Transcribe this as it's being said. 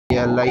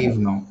are live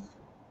now.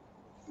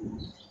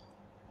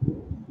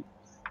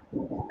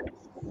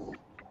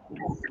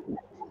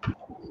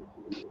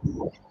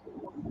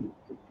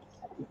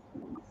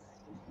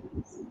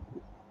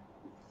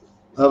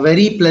 A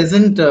very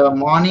pleasant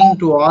morning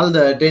to all the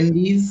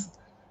attendees,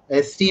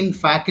 esteemed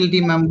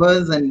faculty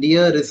members, and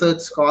dear research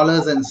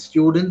scholars and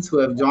students who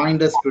have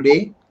joined us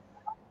today.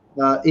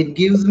 It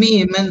gives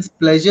me immense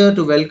pleasure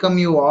to welcome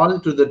you all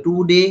to the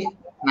two-day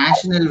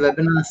national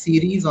webinar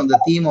series on the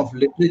theme of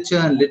literature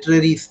and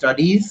literary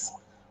studies,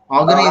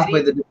 organized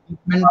by the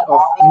Department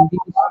of English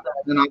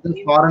and Other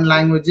Foreign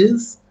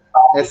Languages,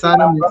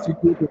 SRM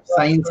Institute of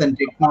Science and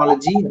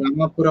Technology,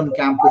 Ramapuram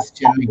campus,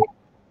 Chennai.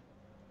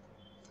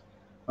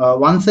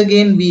 Once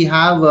again, we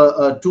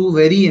have two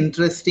very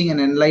interesting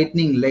and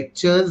enlightening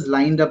lectures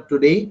lined up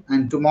today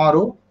and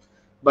tomorrow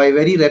by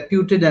very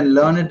reputed and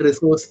learned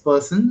resource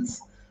persons.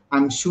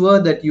 I'm sure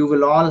that you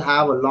will all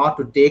have a lot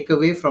to take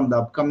away from the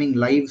upcoming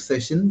live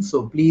session,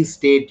 so please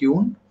stay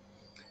tuned.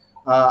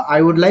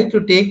 I would like to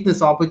take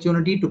this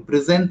opportunity to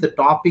present the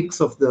topics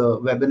of the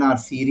webinar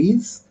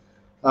series.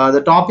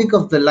 The topic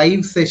of the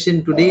live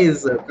session today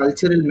is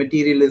Cultural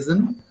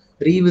Materialism,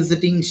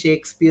 Revisiting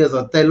Shakespeare's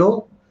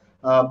Othello,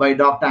 by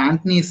Dr.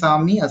 Antony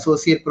Samy,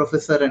 Associate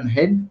Professor and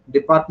Head,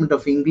 Department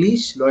of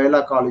English,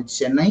 Loyola College,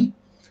 Chennai.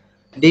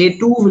 Day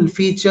 2 will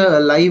feature a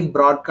live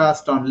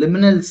broadcast on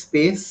Liminal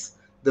Space,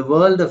 The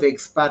World of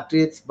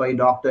Expatriates by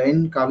Dr.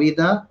 N.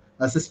 Kavida,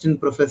 Assistant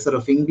Professor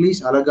of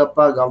English,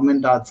 Alagappa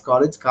Government Arts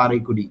College,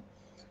 Karaikudi.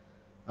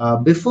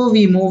 Before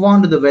we move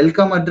on to the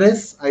welcome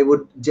address, I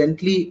would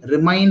gently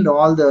remind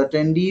all the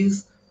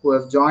attendees who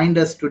have joined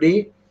us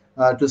today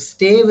to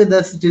stay with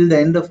us till the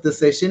end of the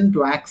session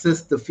to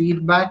access the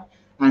feedback,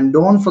 and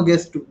don't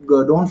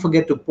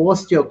forget to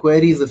post your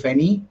queries, if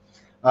any,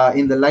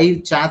 in the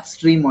live chat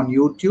stream on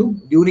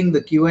YouTube during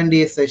the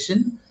Q&A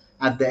session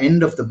at the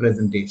end of the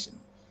presentation.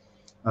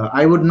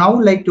 I would now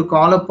like to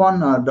call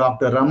upon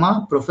Dr.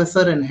 Rema,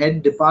 Professor and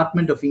Head,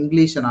 Department of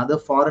English and Other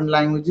Foreign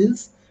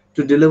Languages,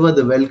 to deliver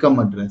the welcome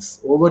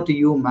address. Over to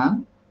you,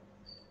 ma'am.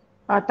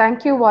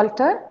 Thank you,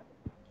 Walter.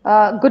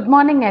 Good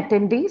morning,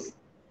 attendees.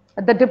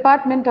 The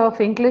Department of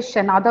English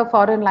and Other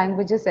Foreign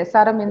Languages,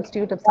 SRM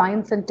Institute of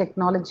Science and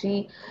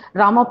Technology,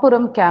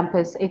 Ramapuram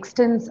campus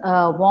extends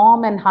a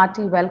warm and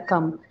hearty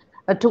welcome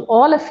to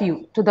all of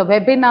you to the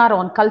webinar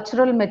on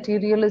Cultural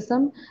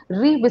Materialism,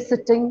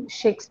 Revisiting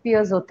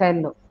Shakespeare's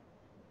Othello.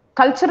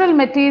 Cultural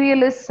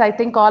materialists, I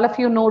think all of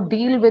you know,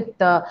 deal with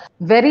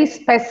very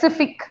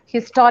specific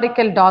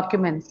historical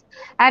documents,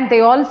 and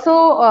they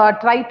also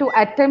try to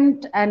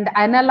attempt and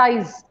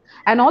analyze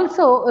and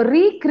also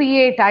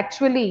recreate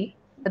actually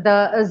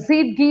the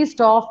zeitgeist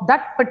of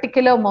that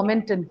particular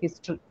moment in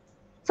history.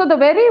 So the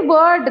very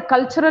word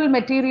cultural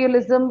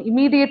materialism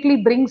immediately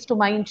brings to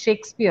mind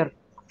Shakespeare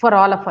for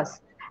all of us.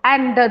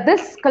 And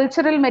this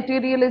cultural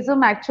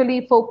materialism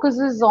actually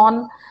focuses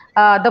on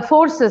the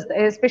forces,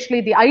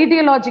 especially the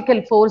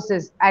ideological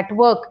forces at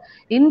work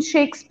in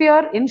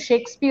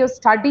Shakespeare's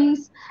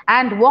studies.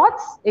 And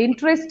what's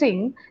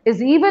interesting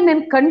is even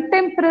in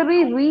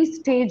contemporary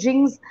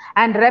restagings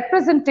and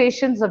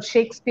representations of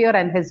Shakespeare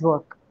and his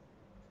work.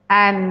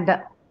 And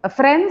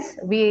friends,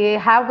 we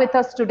have with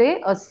us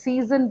today a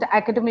seasoned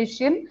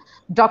academician,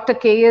 Dr.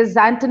 K.S.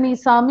 Antony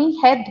Samy,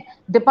 Head,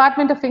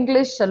 Department of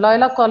English,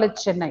 Loyola College,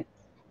 Chennai.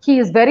 He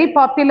is very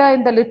popular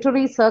in the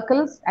literary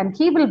circles, and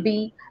he will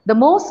be the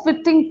most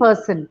fitting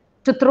person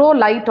to throw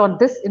light on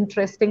this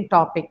interesting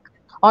topic.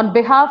 On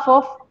behalf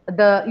of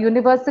the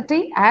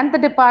university and the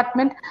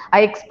department,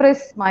 I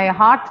express my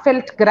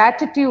heartfelt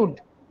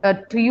gratitude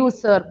to you,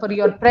 sir, for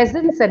your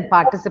presence and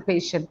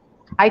participation.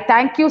 I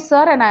thank you,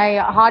 sir, and I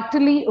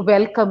heartily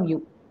welcome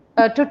you.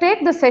 To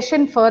take the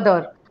session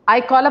further,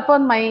 I call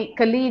upon my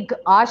colleague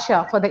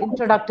Asha for the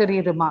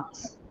introductory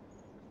remarks.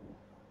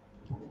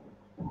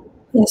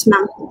 Yes,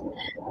 ma'am.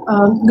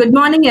 Good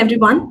morning,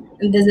 everyone.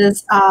 This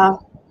is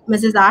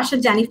Mrs.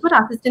 Asha Jenefer,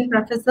 Assistant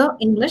Professor,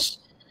 English,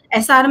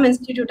 SRM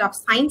Institute of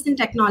Science and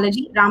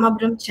Technology,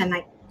 Ramapuram,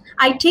 Chennai.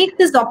 I take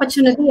this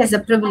opportunity as a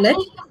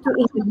privilege to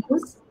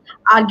introduce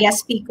our guest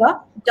speaker,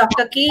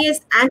 Dr. K.S.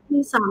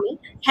 Antony Samy,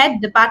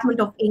 Head, Department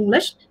of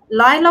English,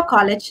 Loyola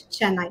College,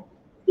 Chennai.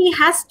 He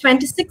has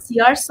 26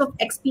 years of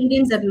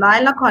experience at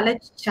Loyola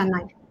College,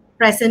 Chennai.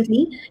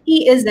 Presently,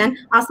 he is an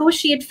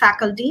associate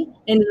faculty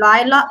in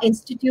Loyola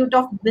Institute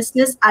of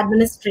Business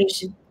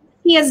Administration.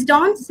 He has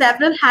donned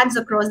several hats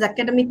across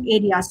academic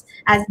areas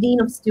as Dean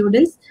of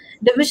Students,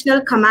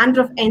 Divisional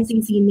Commander of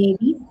NCC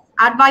Navy,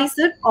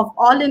 Advisor of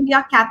All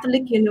India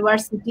Catholic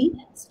University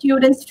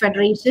Students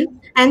Federation,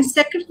 and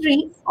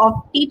Secretary of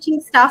Teaching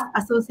Staff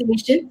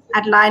Association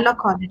at Loyola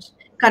College.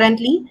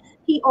 Currently,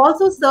 he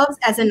also serves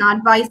as an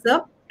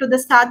advisor to the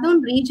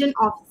Southern Region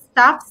of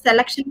Staff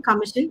Selection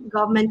Commission,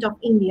 Government of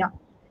India.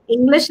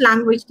 English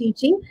language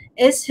teaching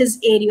is his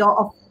area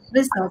of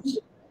research.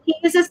 He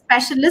is a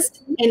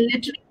specialist in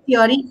literary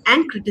theory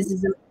and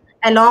criticism,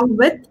 along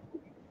with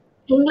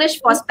English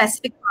for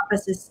specific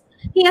purposes.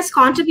 He has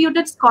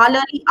contributed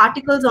scholarly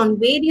articles on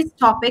various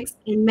topics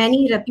in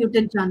many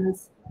reputed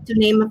journals. to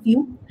name a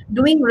few,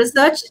 doing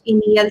research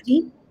in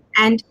ELT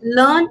and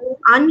learn,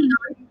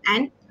 unlearn,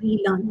 and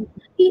relearn.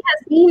 He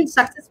has been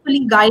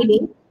successfully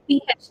guiding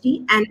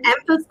PhD and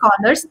MPhil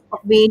scholars of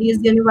various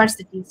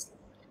universities.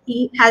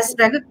 He has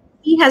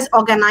he has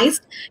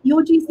organized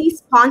UGC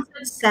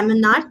sponsored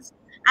seminars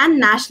and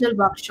national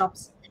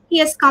workshops. He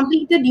has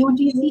completed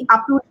UGC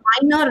approved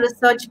minor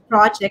research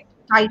project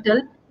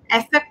titled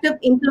Effective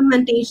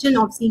Implementation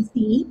of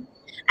CCE,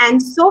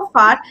 and so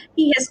far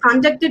he has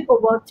conducted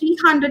over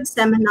 300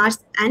 seminars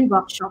and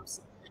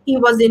workshops. He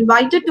was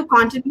invited to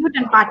contribute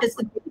and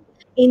participate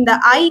in the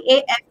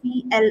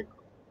IAFEL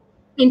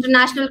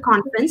International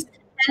Conference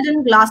held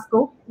in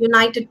Glasgow,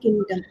 United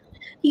Kingdom.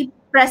 He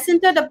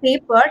presented a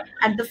paper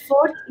at the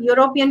fourth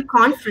European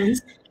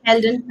Conference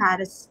held in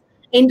Paris.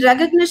 In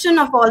recognition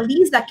of all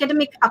these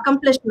academic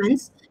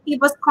accomplishments, he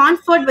was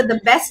conferred with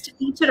the Best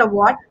Teacher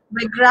Award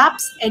by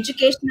GRAP's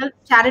Educational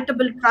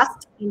Charitable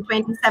Trust in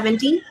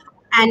 2017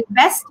 and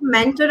Best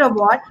Mentor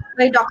Award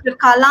by Dr.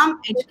 Kalam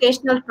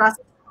Educational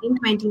Trust in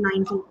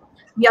 2019.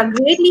 We are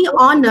greatly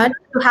honored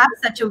to have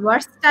such a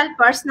versatile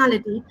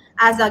personality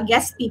as our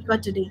guest speaker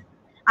today.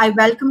 I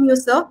welcome you,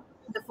 sir.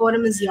 The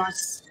forum is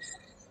yours.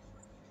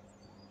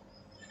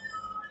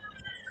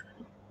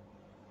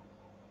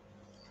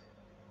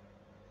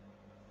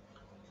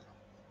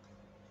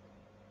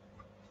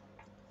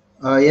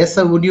 Yes,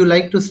 sir. Would you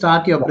like to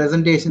start your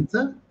presentation,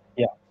 sir?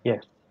 Yeah,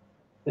 yes.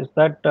 Is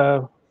that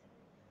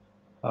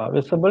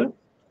visible,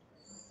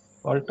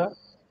 Walter?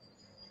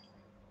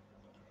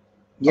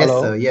 Yes,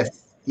 Hello? sir.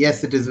 Yes.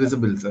 Yes, it is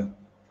visible, sir.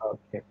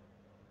 Okay.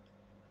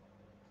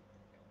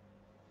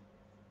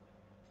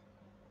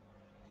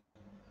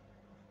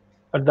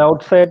 At the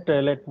outset,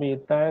 let me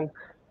thank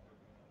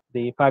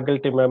the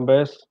faculty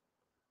members,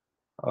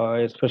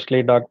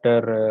 especially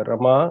Dr.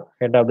 Rema,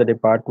 head of the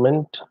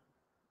department,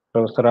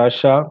 Professor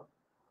Asha,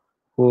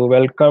 who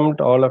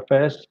welcomed all of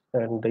us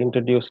and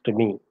introduced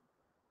me.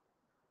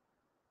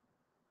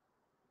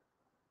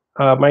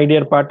 My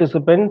dear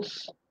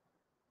participants,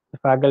 the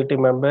faculty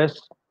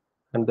members,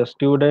 and the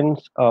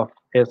students of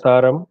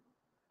SRM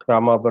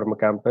Ramapuram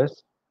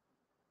campus,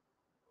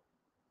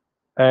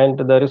 and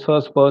the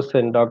resource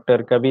person, Dr.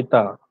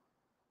 Kavita,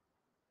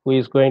 who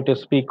is going to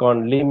speak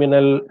on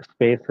liminal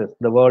spaces,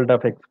 the world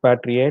of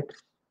expatriates,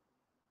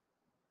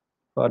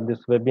 for this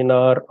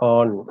webinar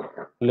on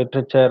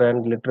literature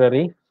and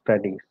literary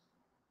studies.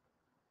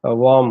 A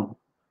warm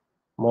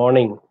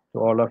morning to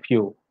all of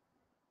you.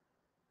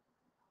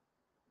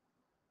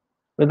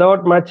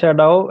 Without much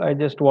ado, I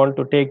just want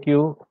to take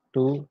you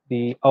to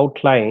the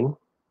outline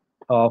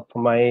of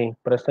my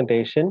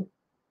presentation.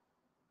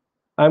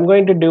 I'm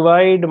going to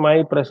divide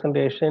my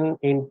presentation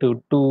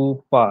into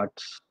two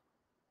parts.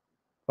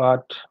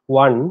 Part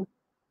one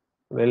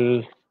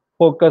will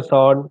focus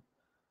on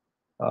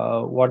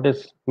what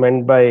is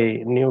meant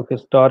by new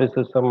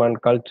historicism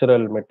and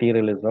cultural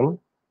materialism.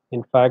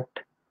 In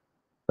fact,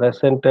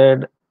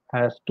 presented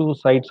as two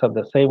sides of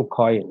the same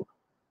coin,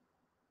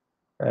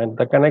 and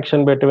the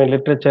connection between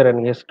literature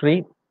and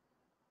history,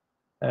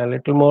 a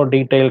little more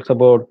details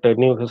about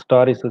new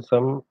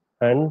historicism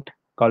and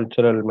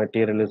cultural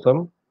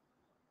materialism,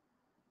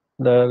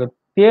 the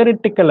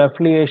theoretical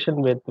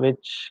affiliation with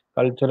which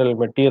cultural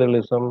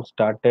materialism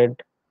started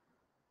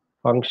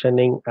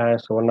functioning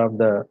as one of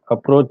the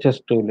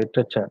approaches to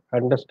literature,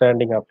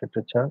 understanding of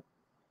literature.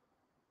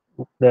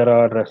 There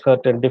are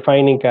certain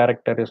defining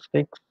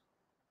characteristics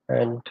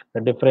and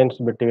the difference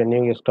between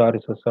new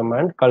historicism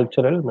and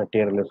cultural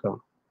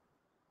materialism.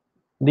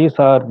 These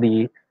are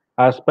the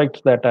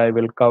aspects that I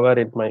will cover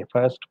in my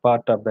first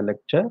part of the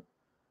lecture.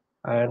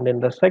 And in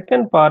the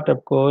second part,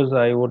 of course,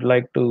 I would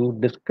like to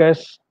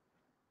discuss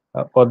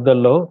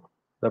Othello,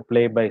 the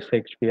play by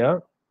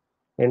Shakespeare,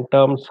 in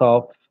terms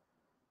of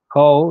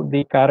how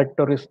the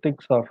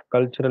characteristics of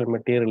cultural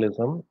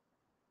materialism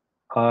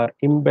are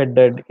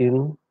embedded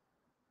in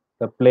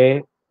the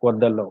play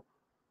Othello,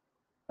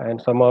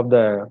 and some of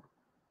the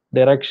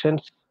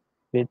directions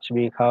which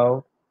we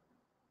have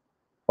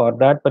for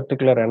that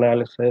particular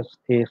analysis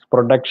is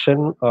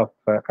production of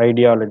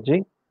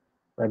ideology,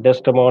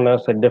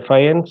 Desdemona's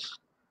defiance,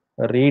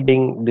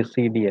 reading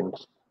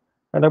Dissidence.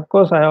 And of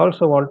course, I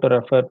also want to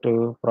refer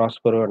to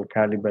Prospero and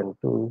Caliban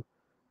to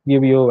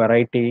give you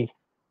variety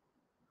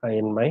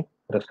in my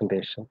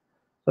presentation.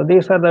 So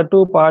these are the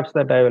two parts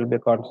that I will be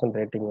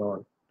concentrating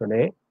on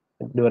today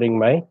during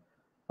my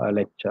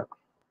lecture.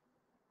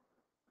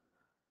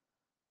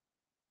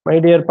 My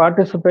dear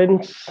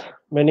participants,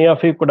 many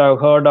of you could have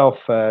heard of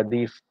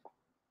these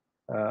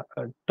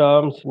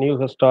terms, new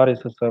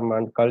historicism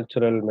and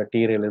cultural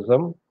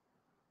materialism.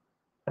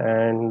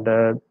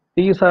 And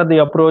these are the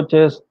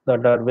approaches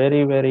that are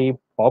very, very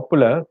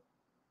popular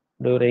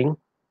during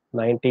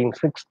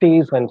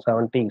 1960s and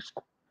 70s.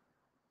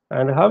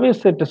 And how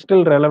is it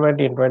still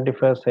relevant in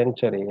 21st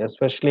century,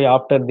 especially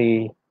after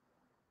the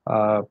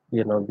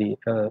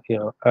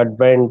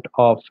advent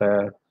of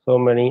so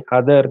many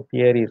other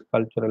theories,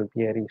 cultural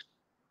theories,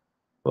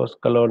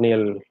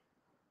 post-colonial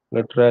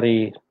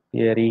literary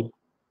theory,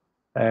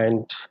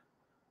 and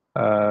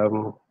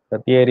the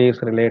theories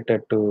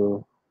related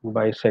to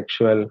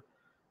bisexual,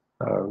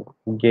 uh,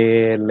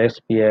 gay,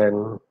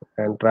 lesbian,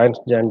 and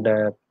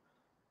transgender,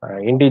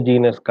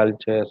 indigenous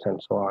cultures,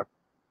 and so on.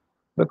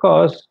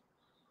 Because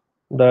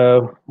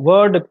the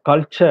word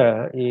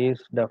culture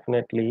is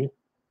definitely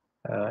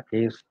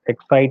is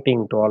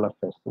exciting to all of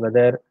us,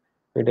 whether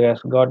it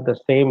has got the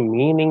same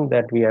meaning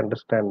that we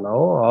understand now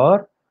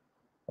or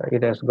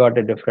it has got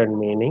a different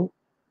meaning,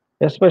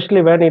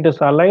 especially when it is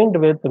aligned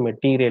with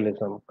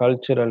materialism,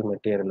 cultural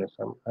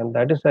materialism. And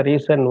that is the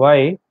reason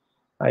why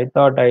I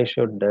thought I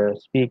should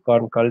speak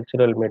on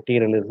cultural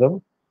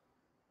materialism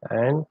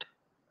and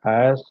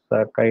as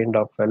a kind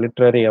of a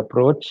literary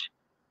approach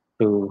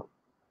to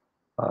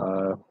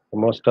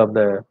most of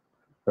the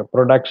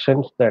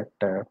productions that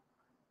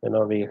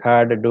we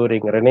had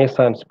during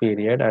Renaissance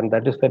period, and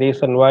that is the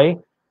reason why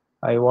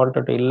I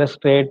wanted to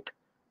illustrate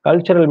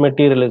cultural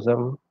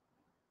materialism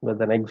with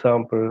an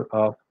example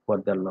of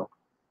Othello.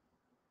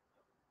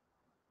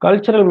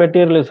 Cultural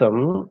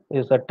materialism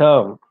is a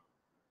term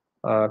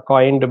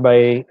coined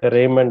by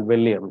Raymond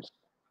Williams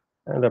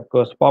and of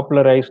course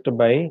popularized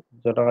by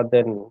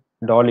Jonathan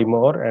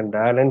Dollimore and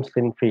Alan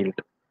Sinfield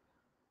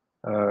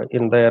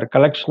in their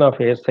collection of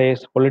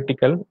essays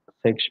Political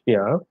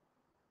Shakespeare.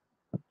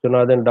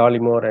 Jonathan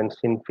Dollimore and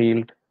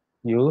Sinfield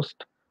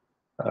used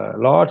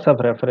lots of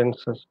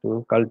references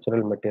to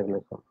cultural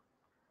materialism.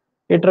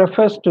 It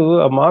refers to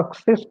a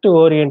Marxist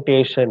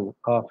orientation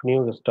of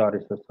new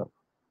historicism.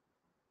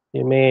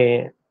 You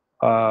may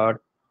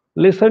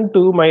listen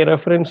to my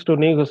reference to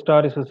new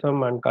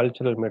historicism and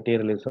cultural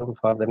materialism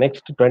for the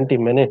next 20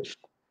 minutes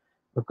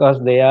because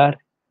they are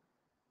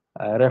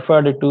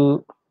referred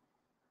to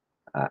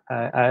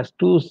as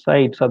two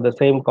sides of the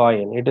same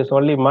coin. It is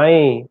only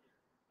my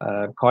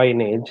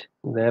coinage.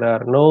 There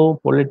are no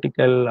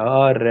political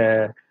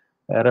or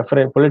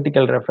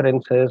political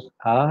references,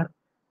 or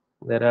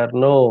there are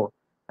no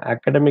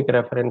academic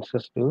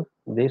references to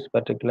this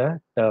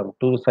particular term,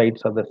 two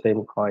sides of the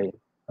same coin.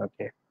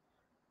 Okay.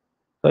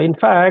 So, in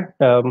fact,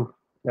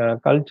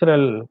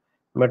 cultural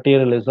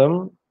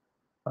materialism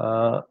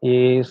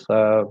is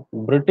a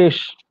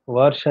British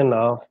version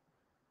of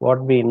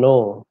what we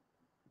know,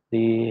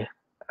 the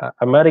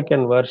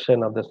American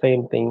version of the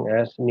same thing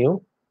as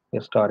new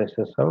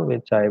historicism,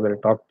 which I will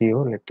talk to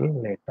you a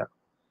little later.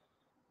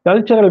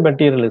 Cultural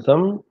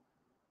materialism,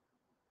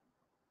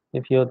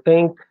 if you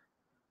think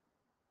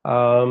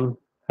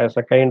as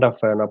a kind of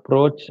an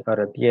approach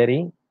or a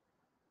theory,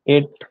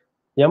 it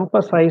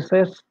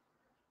emphasizes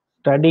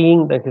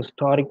studying the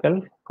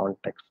historical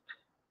context,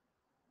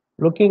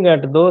 looking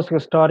at those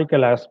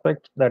historical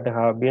aspects that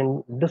have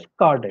been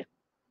discarded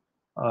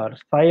or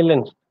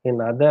silenced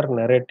in other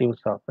narratives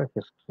of a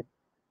history.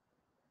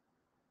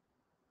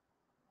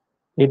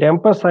 It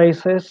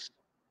emphasizes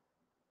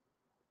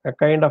a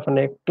kind of an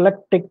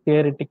eclectic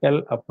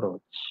theoretical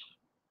approach.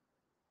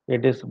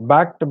 It is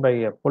backed by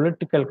a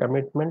political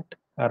commitment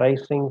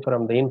arising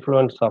from the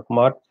influence of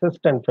Marxist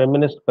and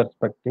feminist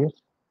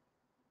perspectives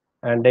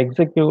and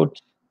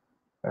executes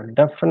a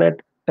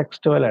definite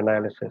textual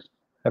analysis,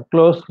 a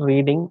close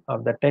reading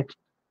of the text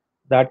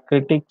that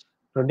critiques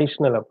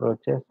traditional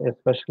approaches,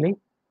 especially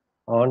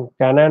on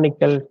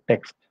canonical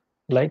text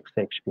like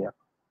Shakespeare.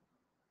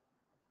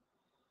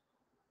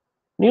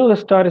 New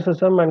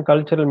historicism and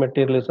cultural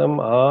materialism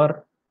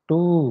are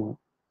two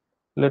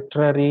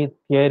literary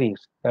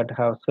theories that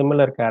have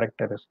similar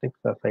characteristics,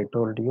 as I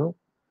told you.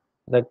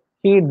 The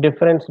key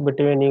difference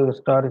between new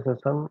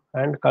historicism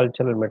and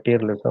cultural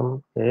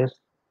materialism is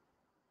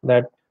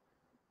that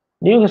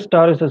new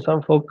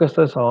historicism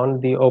focuses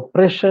on the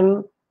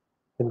oppression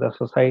in the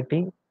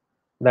society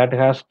that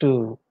has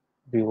to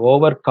be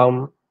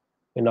overcome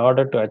in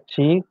order to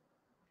achieve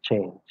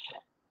change.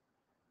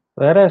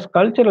 Whereas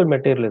cultural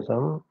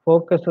materialism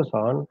focuses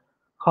on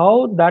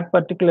how that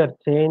particular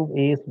change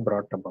is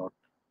brought about.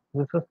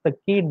 This is the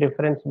key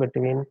difference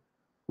between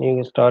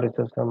new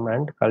historicism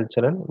and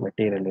cultural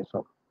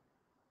materialism.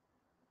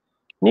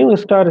 New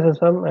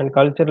historicism and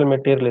cultural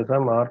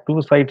materialism are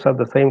two sides of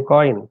the same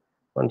coin.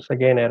 Once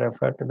again, I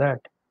refer to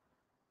that.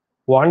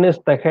 One is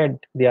the head,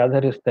 the other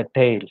is the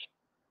tail.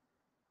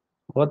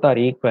 Both are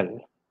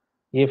equal.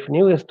 If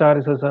new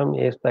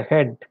historicism is the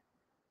head,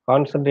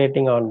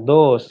 concentrating on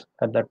those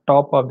at the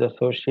top of the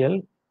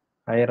social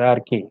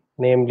hierarchy,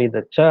 namely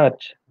the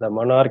church, the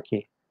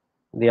monarchy,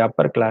 the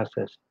upper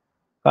classes,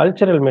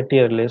 cultural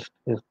materialist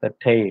is the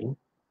tail,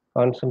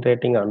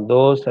 concentrating on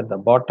those at the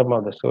bottom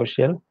of the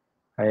social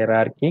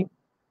hierarchy,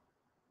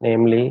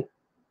 namely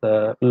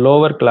the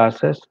lower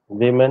classes,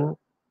 women,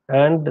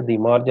 and the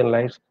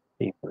marginalized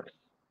people.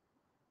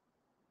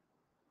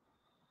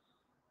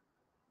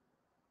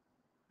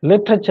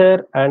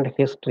 Literature and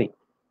history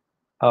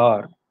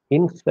are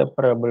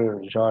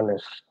inseparable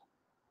genres.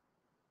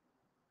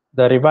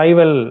 The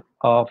revival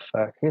of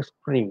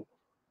history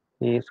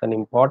is an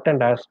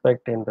important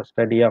aspect in the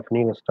study of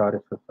new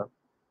historicism.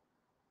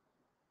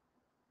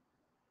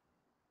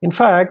 In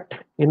fact,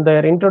 in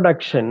their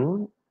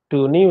introduction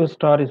to new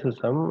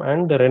historicism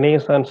and the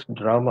Renaissance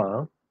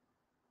drama,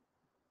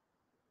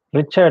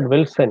 Richard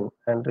Wilson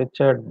and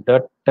Richard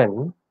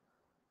Durton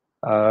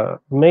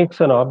makes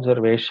an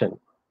observation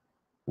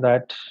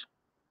that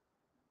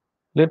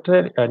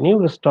new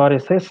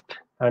historicist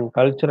and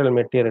cultural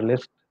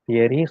materialist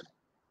theories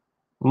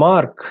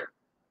mark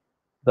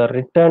the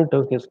return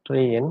to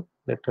history in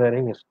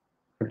literary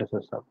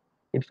criticism.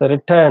 It's a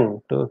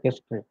return to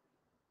history.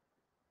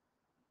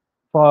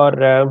 For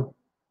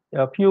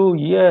a few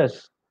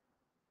years,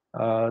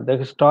 the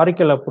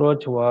historical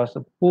approach was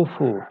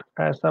poo-pooed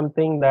as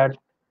something that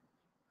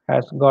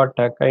has got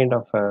a kind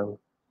of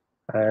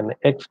an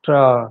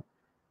extra,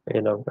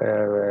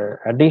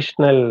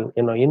 additional,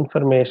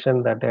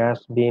 information that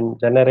has been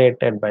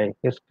generated by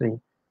history,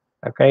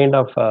 a kind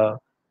of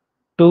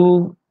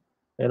two,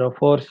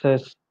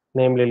 forces,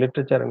 namely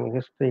literature and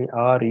history,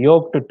 are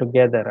yoked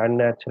together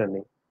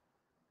unnaturally.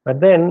 But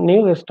then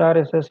new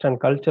historicists and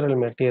cultural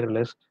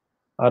materialists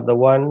are the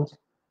ones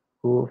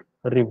who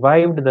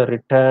revived the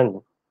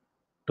return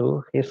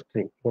to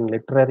history in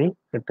literary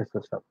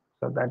criticism.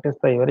 So that is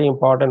the very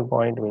important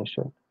point we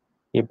should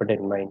keep it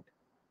in mind.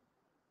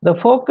 The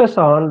focus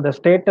on the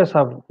status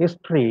of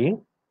history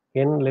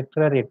in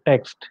literary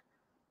text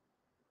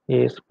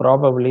is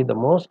probably the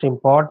most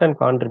important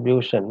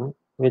contribution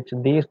which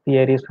these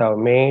theories have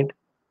made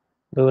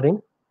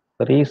during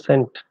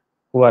recent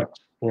works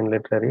in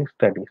literary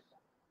studies.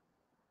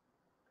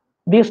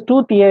 These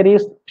two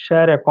theories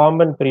share a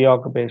common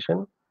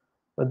preoccupation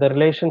with the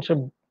relationship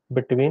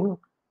between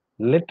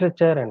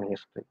literature and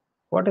history.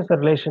 What is the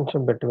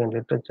relationship between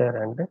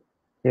literature and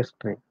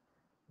history?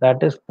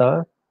 That is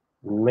the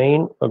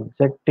main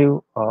objective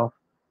of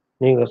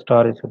new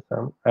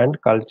historicism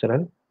and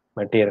cultural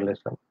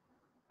materialism.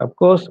 Of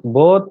course,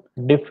 both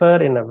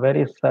differ in a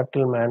very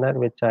subtle manner,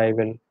 which I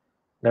will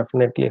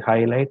definitely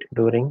highlight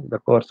during the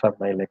course of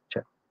my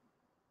lecture.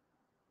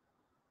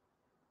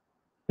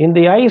 In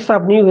the eyes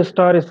of new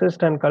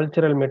historicist and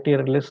cultural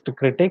materialist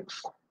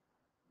critics,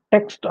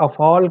 text of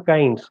all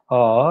kinds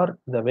are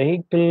the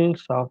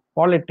vehicles of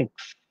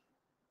politics.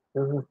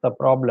 This is the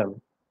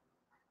problem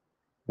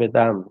with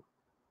them.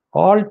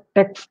 All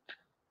text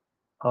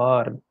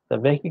are the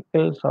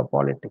vehicles of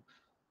politics.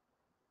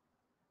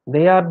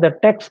 They are the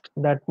text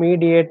that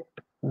mediate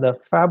the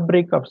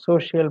fabric of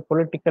social,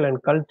 political,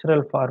 and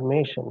cultural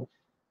formations.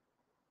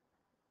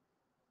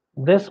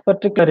 This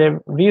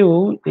particular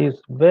view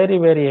is very,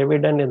 very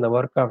evident in the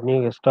work of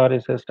new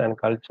historicists and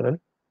cultural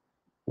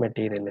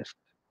materialists,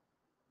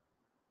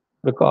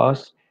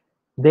 because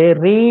they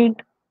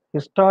read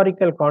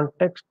historical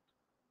context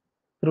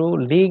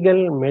through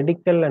legal,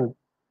 medical, and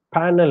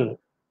penal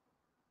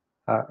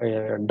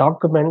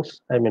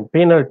documents,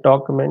 penal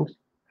documents,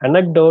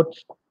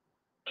 anecdotes,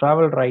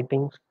 travel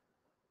writings,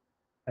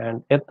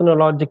 and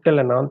ethnological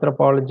and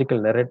anthropological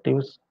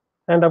narratives,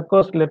 and of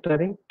course,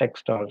 literary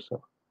text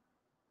also.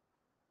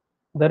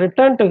 The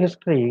return to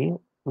history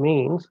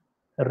means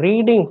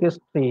reading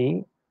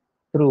history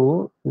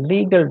through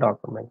legal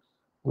documents,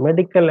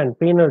 medical and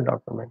penal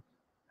documents,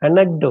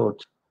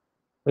 anecdotes,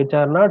 which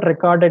are not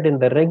recorded in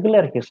the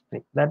regular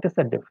history. That is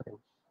the difference.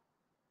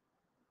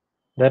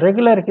 The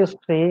regular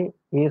history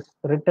is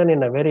written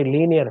in a very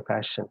linear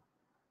fashion,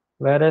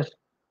 whereas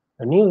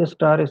a new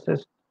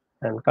historicist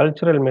and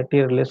cultural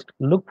materialist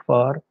look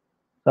for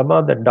some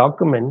of the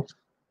documents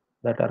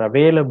that are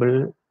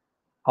available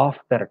off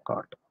the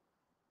record.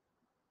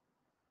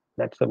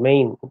 That's the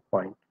main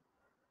point.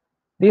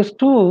 These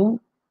two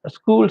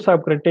schools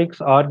of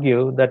critics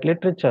argue that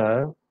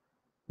literature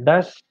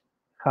does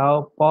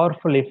have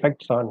powerful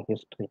effects on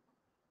history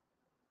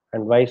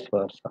and vice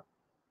versa.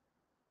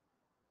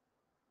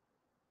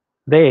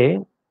 They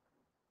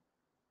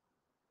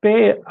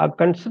pay a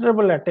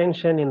considerable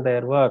attention in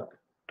their work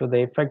to the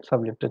effects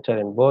of literature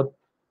in both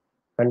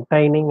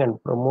containing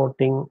and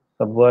promoting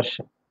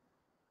subversion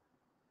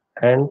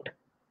and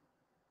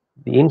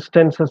the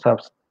instances of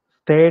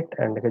state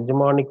and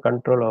hegemonic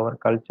control over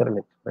cultural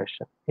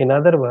expression. In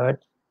other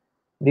words,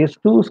 these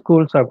two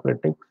schools of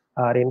critics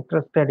are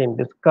interested in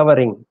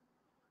discovering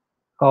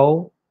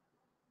how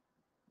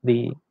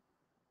the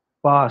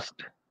past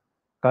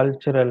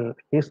cultural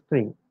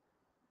history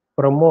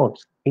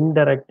promotes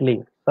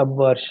indirectly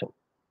subversion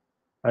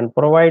and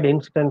provide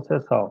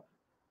instances of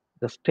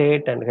the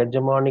state and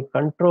hegemonic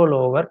control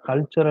over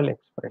cultural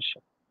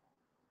expression.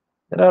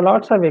 There are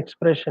lots of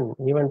expression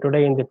even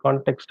today in the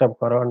context of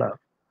corona,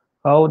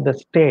 how the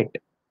state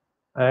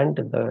and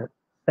the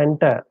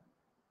center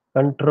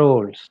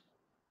controls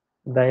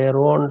their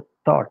own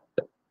thought,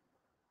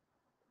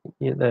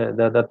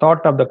 the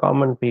thought of the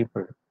common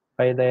people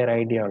by their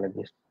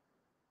ideologies.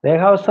 They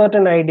have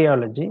certain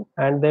ideology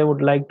and they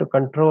would like to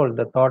control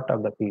the thought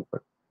of the people.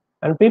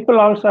 And people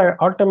also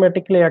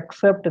automatically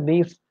accept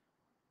these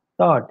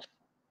thoughts,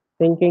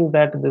 thinking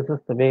that this is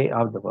the way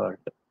of the world.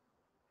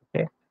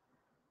 Okay.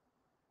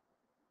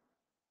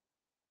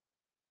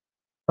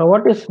 Now,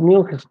 what is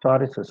new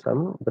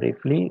historicism?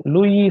 Briefly,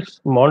 Louis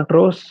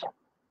Montrose,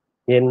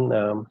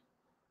 in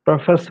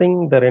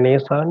Professing the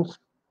Renaissance,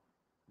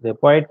 the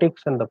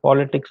Poetics and the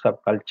Politics of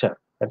Culture,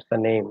 that's the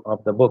name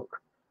of the book,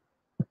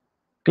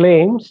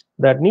 claims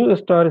that new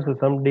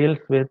historicism deals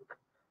with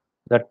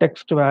the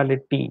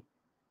textuality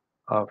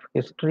of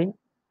history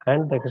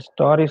and the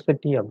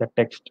historicity of the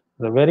text.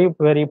 The very,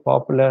 very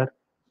popular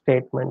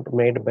statement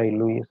made by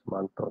Louis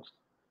Mantos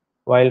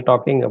while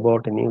talking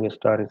about new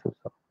historicism.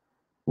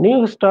 New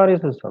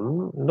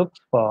historicism looks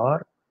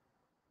for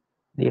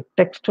the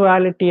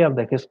textuality of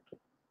the history,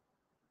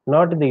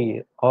 not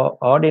the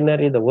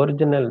ordinary, the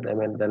original, I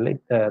mean,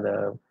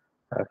 the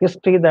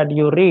history that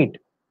you read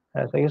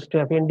as a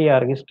history of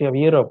India or history of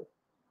Europe.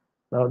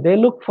 Now they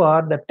look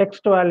for the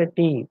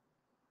textuality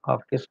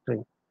of history,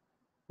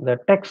 the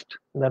text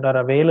that are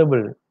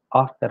available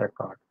off the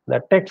record,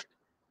 the text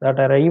that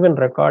are even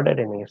recorded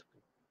in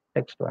history,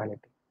 textuality.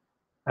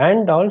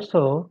 And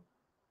also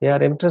they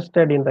are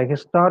interested in the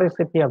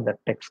historicity of the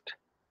text.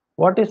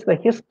 What is the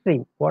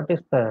history? What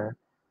is the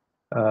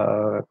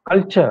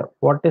culture?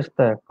 What is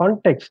the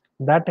context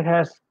that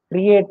has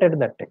created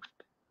the text?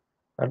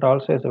 That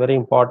also is very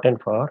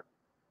important for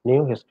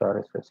new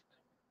historicists.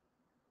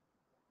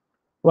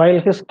 While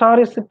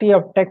historicity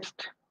of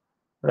text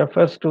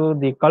refers to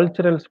the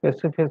cultural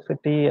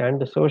specificity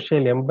and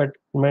social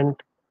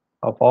embedment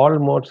of all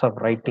modes of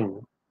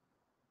writing,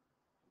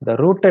 the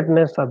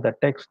rootedness of the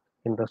text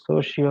in the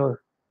socio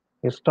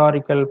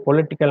historical,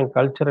 political, and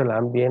cultural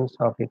ambience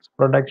of its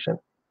production.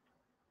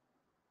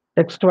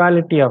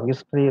 Textuality of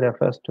history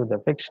refers to the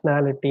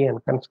fictionality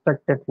and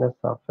constructedness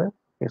of a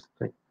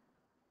history.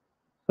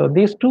 So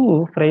these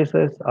two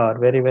phrases are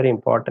very, very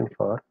important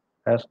for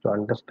us to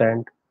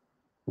understand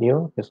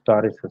new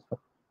historicism.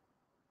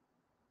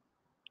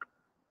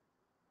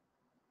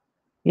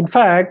 In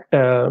fact,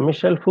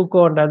 Michel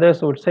Foucault and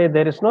others would say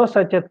there is no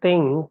such a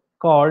thing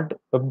called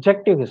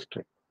objective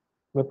history,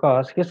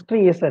 because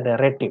history is a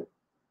narrative.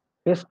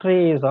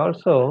 History is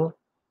also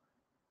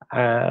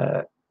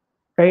a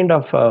kind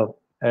of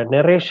a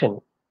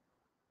narration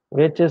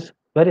which is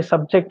very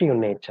subjective in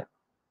nature,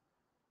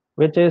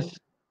 which is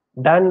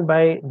done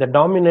by the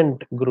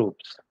dominant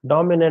groups,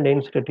 dominant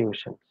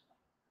institutions.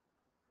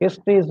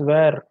 Histories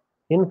were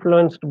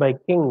influenced by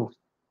kings,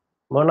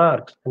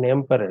 monarchs, and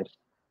emperors.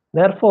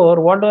 Therefore,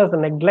 what was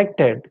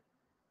neglected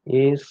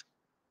is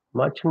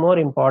much more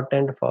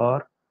important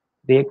for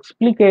the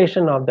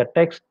explication of the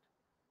text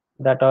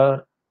that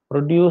are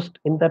produced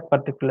in that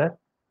particular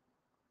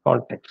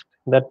context,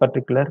 that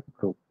particular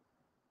group.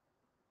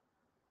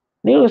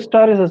 New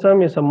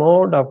historicism is a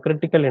mode of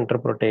critical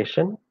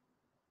interpretation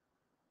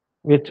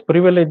which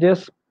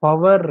privileges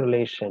power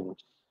relations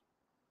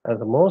as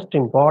the most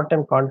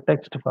important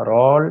context for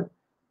all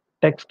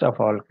text of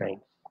all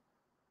kinds.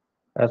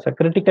 As a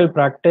critical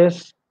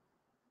practice,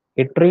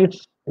 it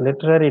treats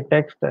literary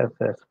text as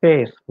a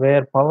space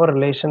where power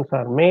relations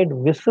are made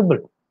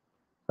visible.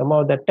 Some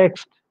of the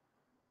text,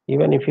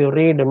 even if you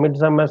read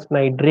Midsummer's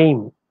Night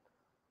Dream,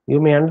 you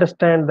may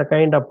understand the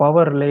kind of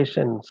power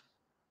relations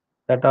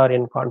that are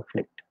in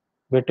conflict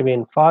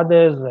between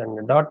fathers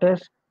and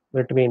daughters,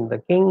 between the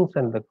kings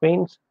and the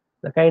queens,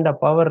 the kind of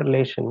power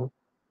relation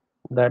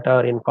that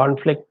are in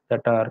conflict,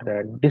 that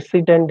are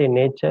dissident in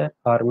nature,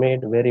 are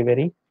made very,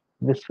 very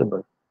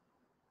visible.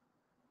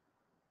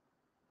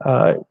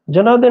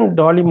 Jonathan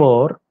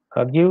Dollimore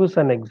gives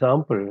an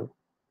example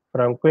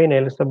from Queen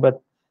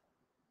Elizabeth's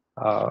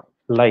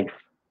life.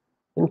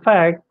 In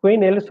fact,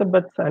 Queen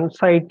Elizabeth's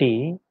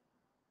anxiety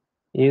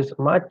is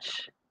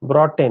much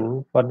brought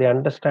in for the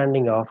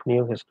understanding of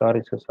new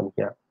historicism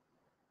here.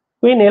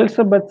 Queen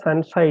Elizabeth's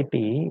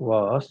anxiety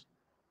was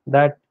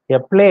that a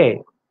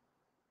play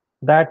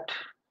that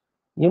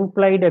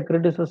implied a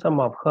criticism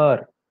of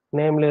her,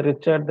 namely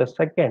Richard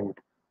II,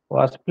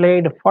 was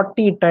played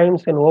 40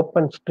 times in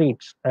open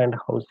streets and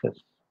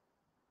houses.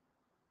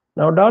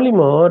 Now,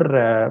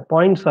 Dollimore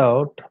points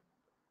out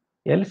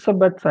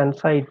Elizabeth's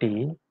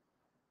anxiety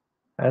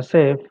as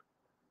if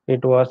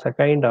it was a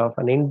kind of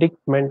an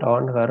indictment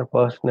on her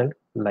personal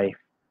life.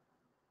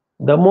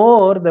 The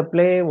more the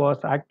play was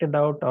acted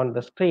out on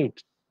the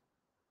streets,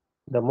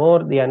 the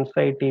more the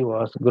anxiety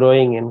was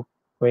growing in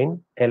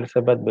Queen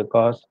Elizabeth,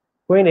 because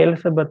Queen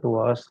Elizabeth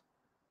was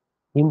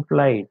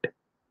implied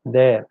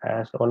there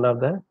as one of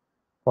the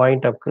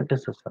point of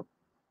criticism.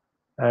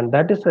 And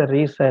that is the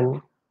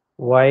reason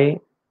why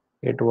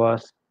it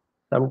was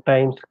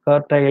sometimes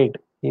curtailed,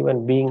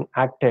 even being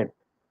acted,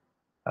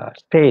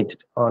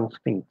 staged on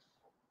streets.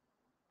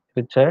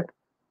 Richard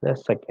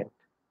II.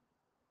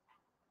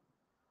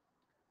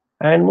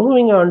 And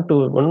moving on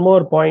to one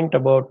more point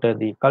about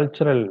the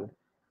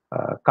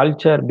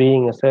culture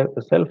being a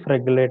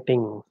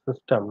self-regulating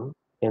system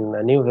in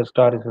new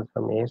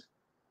historicism is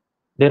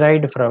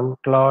derived from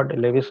Claude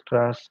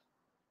Lévi-Strauss'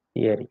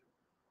 theory.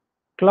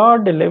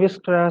 Claude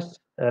Lévi-Strauss'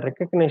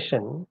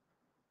 recognition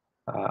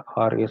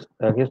or his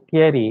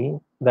theory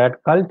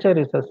that culture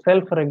is a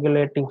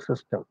self-regulating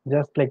system,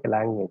 just like a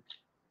language.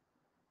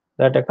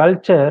 That a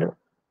culture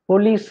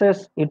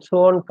polices its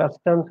own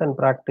customs and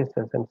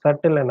practices in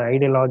subtle and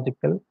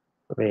ideological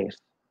ways.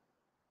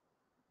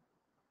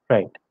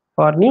 Right.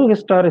 For new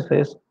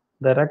historicists,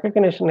 the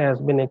recognition has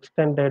been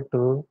extended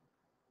to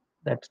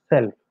that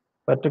self.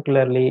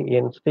 particularly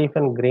in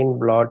Stephen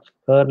Greenblatt's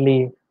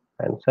early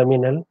and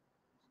seminal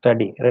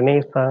study,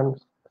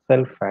 Renaissance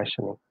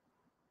Self-Fashioning.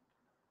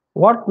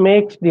 What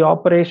makes the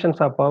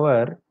operations of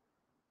power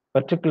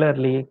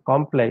particularly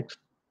complex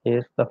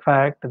is the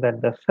fact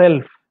that the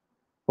self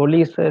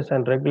polices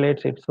and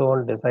regulates its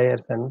own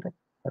desires and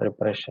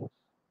repressions.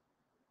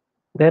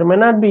 There may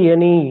not be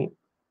any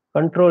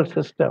control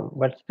system,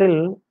 but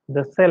still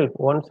the self,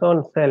 one's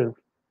own self,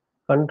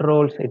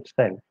 controls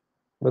itself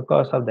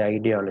because of the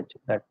ideology,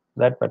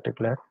 that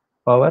particular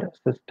power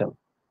system.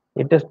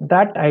 It is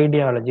that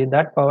ideology,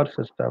 that power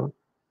system,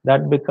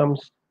 that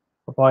becomes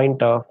a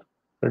point of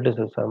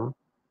criticism,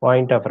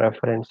 point of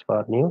reference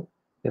for new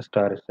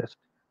historicists.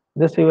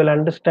 This you will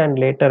understand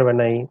later when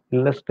I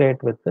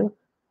illustrate with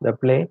the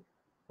play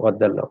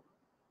Othello.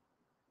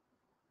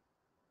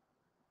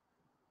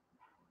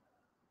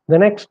 The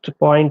next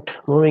point,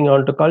 moving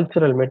on to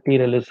cultural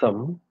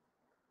materialism.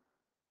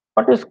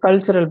 What is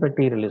cultural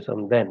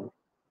materialism then?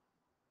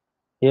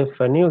 If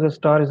a new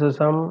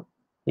historicism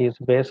is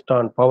based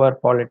on power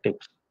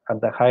politics at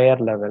the higher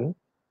level,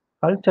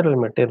 cultural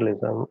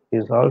materialism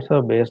is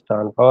also based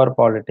on power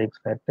politics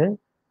at the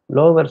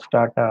lower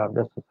strata of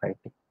the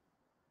society.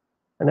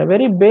 On a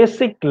very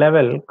basic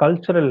level,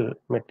 cultural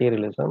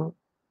materialism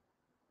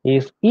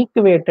is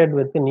equated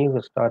with the new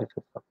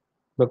historicism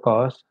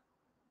because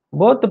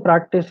both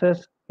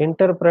practices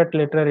interpret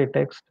literary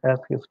text as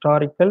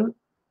historical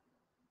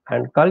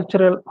and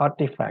cultural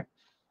artifacts.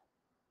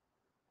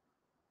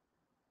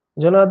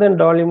 Jonathan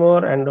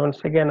Dollimore and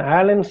once again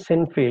Alan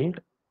Sinfield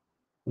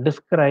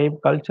describe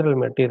cultural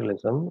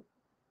materialism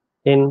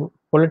in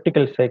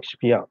Political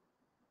Shakespeare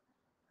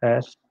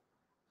as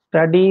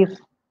studies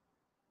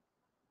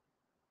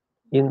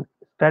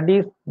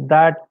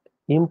that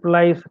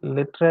implies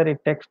literary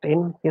text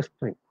in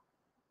history.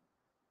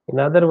 In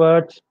other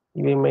words,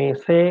 we may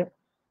say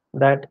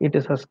that it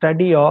is a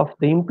study of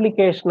the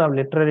implication of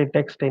literary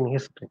text in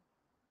history,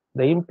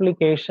 the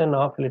implication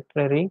of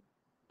literary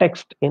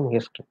text in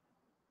history.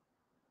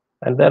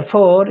 And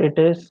therefore, it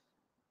is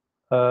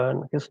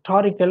an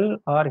historical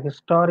or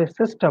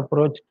historicist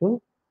approach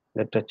to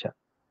literature.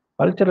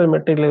 Cultural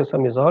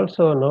materialism is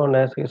also known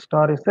as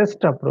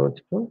historicist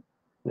approach to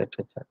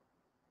literature.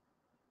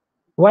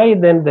 Why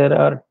then there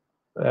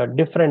are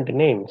different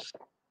names?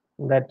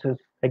 That is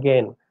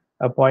again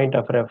a point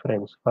of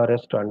reference for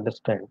us to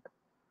understand.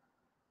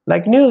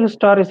 Like new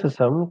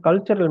historicism,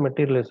 cultural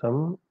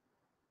materialism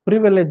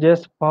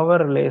privileges power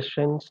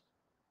relations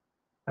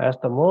as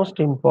the most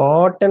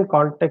important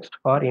context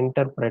for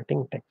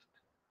interpreting text.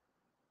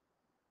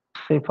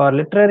 See, for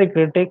literary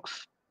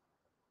critics,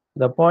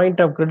 the point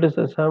of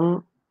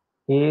criticism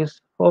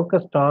is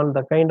focused on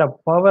the kind of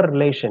power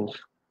relations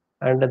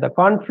and the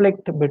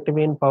conflict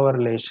between power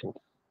relations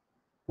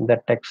in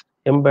the text,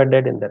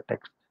 embedded in the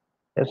text,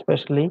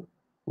 especially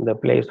in the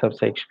plays of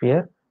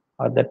Shakespeare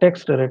or the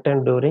text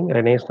written during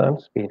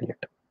Renaissance period.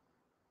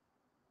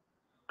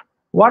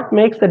 What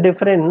makes the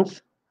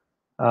difference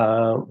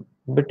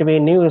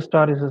between new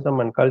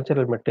historicism and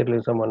cultural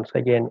materialism once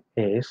again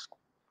is,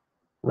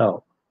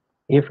 now,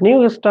 if new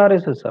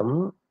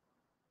historicism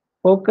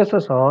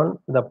focuses on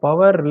the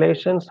power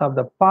relations of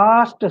the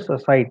past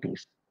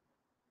societies,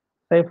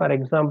 say for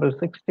example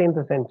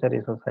 16th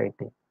century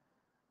society,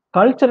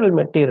 cultural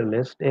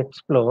materialists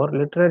explore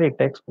literary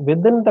text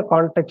within the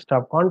context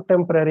of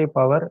contemporary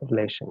power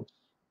relations.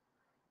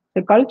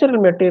 The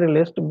cultural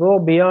materialists go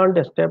beyond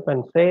a step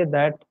and say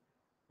that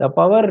the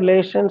power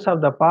relations of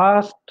the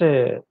past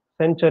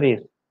centuries,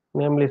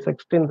 namely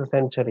 16th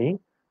century,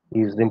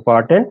 is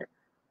important.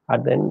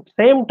 At the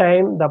same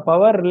time, the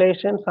power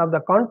relations of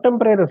the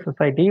contemporary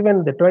society,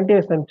 even the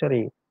 20th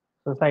century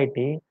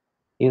society,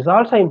 is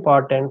also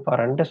important for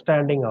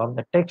understanding of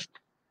the text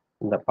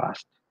in the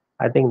past.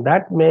 I think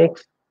that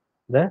makes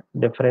the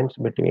difference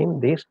between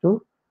these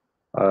two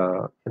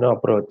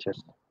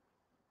approaches.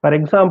 For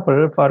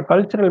example, for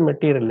cultural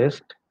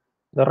materialist,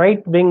 the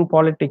right-wing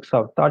politics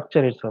of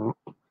Thatcherism,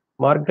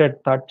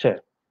 Margaret Thatcher,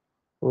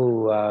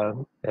 who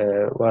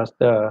was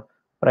the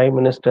Prime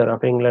Minister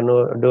of England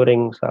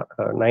during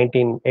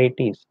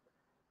 1980s,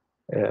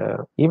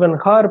 even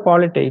her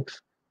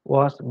politics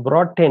was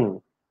brought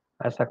in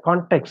as a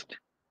context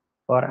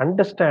for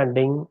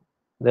understanding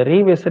the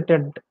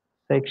revisited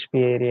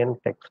Shakespearean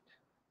text,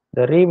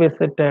 the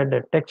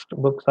revisited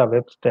textbooks of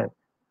Webster,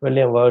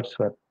 William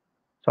Wordsworth,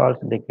 Charles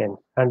Dickens,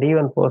 and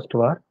even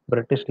post-war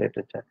British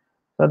literature.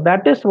 So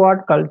that is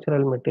what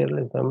cultural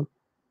materialism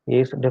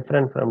is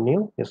different from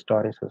new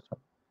historicism.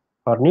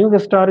 For new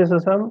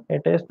historicism,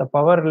 it is the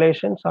power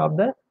relations of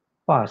the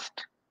past,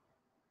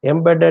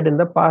 embedded in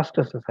the past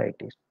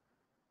societies.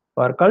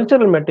 For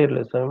cultural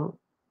materialism,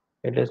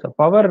 it is the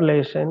power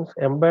relations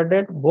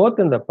embedded both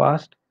in the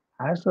past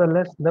as well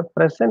as the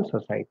present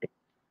society.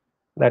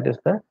 That is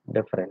the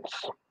difference.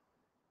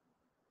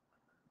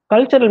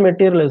 Cultural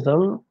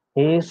materialism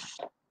is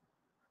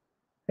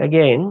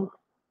again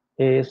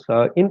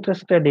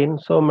interested in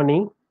so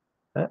many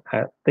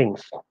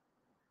things.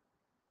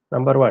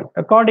 Number one,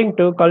 according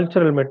to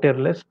cultural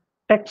materialists,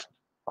 text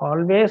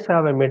always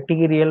have a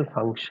material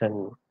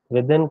function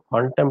within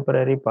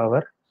contemporary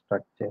power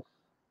structures.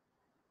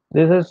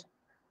 This is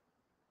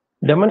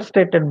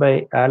demonstrated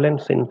by Alan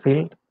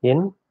Sinfield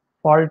in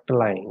Fault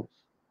Lines,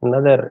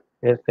 another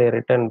essay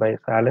written by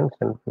Alan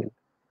Sinfield,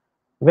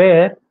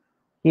 where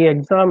he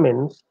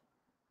examines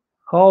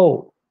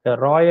how a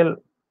royal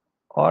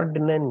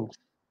ordinance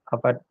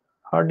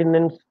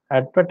ordinance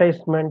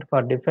advertisement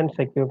for defense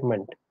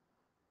equipment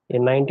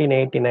in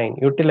 1989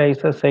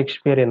 utilizes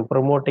Shakespeare in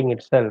promoting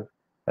itself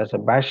as a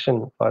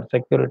bastion for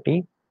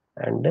security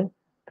and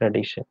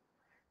tradition.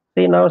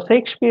 See, now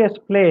Shakespeare's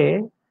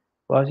play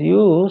was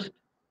used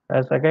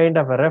as a kind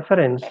of a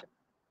reference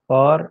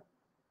for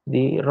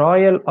the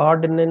Royal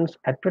Ordnance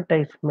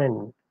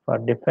advertisement for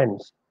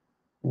defense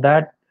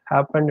that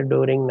happened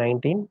during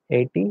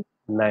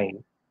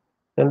 1989.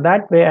 In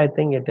that way, I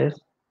think it is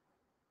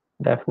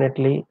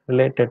definitely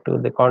related to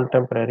the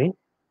contemporary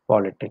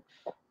politics.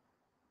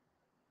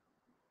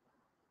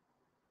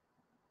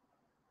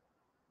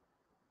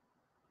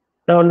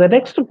 Now, on the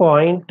next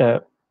point,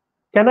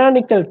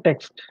 canonical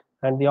text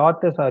and the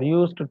authors are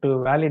used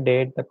to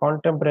validate the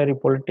contemporary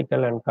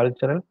political and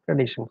cultural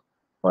traditions.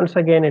 Once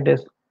again, it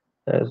is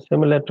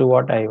similar to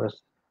what I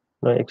was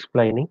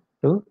explaining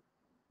to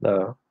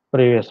the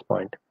previous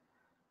point.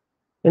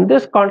 In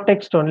this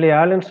context, only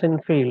Alan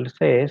Sinfield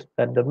says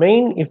that the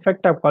main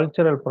effect of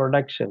cultural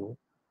production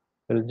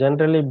will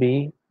generally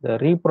be the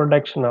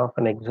reproduction of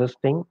an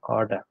existing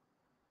order.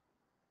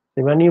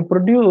 See, when you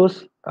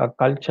produce a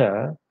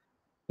culture,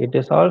 it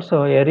is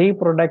also a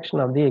reproduction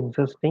of the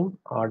existing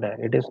order.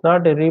 It is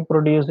not a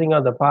reproducing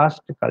of the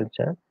past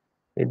culture.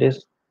 It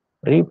is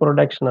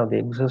reproduction of the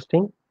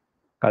existing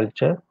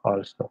culture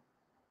also.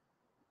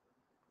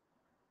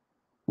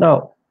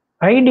 Now,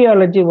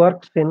 ideology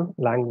works in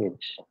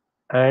language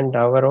and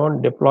our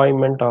own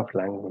deployment of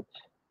language.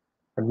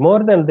 But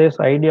more than this,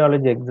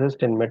 ideology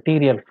exists in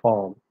material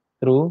form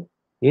through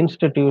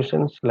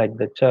institutions like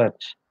the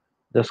church,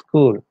 the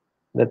school,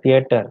 the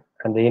theater,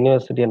 and the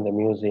university and the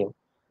museum.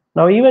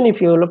 Now, even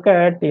if you look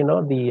at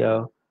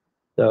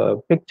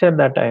the picture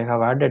that I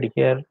have added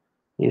here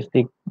is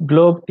the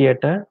Globe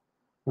Theater,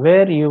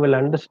 where you will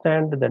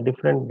understand the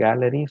different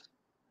galleries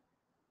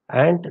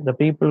and the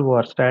people who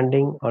are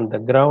standing on the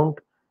ground.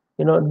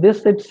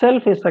 This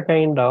itself is a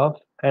kind of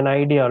an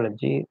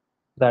ideology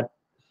that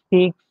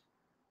speaks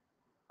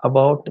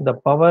about the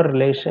power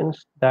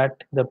relations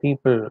that the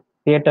people,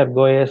 theater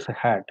goers,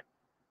 had.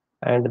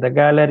 And the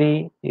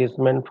gallery is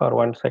meant for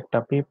one set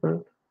of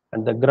people,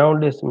 and the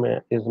ground is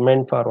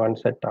meant for one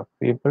set of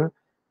people.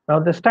 Now,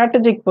 the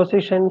strategic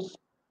positions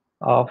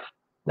of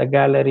the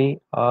gallery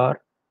are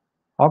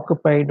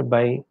occupied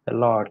by the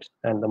lords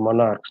and the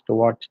monarchs to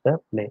watch the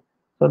play.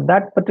 So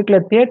that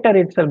particular theater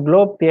itself,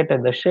 Globe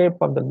Theater, the shape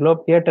of the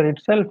Globe Theater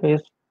itself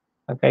is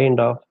a kind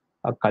of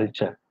a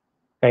culture,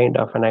 kind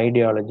of an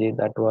ideology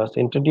that was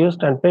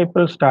introduced, and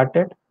people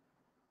started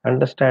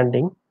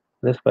understanding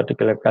this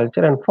particular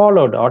culture and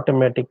followed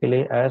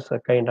automatically as a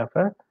kind of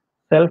a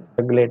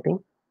self-regulating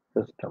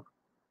system.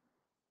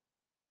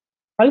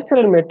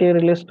 Cultural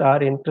materialists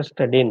are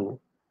interested in,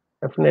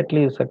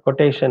 definitely is a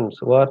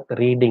quotations worth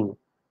reading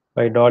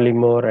by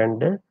Dollimore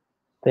and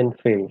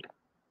Sinfield.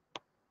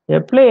 A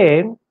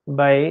play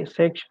by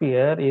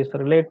Shakespeare is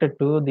related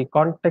to the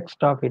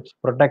context of its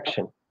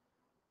production,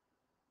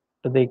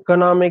 to the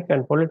economic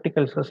and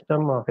political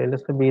system of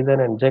Elizabethan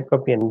and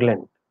Jacobean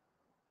England,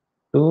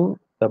 to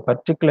the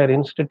particular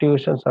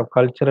institutions of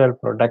cultural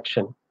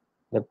production,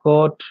 the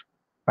court,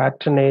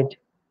 patronage,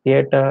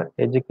 theatre,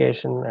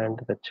 education, and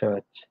the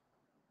church.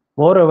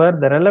 Moreover,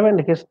 the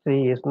relevant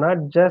history is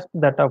not just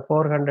that of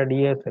 400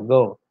 years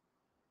ago,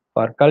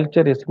 for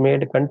culture is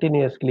made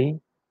continuously,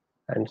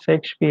 and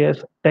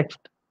Shakespeare's text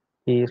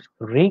is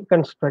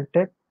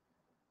reconstructed,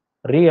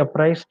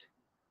 reappraised,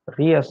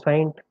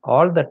 reassigned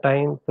all the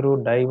time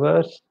through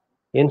diverse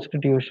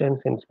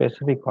institutions in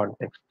specific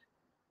contexts.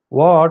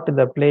 What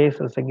the plays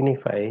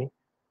signify,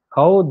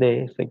 how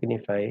they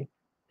signify,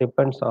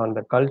 depends on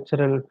the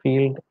cultural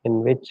field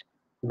in which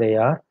they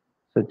are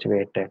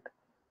situated.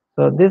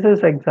 So this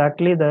is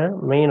exactly the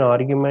main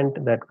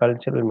argument that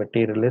cultural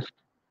materialists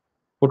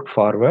put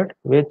forward,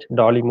 which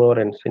Dollimore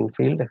and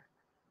Sinfield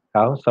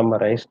have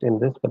summarized in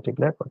this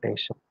particular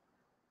quotation.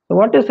 So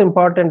what is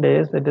important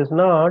is it is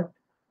not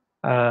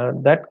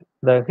that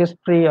the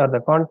history or the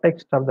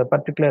context of the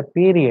particular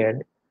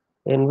period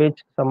in which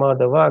some of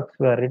the works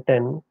were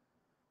written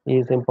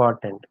is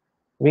important.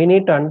 We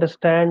need to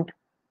understand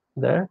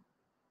the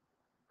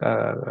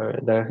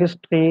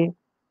history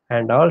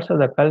and also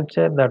the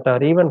culture that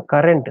are even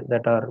current,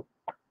 that are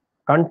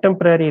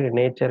contemporary in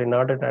nature, in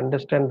order to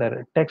understand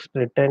the text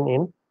written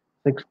in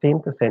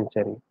 16th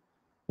century.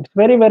 It's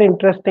very, very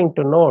interesting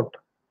to note,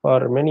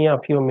 for many of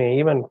you may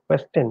even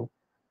question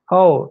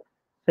how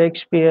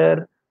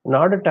Shakespeare, in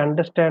order to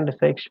understand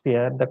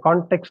Shakespeare, the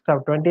context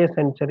of 20th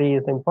century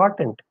is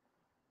important.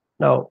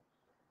 Now,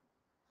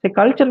 the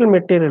cultural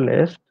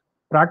materialist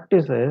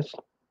practices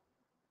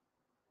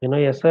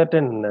a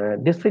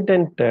certain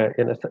dissident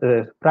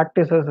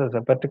practices as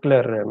a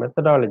particular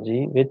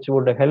methodology which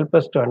would help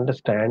us to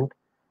understand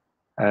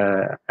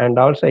and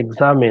also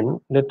examine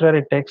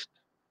literary text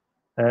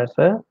as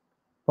a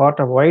part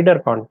of wider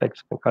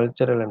context in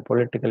cultural and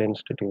political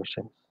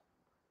institutions.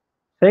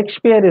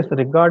 Shakespeare is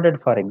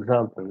regarded, for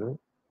example,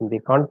 in the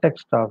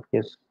context of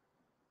his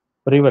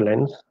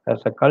prevalence as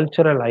a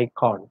cultural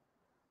icon,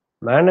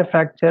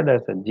 manufactured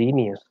as a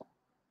genius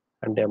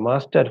and a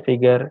master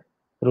figure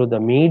through the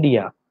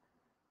media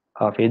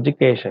of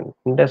education,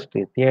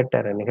 industry,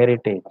 theatre, and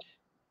heritage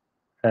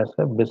as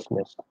a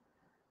business.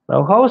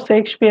 Now, how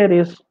Shakespeare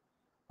is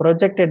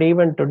projected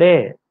even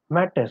today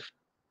matters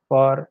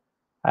for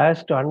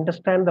us to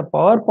understand the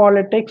power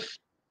politics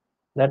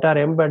that are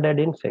embedded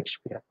in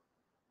Shakespeare.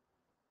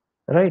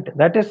 Right,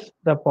 that is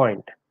the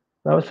point.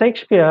 Now,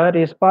 Shakespeare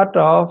is part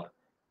of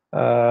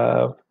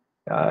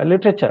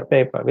literature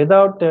paper.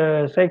 Without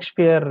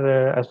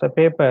Shakespeare as a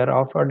paper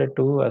offered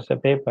to as a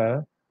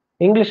paper,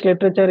 English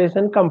literature is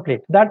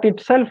incomplete. That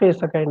itself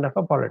is a kind of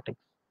a politics.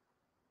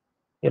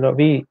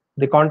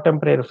 The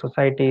contemporary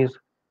society is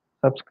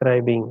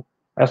ascribing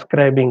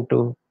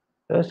to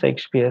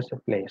Shakespeare's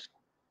plays.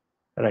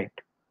 Right.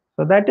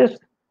 So that is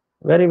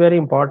very, very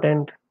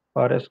important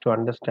for us to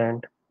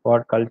understand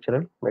what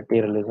cultural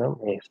materialism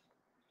is.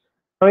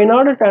 Now, in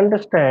order to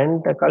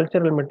understand the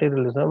cultural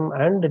materialism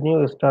and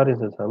new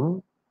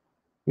historicism,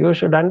 you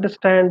should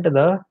understand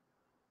the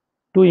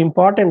two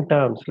important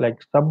terms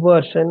like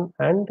subversion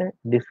and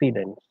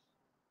dissidence.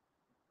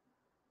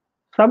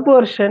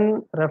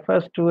 Subversion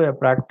refers to a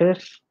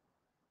practice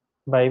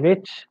by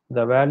which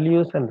the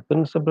values and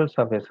principles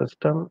of a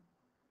system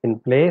in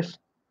place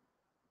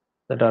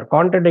that are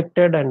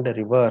contradicted and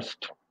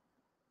reversed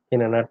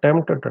in an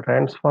attempt to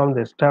transform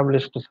the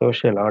established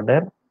social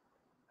order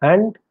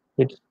and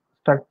its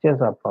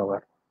structures of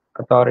power,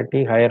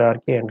 authority,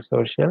 hierarchy, and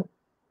social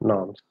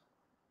norms.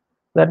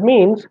 That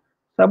means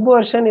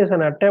subversion is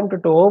an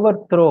attempt to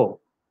overthrow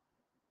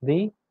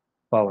the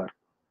power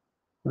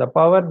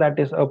that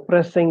is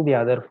oppressing the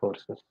other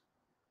forces.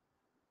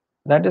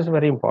 That is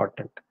very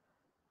important.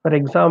 For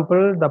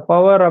example, the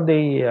power of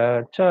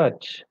the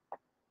church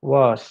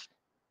was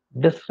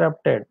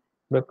disrupted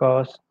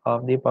because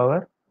of the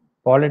power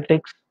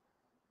politics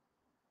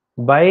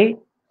by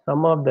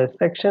some of the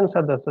sections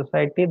of the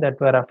society that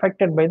were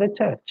affected by the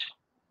church.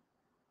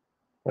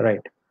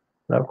 Right.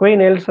 Now, Queen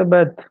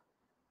Elizabeth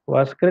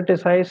was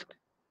criticized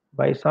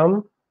by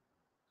some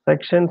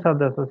sections of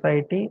the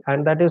society,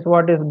 and that is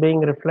what is being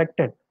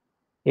reflected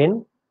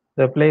in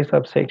the plays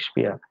of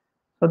Shakespeare.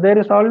 So there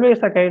is always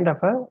a kind of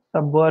a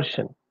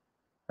subversion,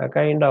 a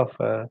kind of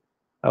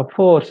a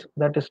force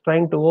that is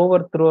trying to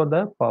overthrow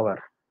the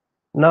power.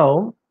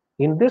 Now,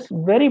 in this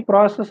very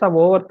process of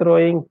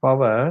overthrowing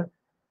power,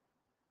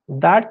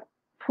 that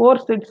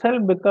force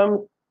itself becomes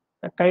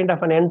a kind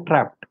of an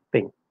entrapped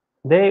thing.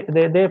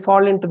 They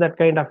fall into that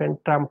kind of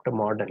entrapped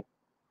model.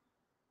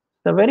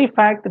 The very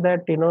fact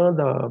that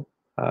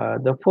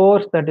the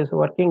force that is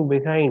working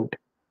behind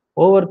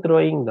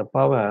overthrowing the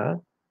power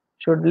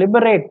should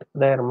liberate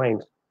their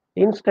minds.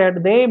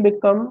 Instead,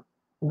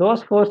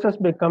 those forces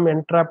become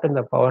entrapped in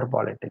the power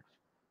politics,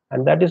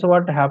 and that is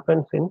what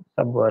happens in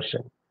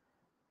subversion.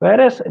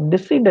 Whereas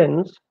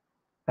dissidence,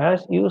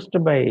 as used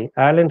by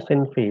Alan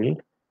Sinfield,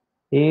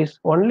 is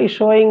only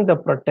showing the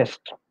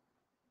protest.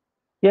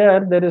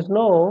 Here, there is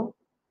no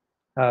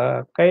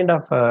kind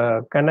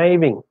of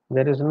conniving.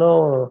 There is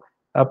no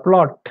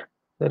plot.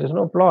 There is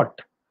no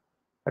plot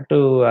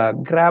to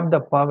grab the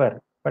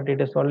power, but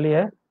it is only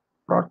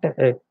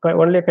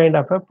only a kind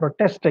of a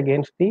protest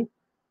against the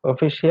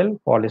official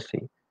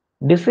policy.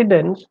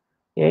 Dissidence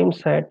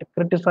aims at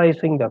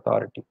criticizing the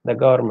authority, the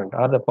government,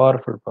 or the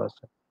powerful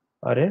person,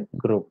 or a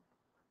group,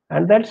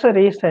 and that's the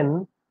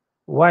reason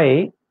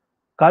why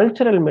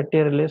cultural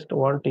materialists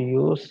want to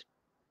use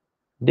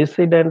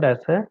dissident as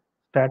a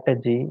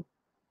strategy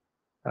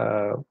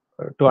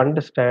to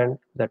understand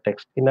the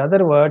text. In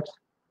other words,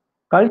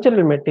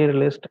 cultural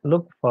materialists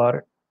look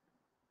for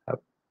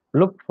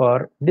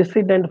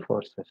dissident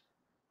forces,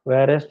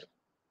 whereas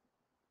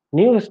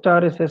new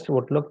historicists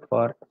would look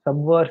for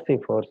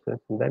subversive forces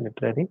in the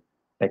literary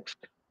text.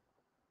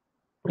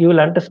 You will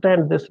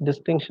understand this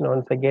distinction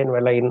once again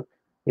while I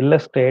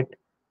illustrate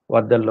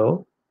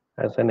Othello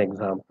as an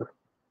example.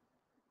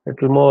 A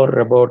little more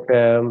about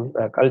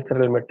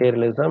cultural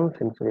materialism,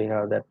 since we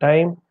have the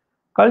time.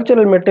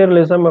 Cultural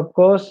materialism, of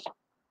course,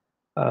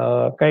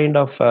 kind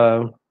of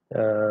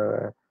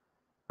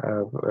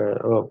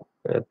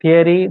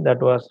theory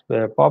that was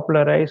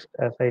popularized,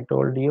 as I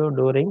told you,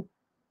 during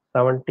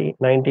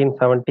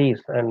 1970s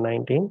and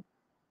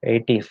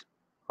 1980s,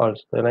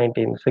 also the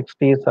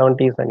 1960s,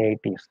 70s, and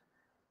 80s.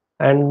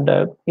 And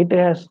it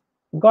has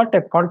got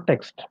a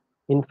context.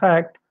 In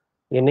fact,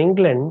 in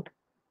England,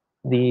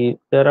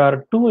 there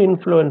are two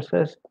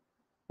influences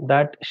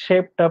that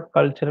shaped up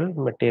cultural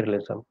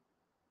materialism.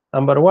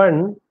 Number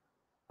one,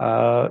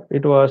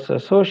 it was a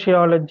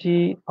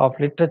sociology of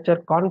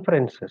literature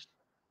conferences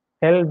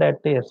held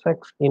at the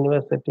Essex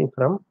University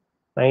from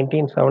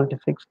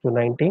 1976 to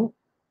 1980.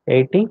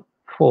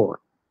 1884.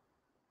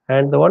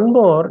 And the one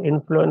more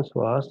influence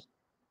was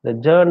the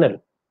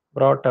journal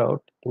brought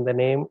out in the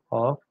name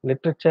of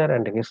Literature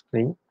and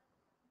History,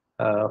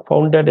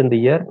 founded in the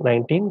year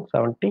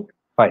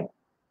 1975,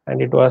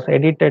 and it was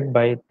edited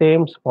by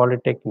Thames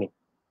Polytechnic.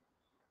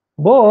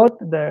 Both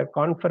the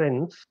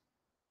conference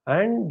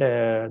and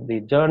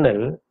the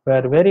journal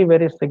were very,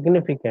 very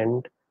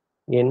significant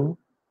in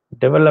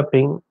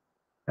developing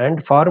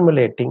and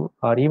formulating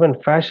or even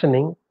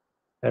fashioning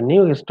a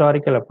new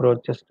historical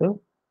approaches to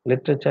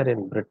literature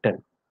in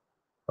Britain.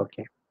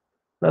 Okay.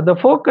 Now the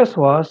focus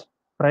was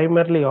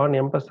primarily on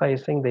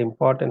emphasizing the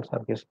importance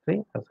of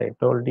history, as I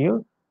told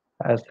you,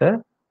 as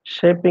a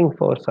shaping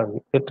force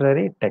of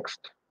literary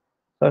text.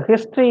 So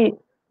history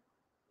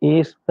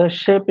is the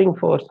shaping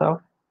force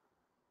of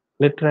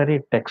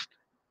literary text.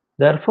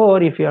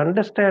 Therefore, if you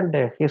understand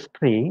the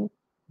history,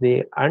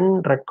 the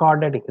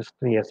unrecorded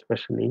history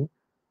especially,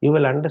 you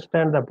will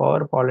understand the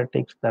power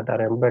politics that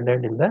are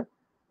embedded in the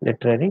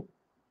literary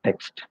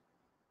text.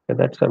 So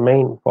that's the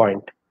main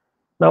point.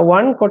 Now,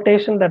 one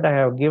quotation that I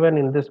have given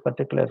in this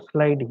particular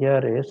slide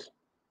here is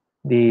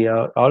the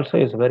also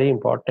is very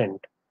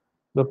important,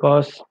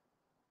 because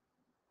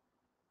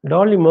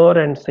Dollimore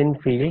and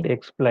Sinfield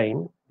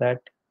explain that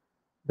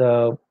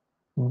the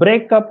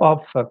breakup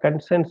of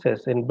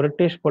consensus in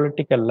British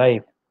political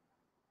life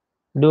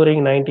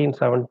during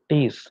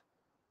 1970s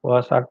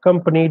was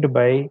accompanied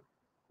by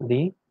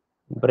the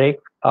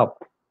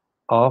breakup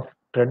of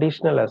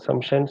traditional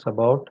assumptions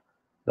about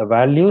the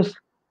values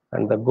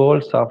and the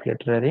goals of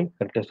literary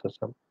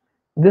criticism.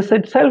 This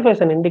itself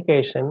is an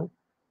indication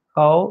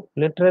how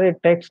literary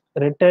texts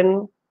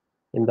written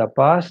in the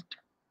past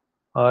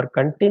are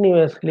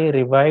continuously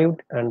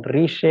revived and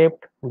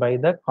reshaped by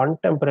the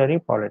contemporary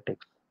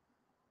politics.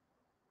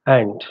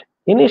 And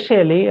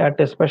initially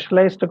at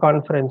specialized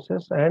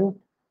conferences and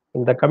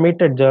in the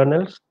committed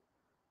journals,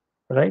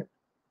 right?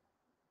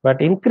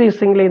 But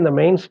increasingly in the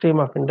mainstream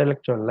of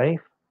intellectual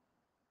life,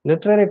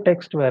 literary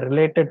texts were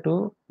related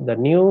to the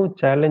new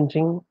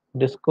challenging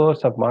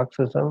discourse of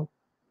Marxism,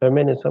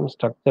 feminism,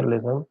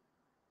 structuralism,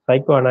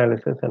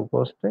 psychoanalysis, and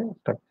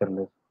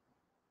post-structuralism.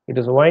 It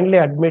is widely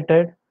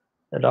admitted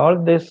that all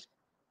this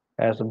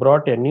has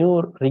brought a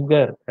new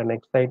rigor and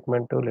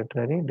excitement to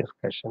literary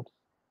discussions.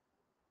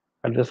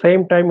 At the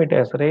same time, it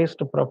has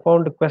raised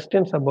profound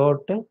questions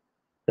about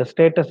the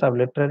status of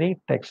literary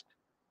text,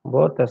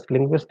 both as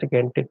linguistic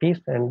entities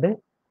and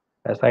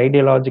as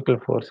ideological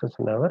forces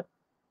in our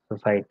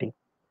society.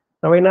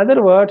 Now, in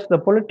other words, the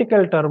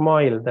political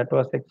turmoil that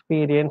was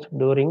experienced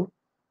during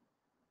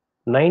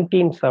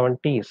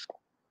 1970s,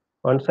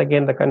 once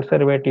again the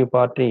Conservative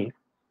Party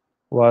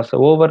was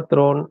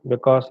overthrown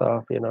because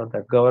of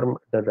the government,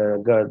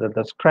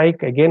 the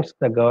strike against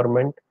the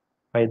government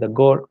by the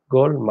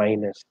gold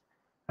miners,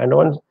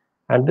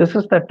 and this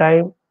is the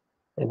time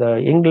the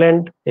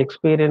England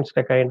experienced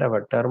a kind of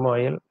a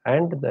turmoil,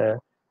 and the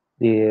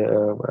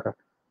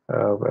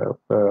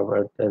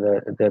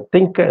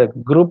think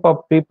group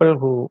of people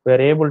who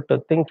were able to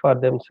think for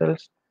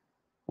themselves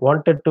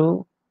wanted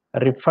to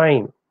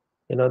refine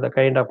the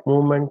kind of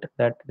movement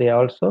that they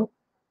also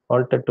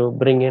wanted to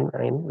bring in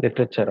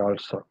literature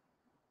also.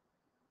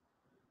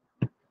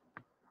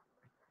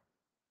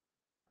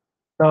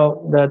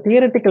 Now, the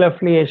theoretical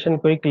affiliation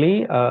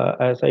quickly,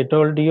 as I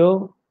told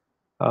you,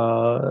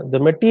 the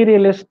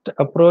materialist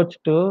approach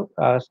to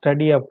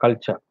study of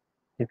culture.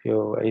 If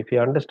you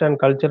understand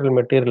cultural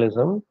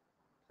materialism,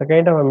 the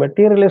kind of a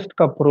materialistic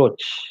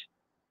approach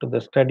to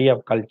the study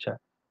of culture.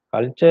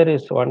 Culture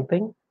is one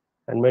thing,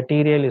 and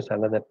material is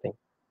another thing.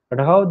 But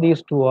how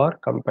these two are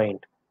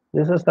combined?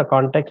 This is the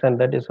context, and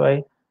that is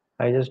why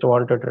I just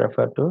wanted to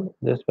refer to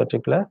this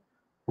particular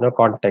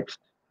context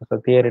as a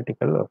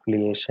theoretical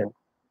affiliation.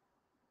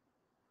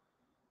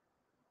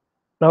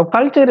 Now,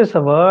 culture is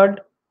a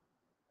word,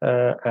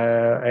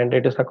 and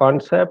it is a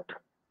concept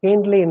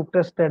keenly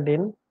interested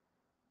in,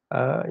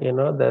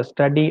 the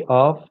study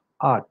of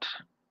art,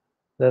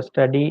 the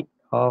study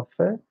of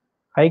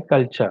high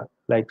culture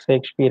like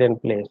Shakespearean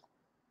plays,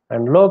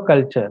 and low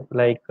culture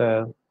like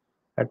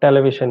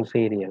television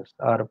serials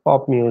or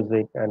pop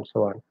music and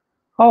so on.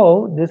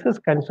 How this is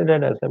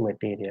considered as a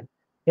material?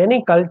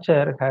 Any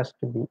culture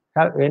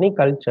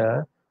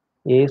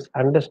is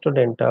understood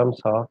in terms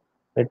of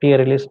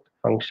materialist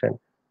function.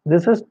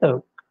 This is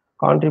the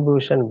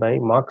contribution by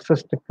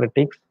Marxist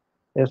critics,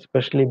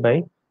 especially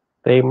by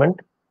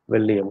Raymond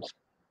Williams.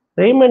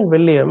 Raymond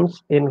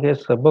Williams, in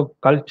his book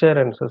Culture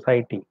and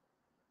Society,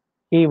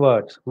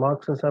 Keywords,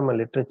 Marxism and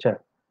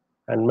Literature,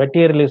 and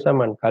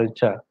Materialism and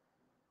Culture,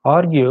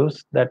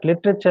 argues that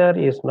literature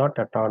is not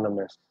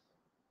autonomous.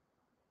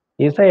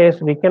 He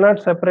says we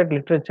cannot separate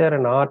literature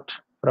and art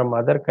from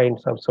other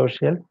kinds of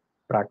social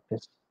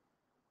practice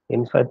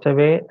in such a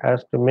way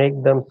as to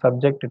make them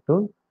subject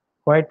to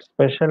quite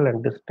special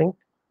and distinct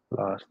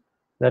laws.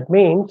 That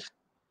means,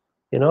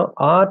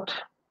 art,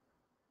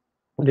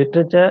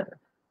 literature,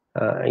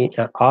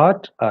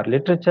 art or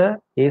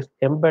literature is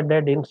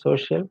embedded in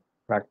social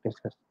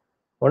practices.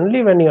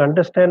 Only when you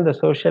understand the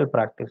social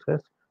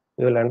practices,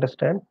 you will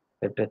understand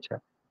literature.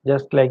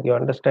 Just like you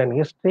understand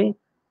history,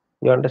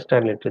 you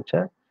understand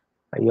literature.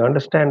 You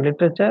understand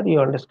literature, you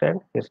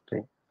understand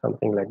history,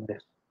 something like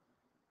this.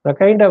 The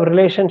kind of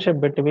relationship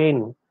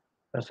between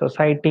a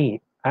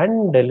society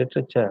and the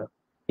literature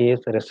is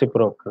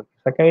reciprocal.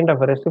 It's a kind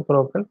of a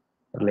reciprocal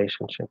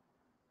relationship.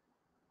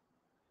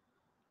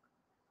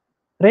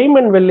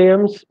 Raymond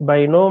Williams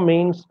by no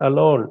means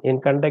alone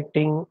in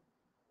conducting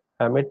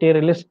a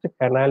materialistic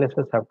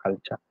analysis of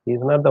culture. He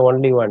is not the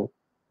only one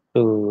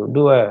to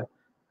do a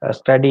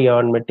study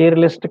on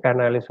materialistic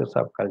analysis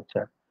of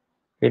culture.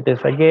 It is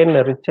again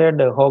Richard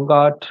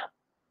Hogarth,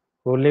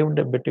 who lived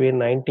between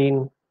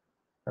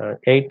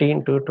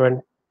 1918 to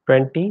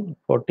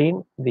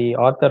 2014, the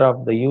author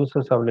of The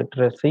Uses of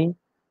Literacy,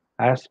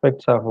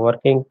 Aspects of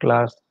Working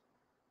Class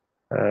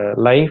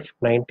Life,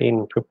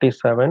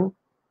 1957.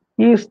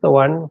 He is the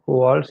one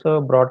who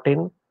also brought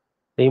in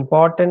the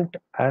important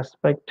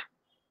aspect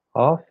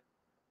of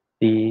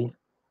the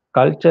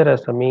culture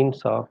as a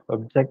means of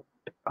object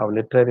of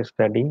literary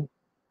study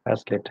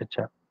as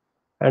literature.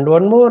 And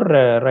one more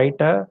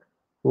writer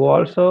who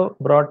also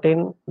brought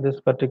in this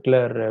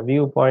particular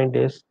viewpoint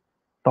is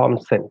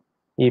Thompson,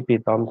 E.P.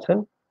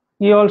 Thompson.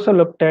 He also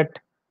looked at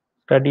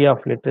study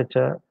of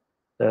literature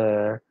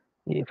uh,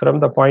 from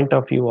the point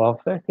of view of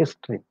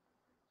history.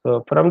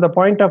 So from the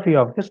point of view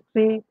of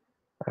history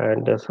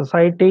and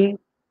society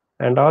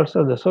and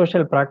also the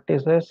social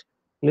practices,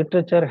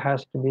 literature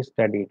has to be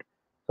studied.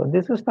 So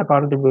this is the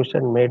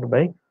contribution made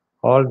by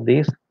all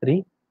these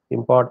three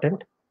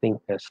important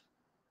thinkers.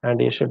 And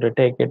you should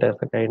take it as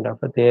a kind of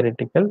a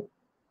theoretical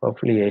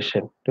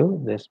affiliation to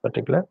this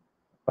particular,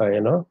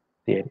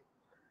 theory.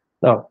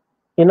 Now,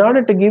 in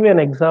order to give you an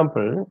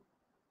example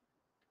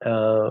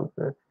uh,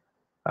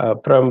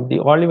 from the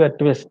Oliver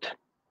Twist,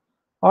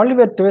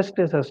 Oliver Twist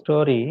is a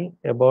story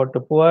about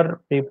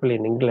poor people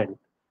in England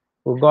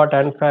who got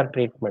unfair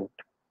treatment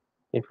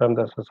from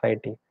the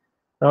society.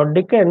 Now,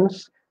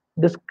 Dickens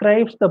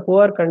describes the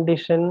poor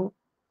condition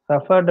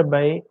suffered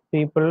by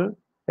people,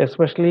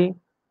 especially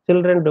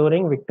children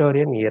during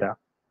Victorian era.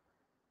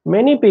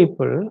 Many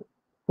people,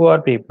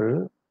 poor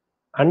people,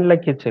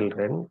 unlucky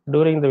children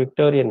during the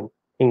Victorian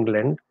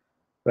England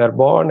were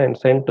born and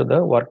sent to the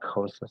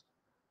workhouses.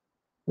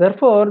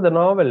 Therefore, the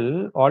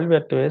novel Oliver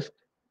Twist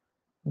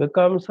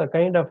becomes a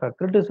kind of a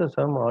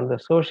criticism on the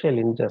social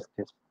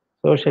injustice,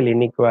 social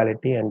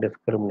inequality, and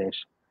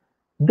discrimination.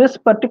 This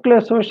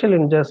particular social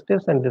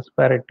injustice and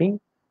disparity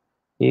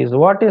is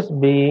what is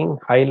being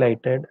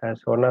highlighted as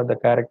one of the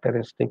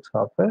characteristics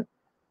of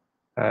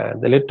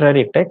the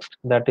literary text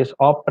that is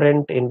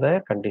operant in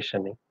the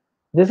conditioning.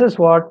 This is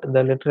what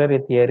the literary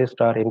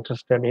theorists are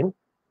interested in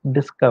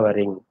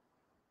discovering,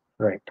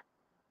 right?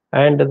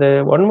 And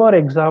the one more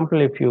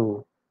example, if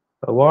you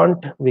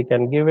want, we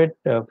can give it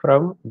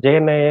from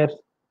Jenefer's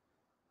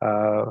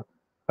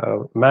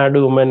Mad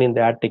Woman in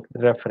the Attic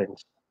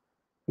reference.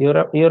 You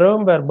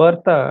remember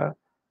Bertha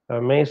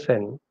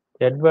Mason,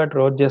 Edward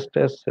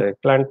Rochester's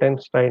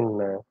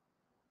clandestine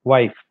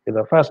wife,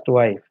 the first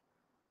wife,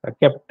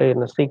 kept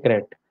in a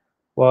secret,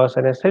 was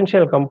an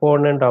essential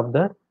component of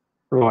the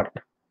plot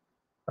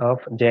of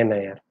Jane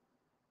Eyre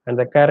and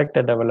the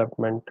character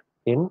development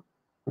in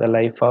the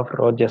life of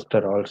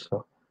Rochester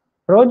also.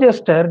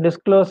 Rochester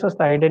discloses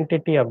the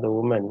identity of the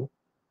woman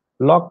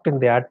locked in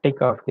the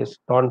attic of his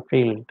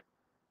Thornfield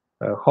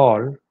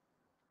Hall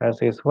as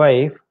his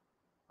wife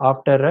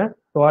after a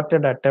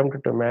thwarted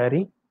attempt to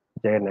marry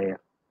Jane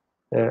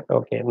Eyre.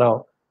 Okay,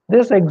 now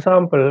this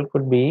example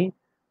could be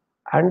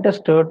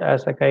understood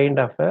as a kind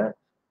of a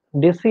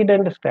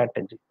dissident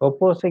strategy,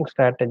 opposing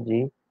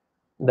strategy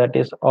that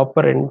is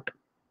operating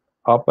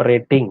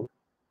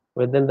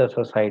within the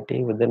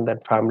society, within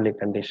that family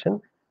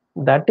condition.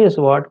 That is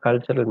what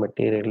cultural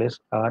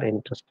materialists are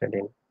interested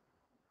in.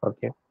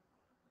 Okay,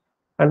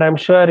 and I'm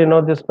sure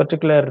this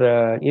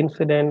particular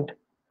incident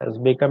has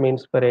become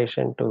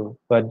inspiration to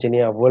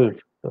Virginia Woolf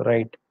to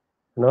write,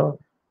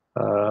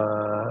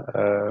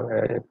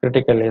 a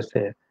critical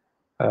essay.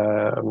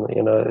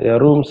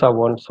 Rooms of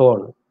One's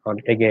Own, or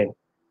again.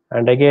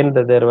 And again,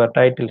 there were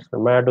titles, The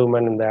Mad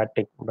Woman in the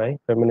Attic by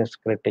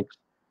feminist critics.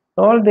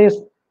 All these,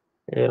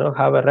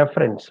 have a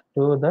reference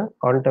to the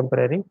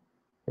contemporary,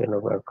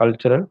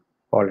 cultural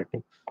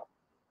politics.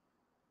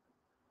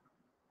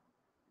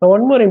 Now,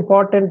 one more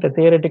important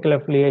theoretical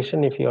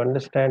affiliation, if you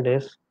understand,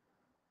 is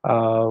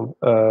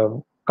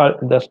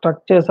the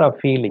structures of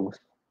feelings.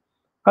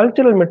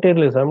 Cultural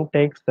materialism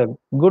takes a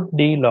good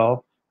deal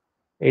of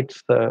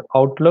its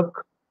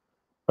outlook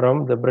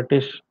from the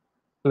British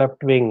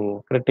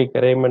left-wing critic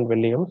Raymond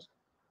Williams,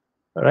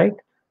 right?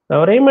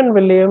 Now, Raymond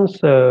Williams'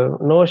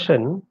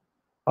 notion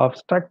of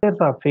structures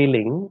of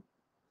feeling,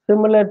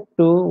 similar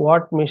to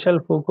what Michel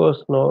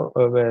Foucault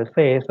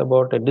says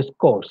about a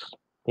discourse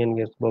in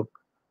his book,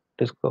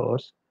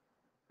 Discourse.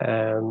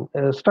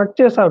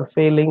 Structures of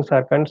feelings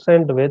are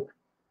concerned with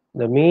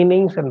the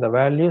meanings and the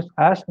values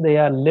as they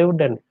are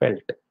lived and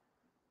felt.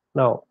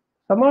 Now,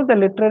 some of the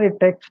literary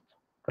texts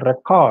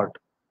record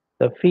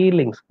the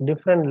feelings,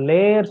 different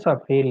layers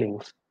of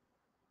feelings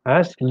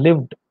as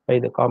lived by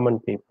the common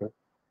people.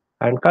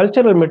 And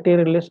cultural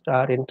materialists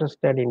are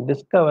interested in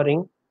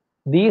discovering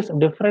these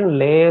different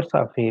layers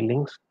of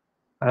feelings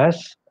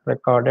as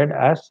recorded,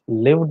 as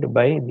lived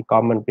by the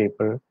common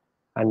people.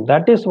 And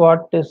that is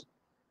what is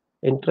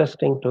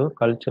interesting to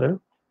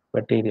cultural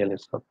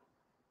materialism.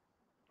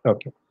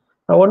 Okay.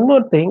 Now, one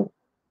more thing,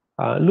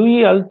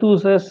 Louis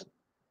Althusser's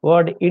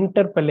word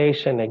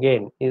interpellation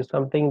again is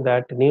something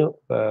that new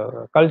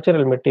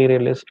cultural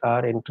materialists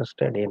are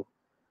interested in.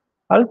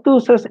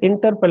 Althusser's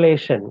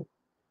interpellation,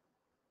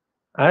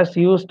 as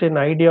used in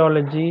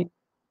ideology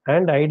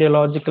and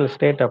ideological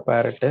state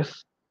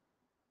apparatus,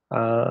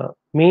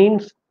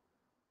 means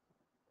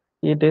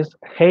it is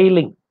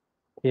hailing,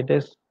 it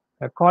is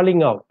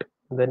calling out.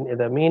 Then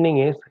the meaning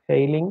is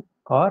hailing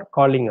or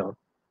calling out.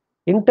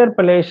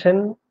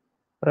 Interpellation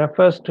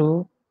refers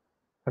to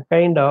a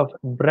kind of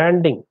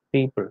branding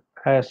people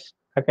as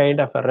a kind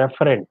of a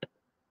referent,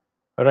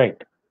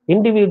 right?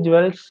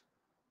 Individuals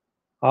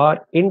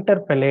are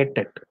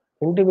interpellated.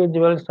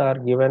 Individuals are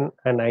given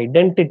an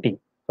identity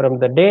from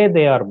the day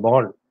they are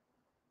born,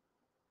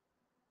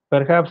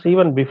 perhaps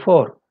even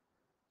before,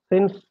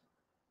 since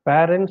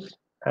parents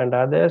and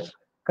others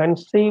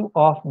conceive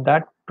of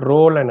that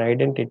role and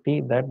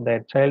identity that their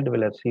child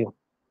will assume.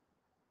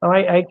 Now,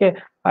 I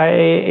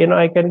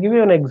can give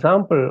you an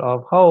example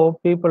of how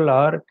people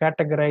are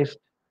categorized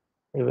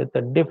with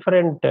the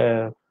different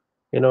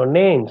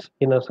names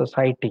in a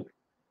society.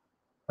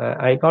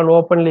 I can't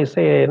openly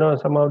say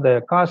some of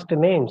the caste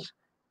names.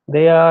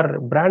 They are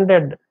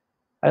branded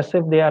as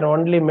if they are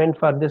only meant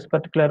for this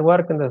particular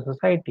work in the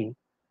society,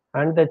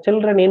 and the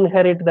children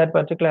inherit that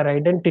particular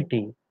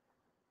identity.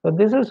 So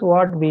this is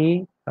what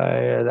we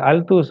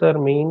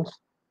Althusser means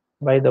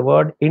by the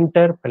word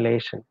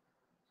interpellation.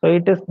 So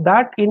it is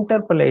that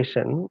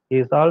interpellation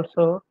is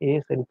also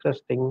is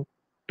interesting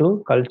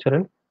to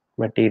cultural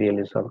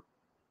materialism.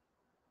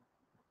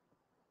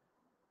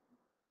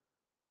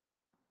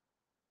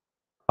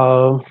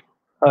 Um,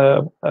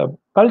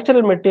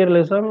 Cultural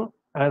materialism,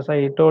 as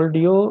I told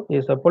you,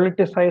 is a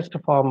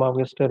politicized form of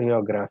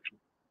historiography.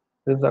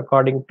 This is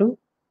according to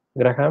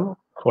Graham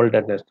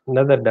Holderness.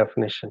 Another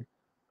definition.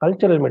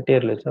 Cultural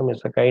materialism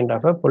is a kind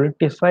of a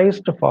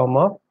politicized form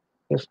of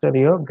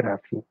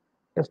historiography.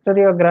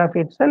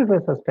 Historiography itself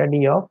is a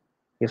study of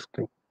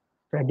history.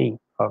 Study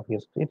of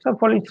history. It's a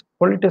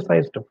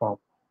politicized form.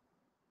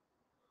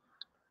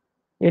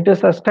 It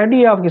is a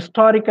study of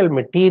historical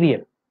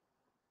material,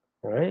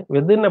 right,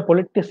 within a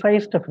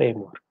politicized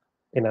framework,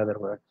 in other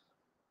words.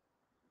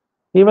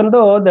 Even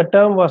though the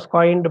term was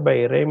coined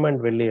by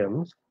Raymond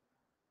Williams,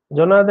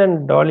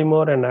 Jonathan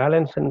Dollimore and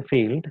Alan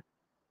Sinfield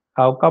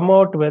have come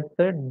out with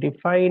the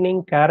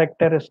defining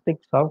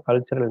characteristics of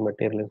cultural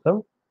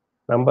materialism.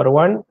 Number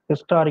one,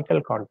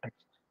 historical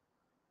context.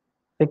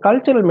 The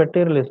cultural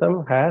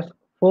materialism has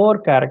four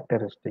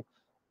characteristics.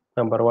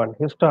 Number one,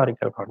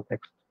 historical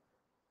context.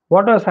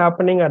 What was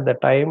happening at the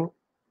time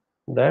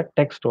the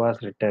text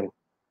was written?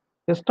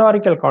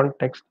 Historical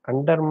context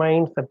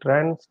undermines the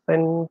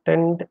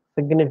transcendent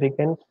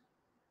significance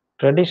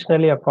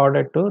traditionally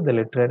accorded to the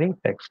literary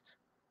text.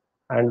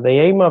 And the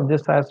aim of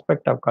this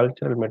aspect of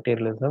cultural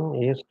materialism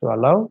is to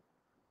allow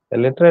the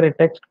literary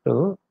text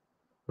to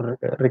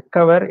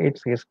recover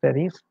its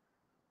histories,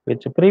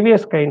 which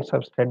previous kinds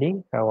of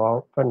study have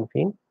often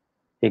been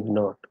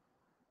ignored.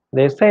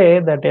 They say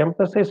that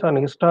emphasis on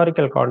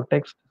historical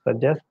context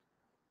suggests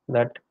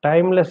that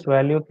timeless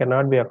value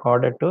cannot be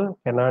accorded to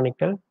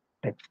canonical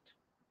text.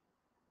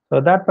 So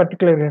that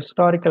particular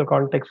historical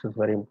context is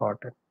very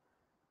important.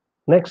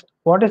 Next,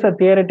 what is a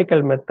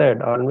theoretical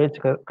method on which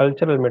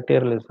cultural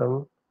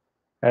materialism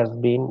has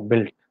been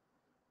built?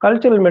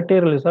 Cultural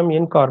materialism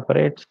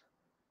incorporates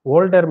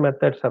older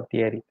methods of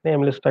theory,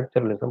 namely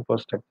structuralism,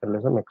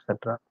 post-structuralism,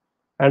 etc.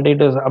 And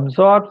it is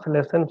absorbs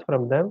lessons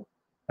from them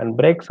and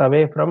breaks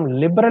away from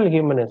liberal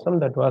humanism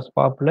that was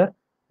popular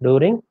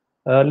during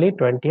early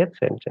 20th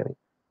century.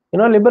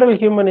 Liberal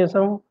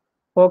humanism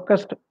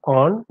focused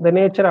on the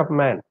nature of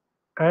man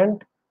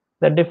and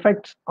the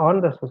defects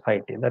on the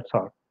society. That's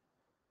all.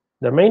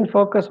 The main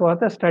focus was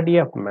the study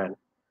of man.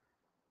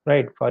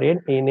 Right.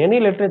 In any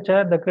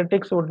literature, the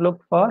critics would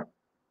look for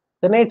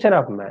the nature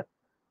of man.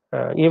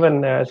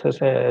 Even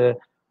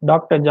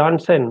Dr.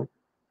 Johnson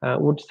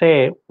would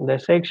say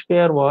that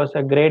Shakespeare was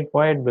a great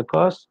poet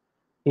because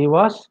he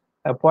was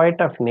a poet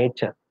of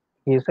nature.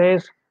 He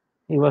says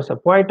he was a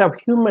poet of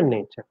human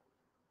nature.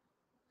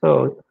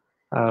 So,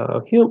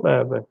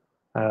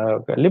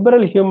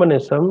 liberal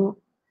humanism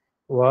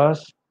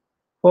was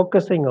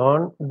focusing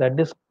on the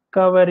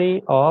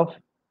discovery of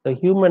the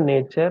human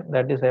nature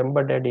that is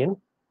embedded in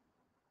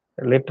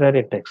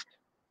literary text.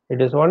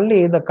 It is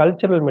only the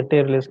cultural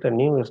materialist and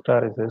new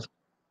historicists,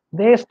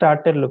 they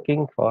started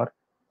looking for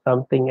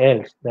something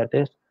else, that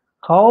is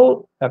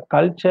how the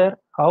culture,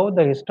 how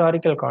the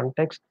historical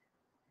context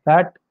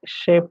that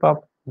shape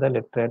up the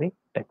literary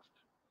text.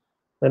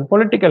 Then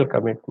political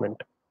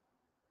commitment.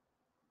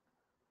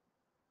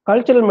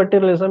 Cultural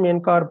materialism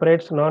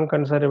incorporates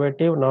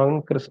non-conservative,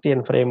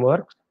 non-Christian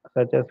frameworks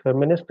such as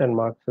feminist and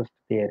Marxist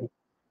theory.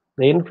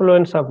 the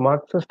influence of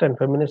Marxist and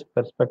feminist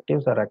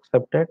perspectives are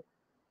accepted,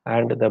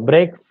 and the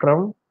break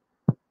from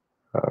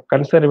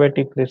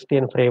conservative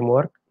Christian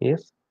framework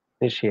is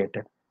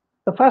initiated.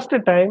 The first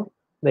time,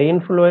 the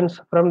influence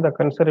from the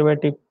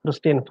conservative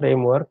Christian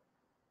framework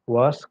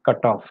was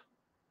cut off,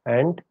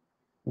 and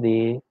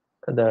the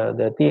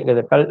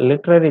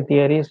literary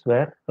theories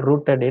were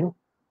rooted in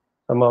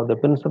some of the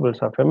principles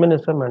of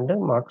feminism and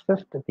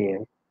Marxist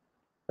theory.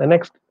 The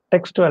next,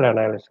 textual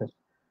analysis.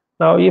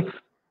 Now, if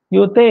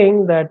you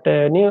think that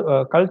new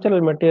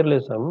cultural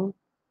materialism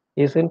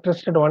is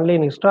interested only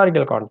in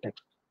historical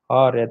context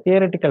or a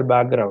theoretical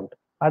background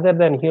other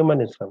than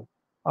humanism,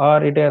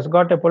 or it has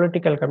got a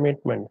political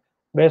commitment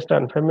based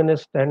on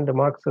feminist and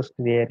Marxist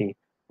theory,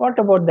 what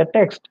about the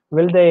text?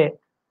 Will they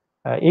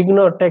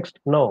ignore text?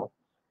 No.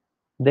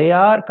 They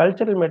are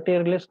cultural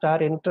materialists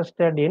are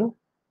interested in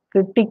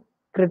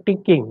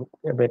critiquing,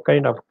 a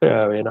kind of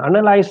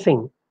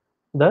analyzing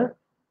the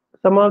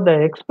some of the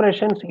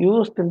expressions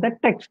used in the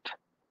text,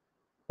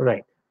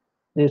 right?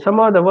 Some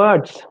of the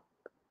words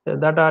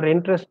that are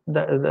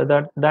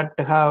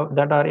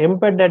that are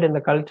embedded in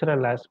the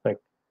cultural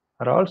aspect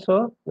are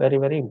also very,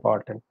 very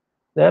important.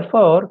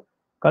 Therefore,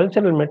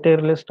 cultural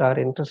materialists are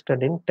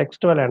interested in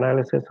textual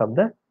analysis of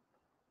the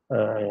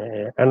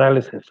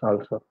analysis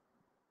also.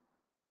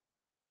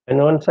 And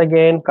once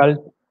again,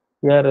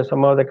 here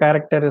some of the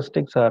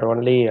characteristics are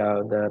only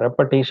the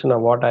repetition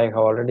of what I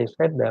have already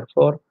said.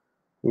 Therefore,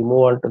 we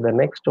move on to the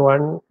next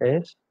one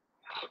is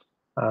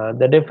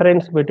the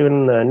difference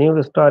between new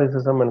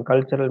historicism and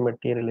cultural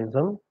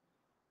materialism.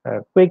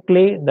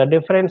 Quickly, the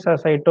difference,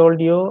 as I told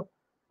you,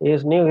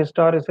 is new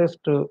historicists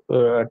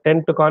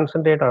tend to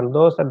concentrate on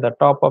those at the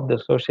top of the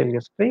social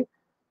history,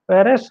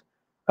 whereas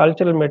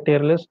cultural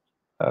materialists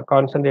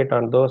concentrate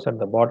on those at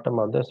the bottom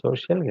of the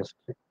social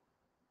history.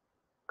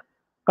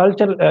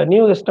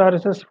 New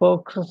historicists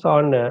focus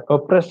on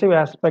oppressive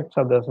aspects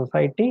of the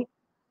society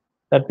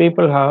that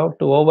people have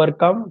to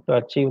overcome to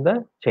achieve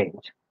the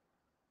change.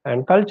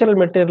 And cultural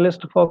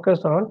materialists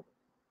focus on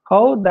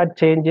how that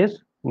change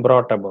is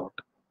brought about.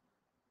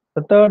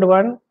 The third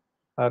one,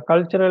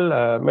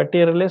 cultural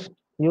materialists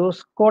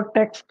use quote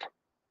text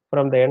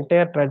from the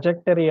entire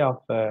trajectory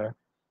of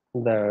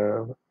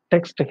the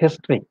text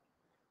history.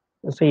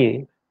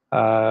 See,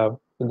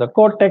 the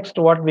quote text,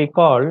 what we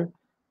call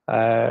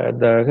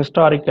the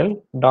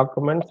historical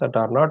documents that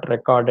are not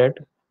recorded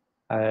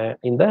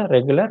in the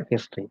regular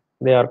history.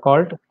 They are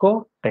called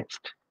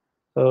co-text.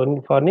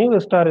 So for new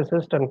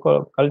historicist and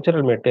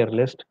cultural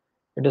materialist,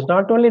 it is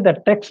not only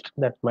the text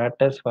that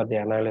matters for the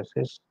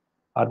analysis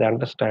or the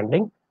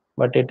understanding,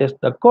 but it is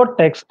the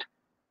co-text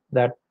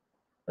that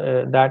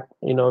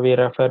we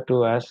refer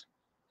to as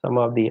some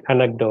of the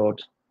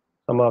anecdotes,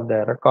 some of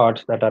the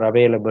records that are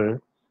available,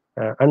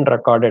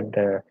 unrecorded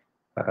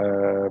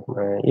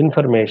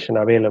information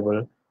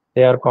available.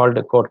 They are called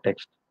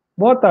co-text.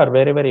 Both are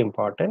very, very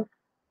important,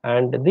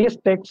 and these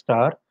texts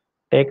are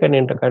taken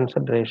into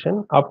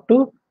consideration up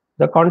to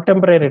the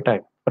contemporary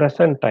time,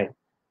 present time,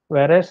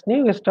 whereas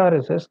new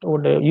historicists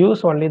would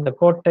use only the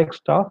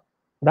co-text of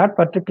that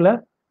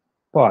particular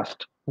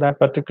past, that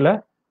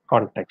particular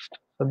context.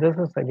 So this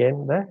is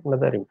again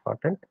another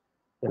important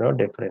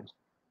difference.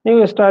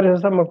 New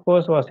historicism, of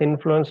course, was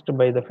influenced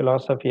by the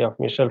philosophy of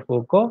Michel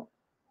Foucault,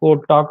 who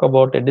would talk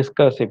about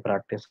discursive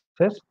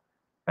practices,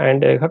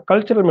 and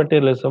cultural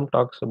materialism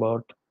talks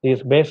about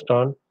is based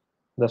on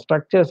the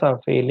structures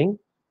of feeling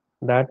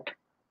that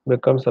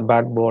becomes the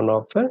backbone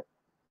of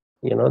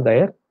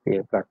their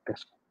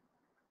practice.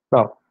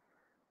 Now,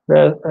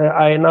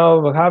 I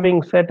now,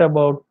 having said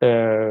about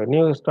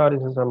new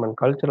historicism and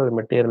cultural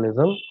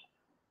materialism,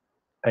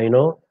 I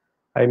know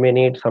I may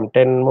need some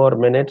 10 more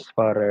minutes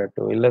for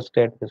to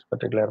illustrate this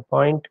particular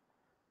point.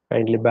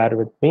 Kindly bear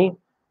with me.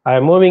 I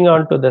am moving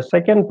on to the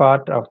second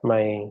part of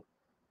my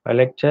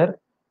lecture,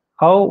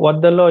 how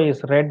Othello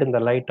is read in the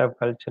light of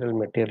cultural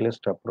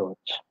materialist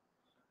approach.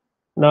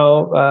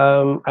 Now,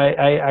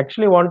 I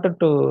actually wanted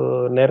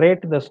to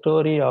narrate the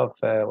story of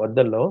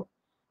Othello,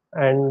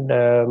 and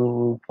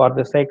for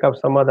the sake of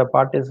some other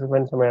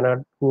participants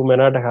who may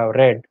not have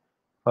read,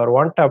 for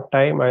want of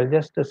time, I'll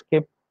just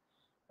skip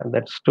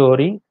that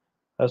story,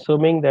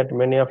 assuming that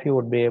many of you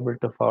would be able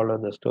to follow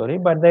the story.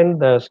 But then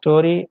the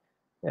story,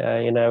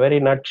 in a very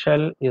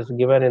nutshell, is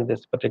given in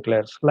this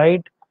particular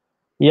slide.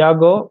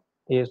 Iago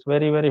is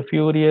very, very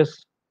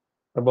furious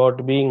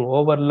about being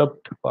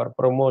overlooked for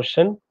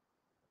promotion,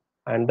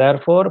 and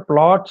therefore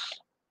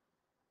plots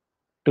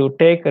to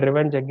take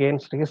revenge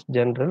against his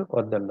general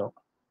Othello,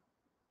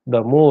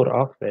 the Moor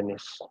of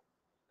Venice.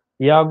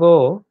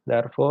 Iago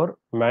therefore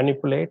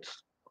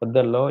manipulates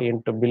Othello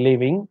into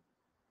believing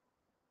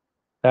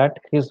that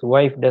his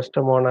wife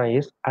Desdemona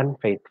is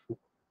unfaithful,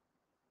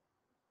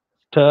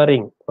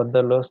 stirring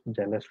Othello's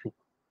jealousy.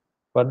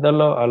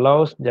 Othello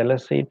allows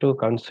jealousy to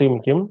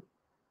consume him,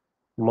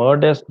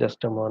 murders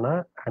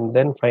Desdemona, and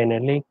then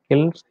finally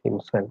kills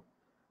himself.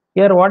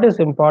 Here, what is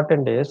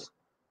important is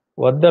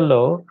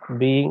Othello,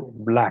 being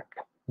black,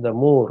 the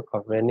Moor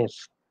of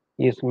Venice,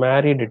 is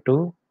married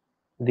to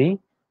the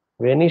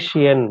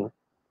Venetian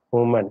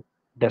woman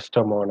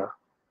Desdemona.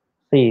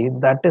 See,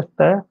 that is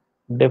the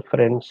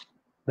difference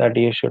that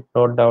you should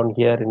note down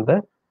here in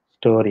the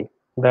story.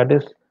 That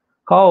is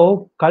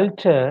how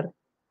culture,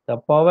 the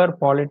power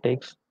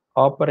politics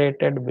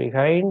operated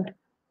behind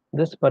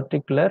this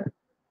particular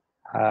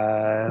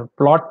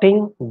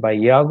plotting by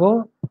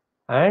Iago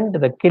and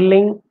the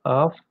killing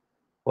of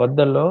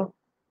Othello,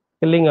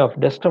 killing of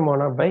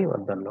Desdemona by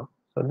Othello.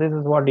 So this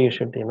is what you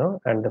should,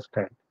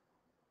 understand.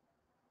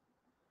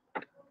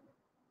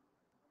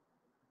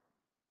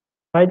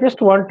 I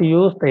just want to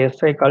use the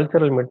essay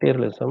Cultural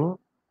Materialism,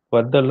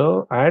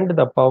 Othello, and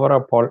the Power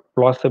of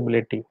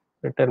Plausibility,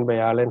 written by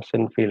Alan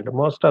Sinfield.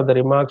 Most of the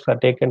remarks are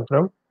taken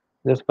from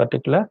this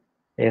particular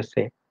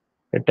essay,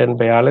 written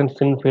by Alan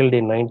Sinfield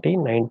in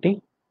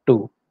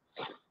 1992.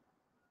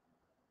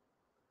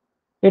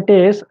 It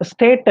is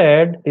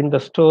stated in the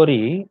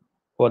story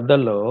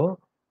Othello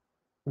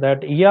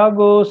that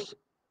Iago's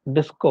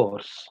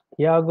discourse,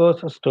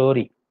 Iago's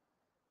story,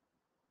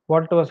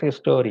 what was his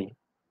story?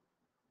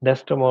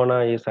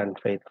 Desdemona is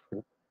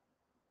unfaithful.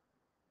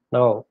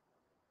 Now,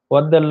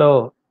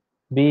 Othello,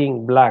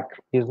 being black,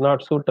 is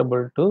not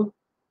suitable to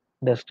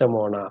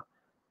Desdemona.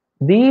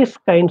 These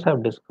kinds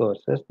of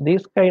discourses,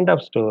 this kind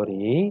of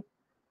story,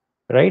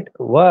 right,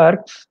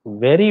 works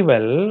very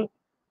well,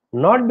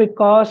 not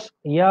because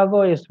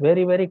Iago is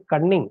very, very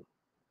cunning,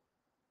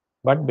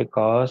 but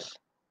because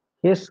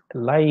his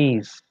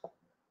lies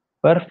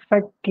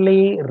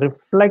perfectly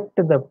reflect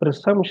the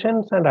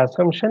presumptions and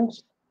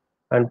assumptions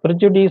and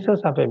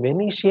prejudices of a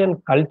Venetian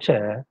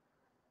culture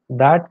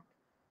that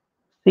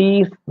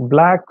sees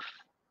blacks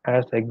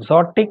as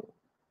exotic,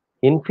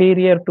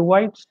 inferior to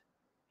whites,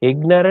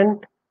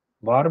 ignorant,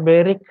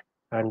 barbaric,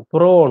 and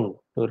prone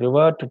to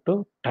revert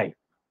to type.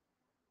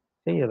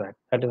 See that?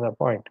 That is the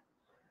point.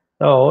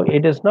 Now,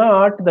 it is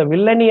not the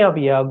villainy of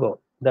Iago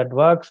that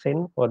works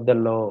in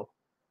Othello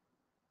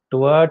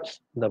towards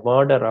the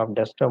murder of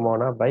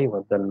Desdemona by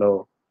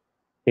Othello.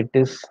 It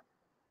is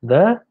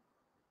the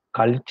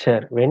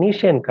culture,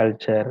 Venetian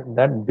culture,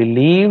 that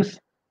believes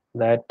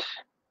that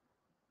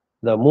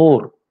the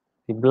Moor,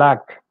 the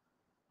black,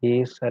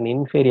 is an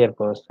inferior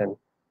person,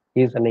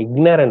 he is an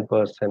ignorant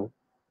person,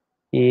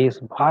 he is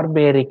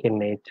barbaric in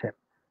nature.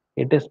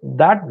 It is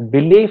that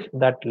belief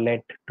that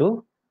led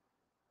to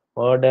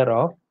murder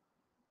of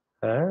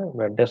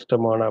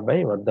Desdemona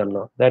by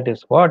Othello. That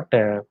is what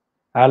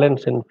Alan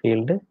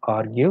Sinfield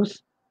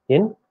argues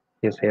in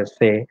his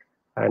essay,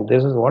 and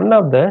this is one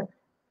of the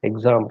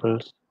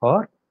examples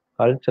for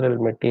cultural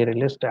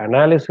materialist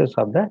analysis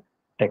of the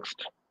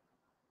text.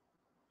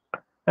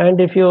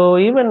 And if you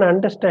even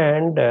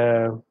understand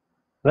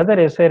another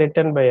essay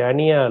written by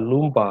Ania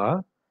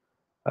Lumba,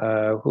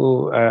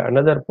 who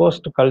another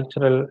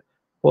post-cultural,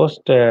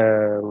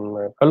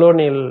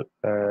 post-colonial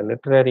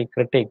literary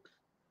critic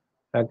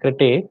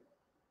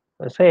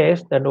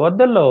says that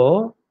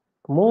Othello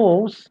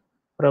moves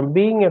from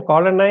being a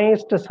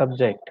colonized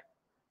subject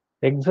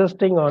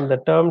existing on the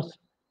terms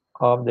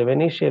of the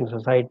Venetian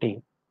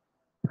society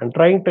and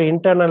trying to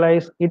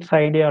internalize its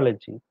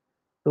ideology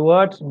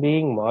towards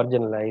being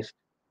marginalized,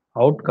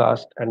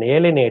 outcast, and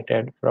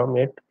alienated from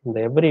it in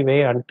every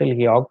way until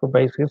he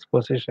occupies his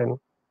position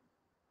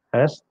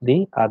as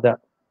the other.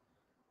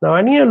 Now,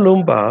 Ania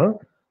Lumba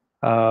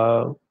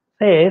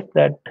says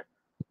that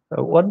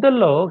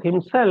Othello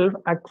himself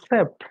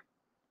accepts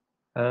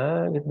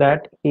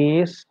that he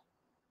is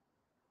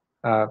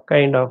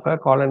kind of a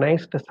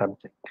colonized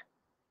subject.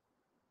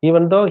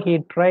 Even though he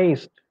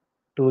tries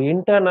to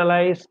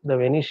internalize the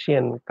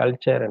Venetian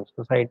culture and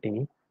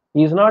society,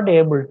 he is not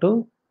able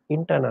to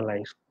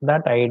internalize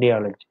that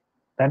ideology.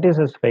 That is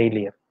his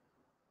failure.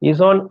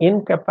 His own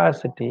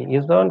incapacity,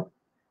 his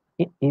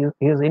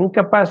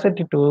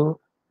incapacity to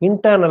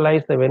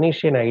internalize the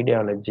Venetian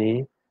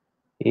ideology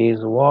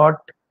is what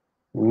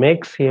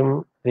makes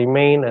him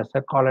remain as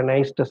a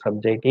colonized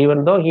subject,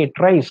 even though he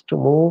tries to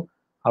move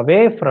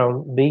away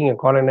from being a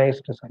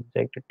colonized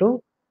subject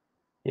to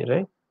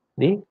the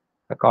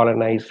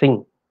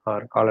colonizing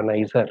or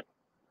colonizer.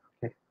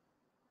 Okay.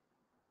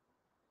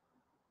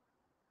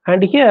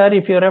 And here,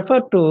 if you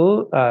refer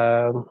to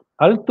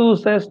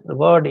Althusser's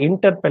word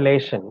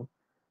interpellation,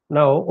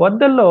 now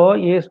Othello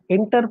is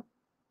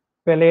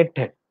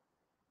interpellated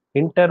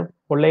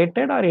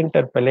or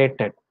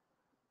interpellated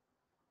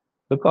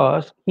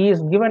because he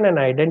is given an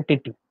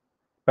identity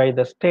by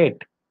the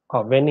state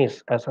of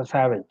Venice as a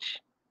savage,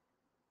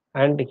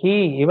 and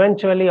he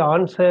eventually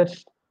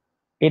answers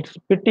its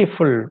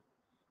pitiful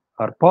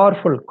or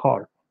powerful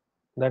call.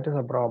 That is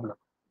a problem.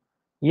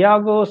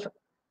 Iago's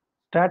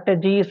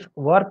strategies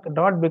work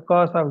not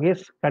because of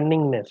his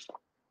cunningness,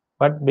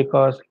 but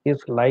because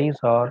his lies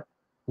are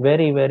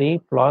very, very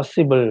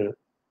plausible,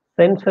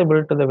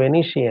 sensible to the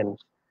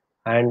Venetians,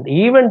 and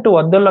even to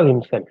Othello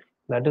himself.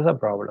 That is a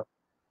problem.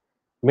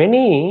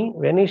 Many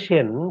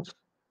Venetians,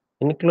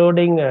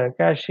 including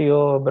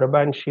Cassio,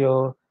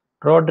 Brabantio,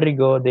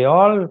 Rodrigo, they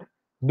all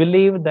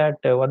believe that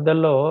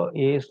Othello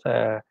is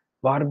a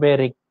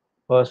barbaric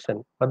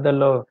person.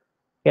 Othello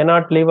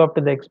cannot live up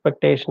to the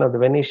expectation of the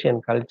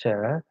Venetian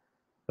culture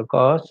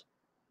because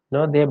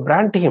They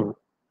brand him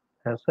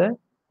as a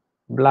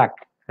black,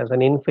 as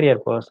an inferior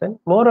person.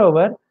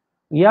 Moreover,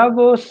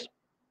 Iago's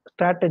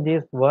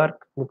strategies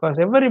work because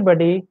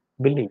everybody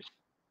believes,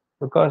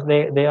 because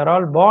they are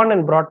all born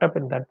and brought up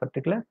in that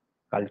particular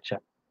culture,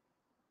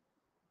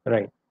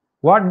 right?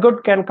 What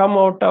good can come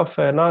out of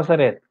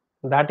Nazareth?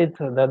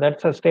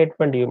 That's a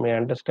statement you may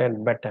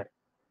understand better.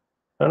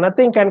 So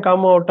nothing can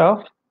come out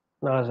of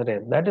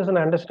Nazareth. That is an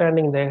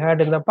understanding they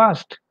had in the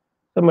past.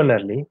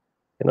 Similarly,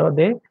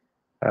 they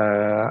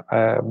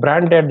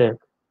branded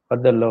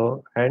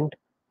Othello and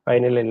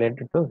finally led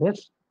to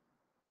his,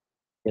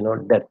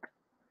 death.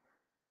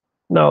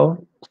 Now,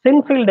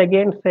 Sinfield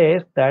again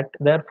says that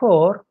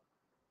therefore,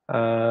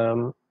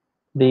 um,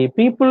 the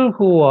people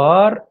who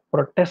are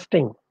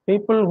protesting,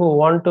 people who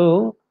want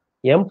to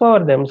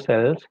empower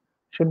themselves,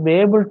 should be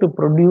able to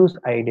produce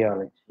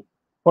ideology,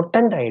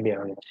 potent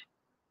ideology.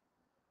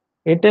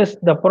 It is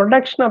the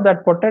production of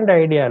that potent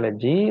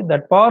ideology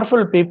that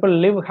powerful people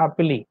live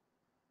happily.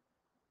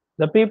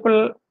 The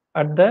people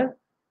at the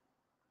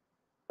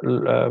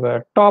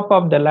top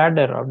of the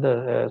ladder of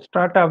the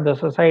strata of the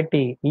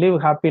society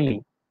live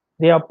happily.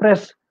 They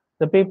oppress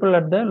the people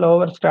at the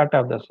lower strata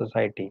of the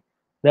society.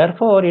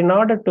 Therefore, in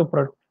order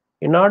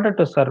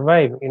to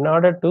survive, in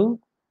order to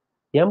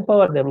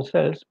empower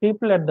themselves,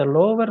 people at the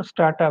lower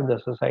strata of the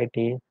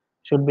society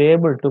should be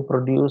able to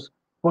produce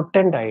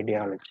potent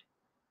ideology.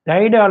 The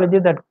ideology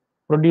that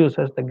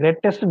produces the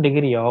greatest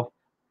degree of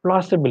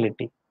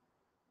plausibility.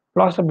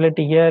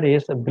 Plausibility here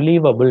is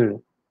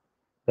believable.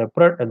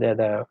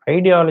 The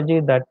ideology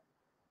that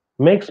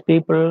makes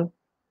people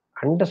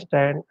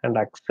understand and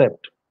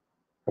accept.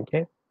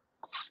 Okay.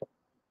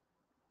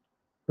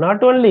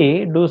 Not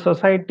only do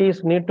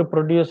societies need to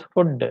produce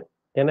food,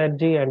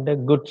 energy, and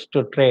goods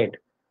to trade,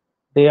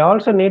 they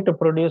also need to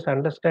produce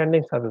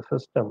understandings of the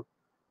system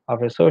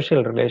of a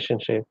social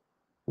relationship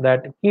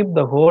that keep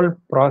the whole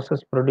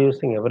process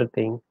producing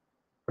everything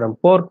from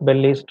pork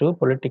bellies to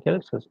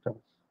political systems.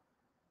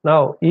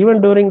 Now,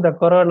 even during the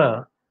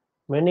corona,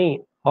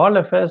 all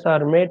of us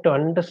are made to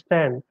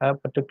understand a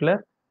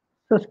particular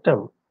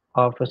system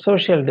of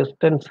social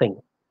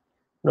distancing.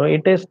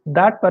 It is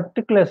that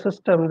particular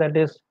system that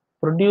is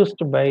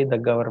produced by the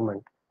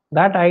government.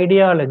 That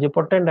ideology,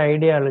 potent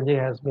ideology,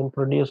 has been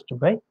produced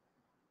by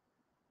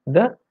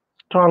the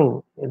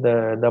strong,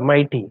 the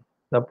mighty,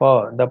 the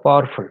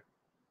powerful.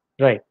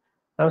 Right.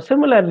 Now,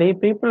 similarly,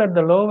 people at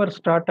the lower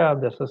strata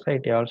of the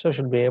society also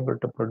should be able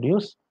to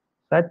produce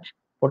such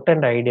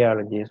potent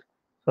ideologies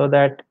so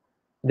that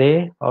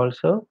they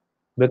also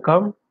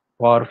become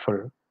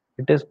powerful.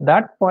 It is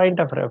that point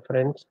of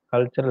reference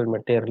cultural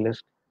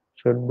materialists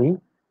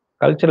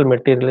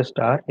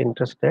are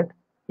interested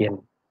in.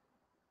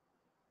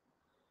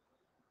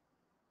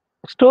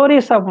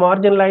 Stories of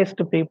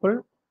marginalized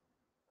people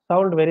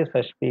sound very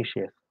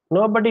suspicious.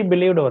 Nobody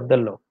believed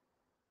Othello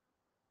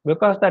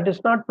because that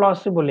is not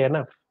plausible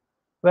enough.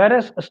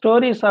 Whereas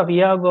stories of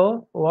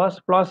Iago was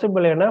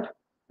plausible enough,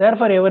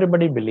 therefore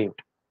everybody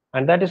believed.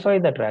 And that is why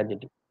the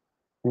tragedy,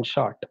 in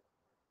short.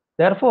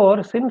 Therefore,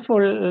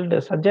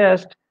 Sinfield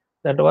suggests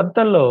that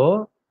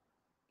Othello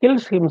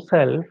kills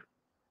himself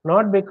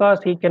not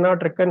because he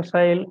cannot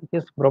reconcile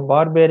his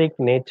barbaric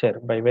nature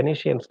by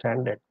Venetian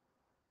standard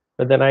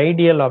with an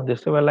ideal of the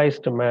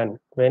civilized man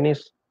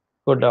Venice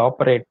could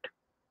operate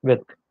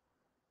with.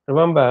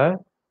 Remember,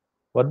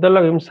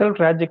 Othello himself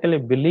tragically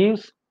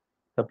believes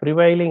the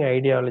prevailing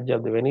ideology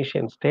of the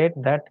Venetian state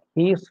that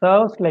he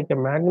serves like a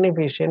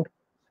magnificent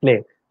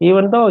slave.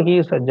 Even though he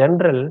is a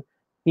general,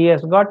 he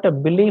has got a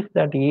belief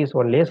that he is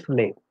only a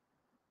slave.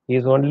 He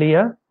is only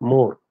a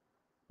Moor.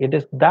 It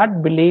is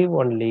that belief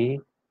only,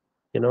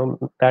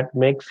 that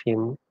makes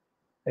him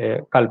a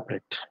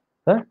culprit.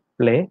 The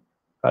play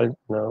called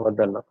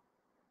Othello.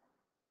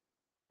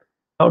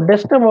 Now,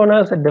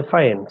 Desdemona's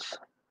defiance.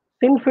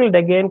 Sinfield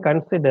again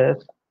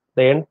considers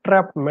the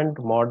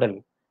entrapment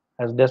model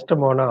as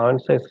Desdemona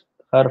answers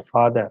her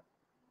father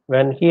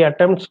when he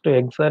attempts to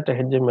exert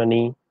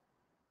hegemony,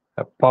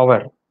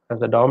 power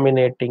as a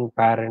dominating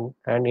parent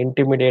and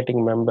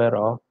intimidating member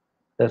of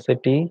the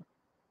city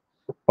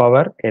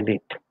power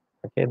elite.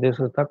 Okay, this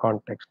is the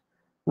context.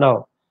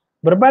 Now,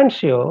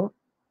 Brabantio,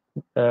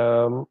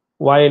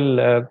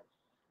 while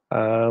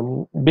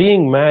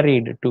being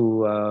married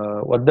to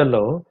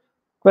Othello,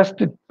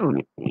 questions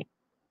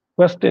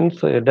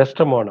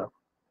Desdemona.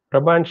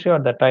 Brabantio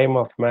at the time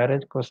of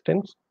marriage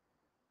questions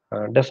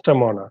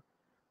Desdemona.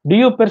 Do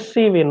you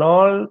perceive in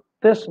all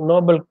this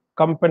noble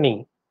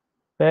company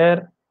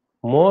where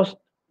most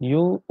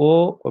you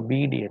owe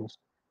obedience?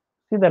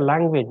 See the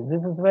language.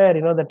 This is where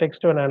the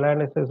textual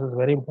analysis is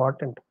very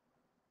important.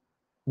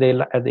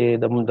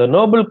 The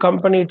noble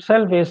company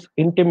itself is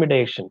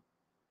intimidation.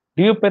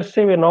 Do you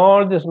perceive in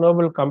all this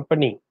noble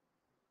company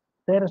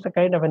there is a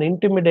kind of an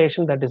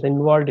intimidation that is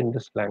involved in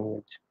this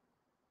language?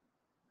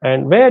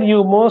 And where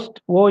you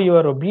most owe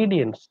your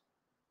obedience,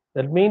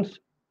 that means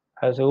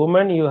as a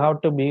woman you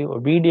have to be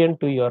obedient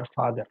to your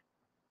father.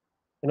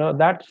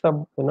 That's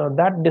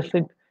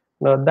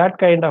that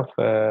kind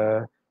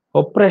of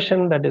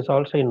oppression that is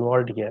also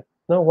involved here.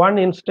 Now, one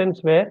instance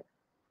where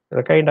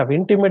the kind of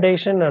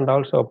intimidation and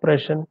also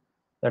oppression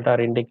that are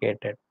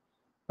indicated.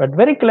 But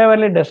very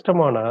cleverly,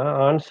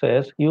 Desdemona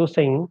answers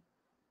using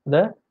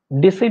the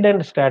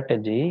dissident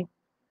strategy,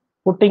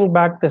 putting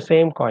back the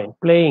same coin,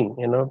 playing,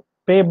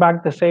 pay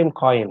back the same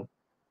coin.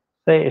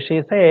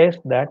 She says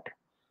that,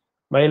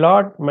 my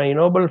lord, my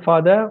noble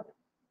father,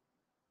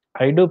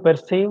 I do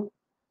perceive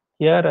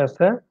here as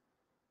I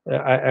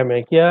am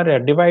here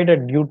a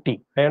divided duty.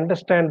 I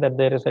understand that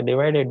there is a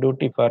divided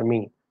duty for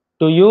me.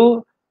 To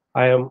you,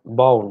 I am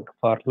bound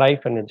for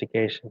life and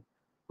education.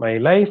 My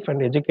life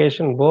and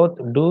education both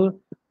do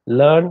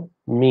learn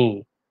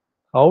me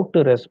how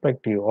to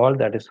respect you. All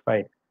that is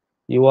fine.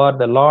 You are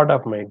the lord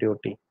of my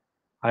duty.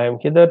 I am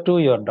hitherto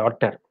your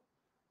daughter.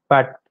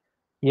 But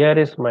here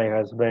is my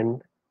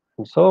husband,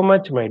 and so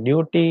much my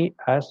duty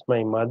as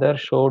my mother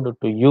showed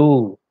to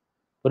you,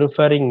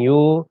 preferring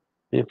you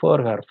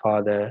before her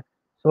father.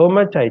 So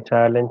much I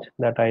challenge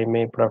that I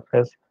may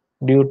profess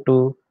due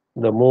to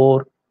the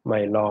more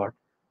my lord.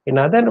 In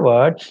other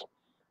words,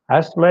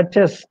 as much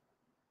as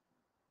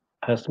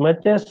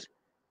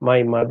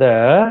my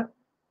mother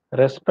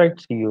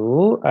respects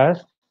you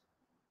as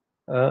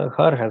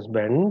her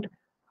husband,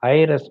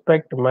 I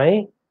respect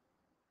my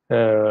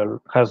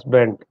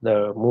husband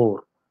the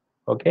more.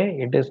 Okay,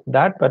 it is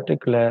that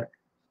particular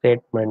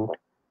statement,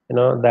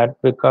 that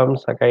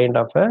becomes a kind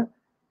of a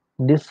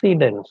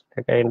dissidence,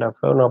 a kind of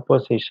an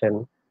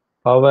opposition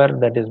power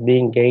that is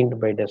being gained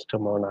by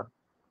Desdemona.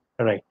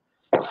 Right.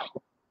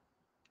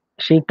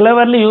 She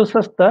cleverly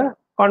uses the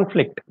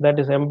conflict that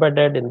is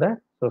embedded in the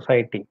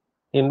society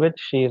in which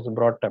she is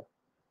brought up.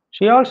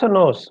 She also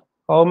knows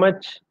how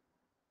much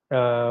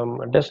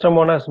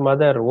Desdemona's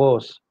mother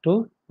owes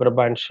to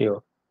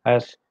Brabantio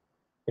as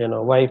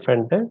wife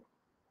and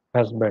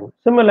husband.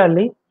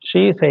 Similarly,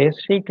 she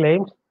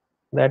claims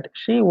that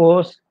she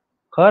owes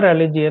her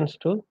allegiance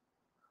to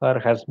her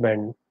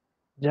husband,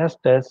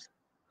 just as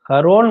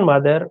her own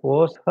mother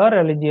owes her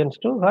allegiance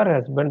to her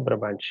husband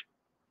Brabantio.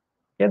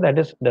 Okay, that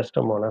is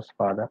Desdemona's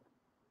father.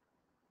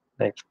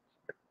 Next,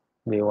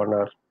 the one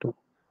or two.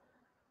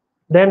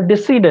 Then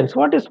dissidence.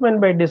 What is meant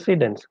by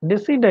dissidence?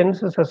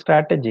 Dissidence is a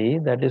strategy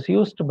that is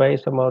used by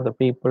some of the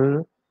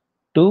people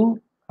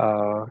to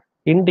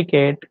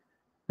indicate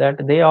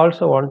that they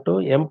also want to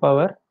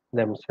empower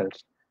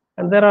themselves.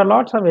 And there are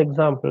lots of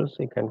examples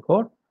you can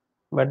quote,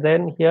 but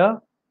then here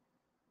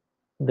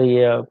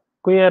the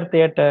queer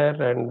theater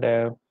and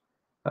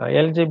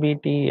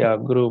LGBT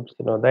groups,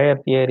 their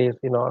theories,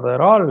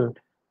 they're all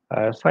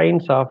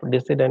signs of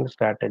dissident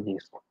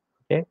strategies.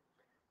 Okay,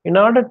 in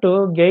order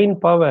to gain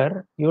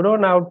power, you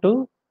don't have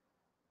to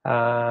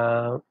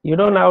overthrow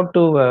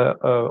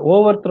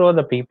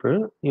the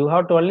people. You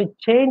have to only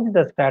change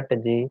the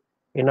strategy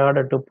in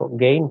order to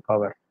gain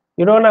power.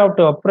 You don't have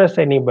to oppress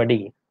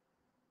anybody.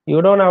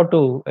 You don't have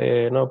to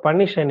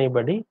punish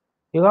anybody.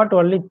 You have to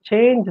only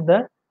change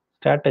the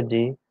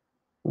strategy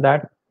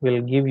that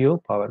will give you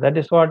power. That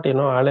is what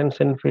Alan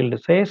Sinfield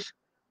says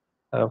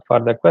for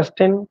the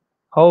question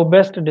how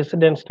best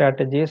dissident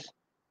strategies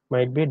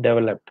might be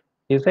developed.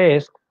 He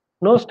says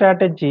no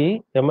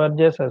strategy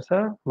emerges as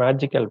a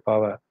magical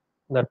power.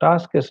 The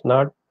task is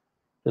not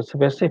to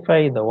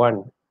specify the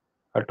one,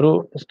 a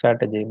true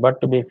strategy, but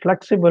to be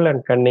flexible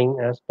and cunning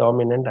as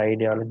dominant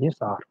ideologies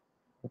are.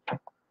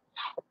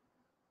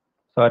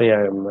 Sorry,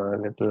 I am a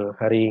little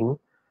hurrying.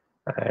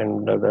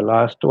 And the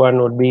last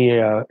one would be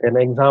an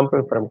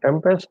example from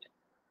Tempest.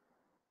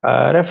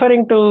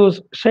 Referring to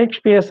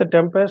Shakespeare's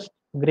Tempest,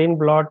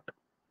 Greenblatt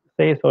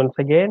says once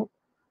again,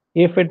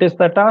 if it is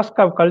the task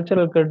of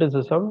cultural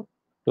criticism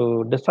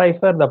to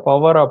decipher the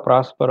power of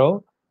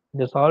Prospero,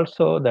 it is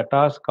also the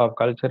task of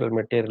cultural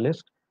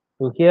materialist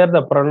to hear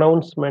the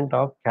pronouncement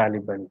of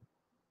Caliban.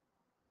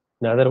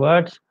 In other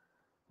words,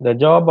 the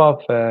job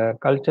of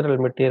cultural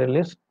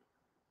materialist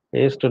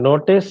is to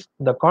notice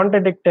the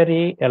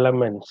contradictory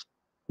elements,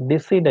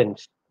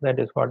 dissidents. That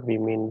is what we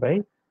mean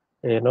by,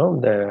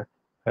 the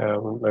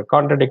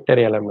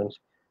contradictory elements.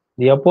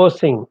 The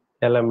opposing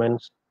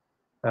elements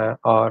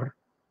are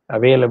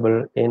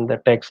available in the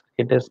text.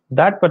 It is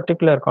that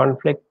particular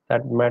conflict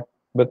that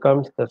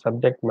becomes the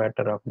subject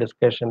matter of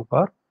discussion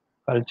for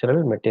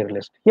cultural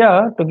materialist.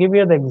 Here, to give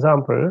you the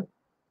example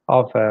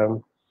of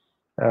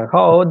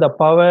how the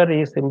power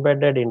is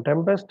embedded in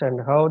Tempest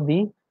and how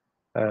the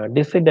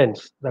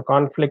dissidence, the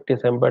conflict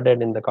is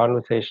embedded in the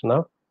conversation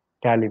of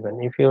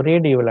Caliban. If you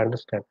read, you will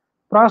understand.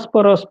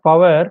 Prospero's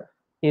power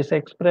is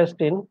expressed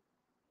in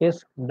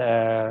his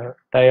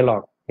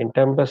dialogue in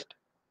Tempest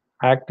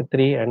Act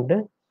 3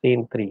 and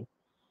Scene 3.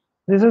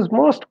 This is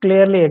most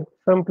clearly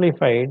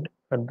exemplified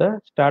at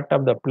the start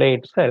of the play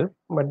itself,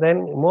 but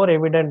then more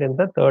evident in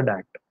the third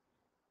act.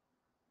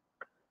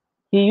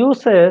 He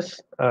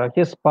uses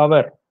his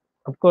power,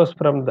 of course,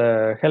 from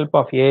the help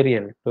of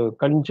Ariel to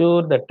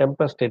conjure the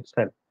tempest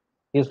itself.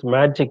 His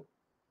magic,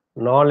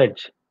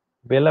 knowledge,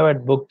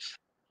 beloved books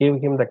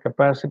give him the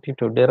capacity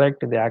to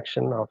direct the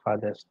action of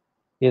others.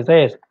 He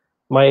says,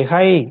 my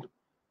high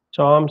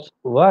charms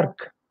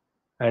work,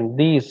 and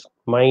these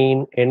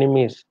mine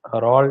enemies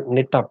are all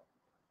knit up.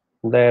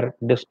 their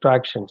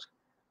distractions.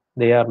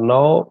 They are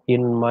now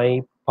in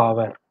my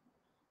power.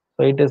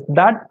 So it is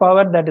that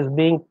power that is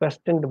being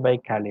questioned by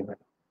Caliban.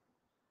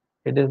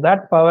 It is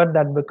that power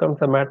that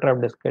becomes a matter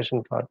of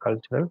discussion for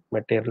cultural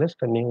materialist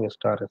and new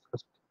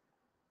historicists.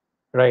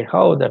 Right?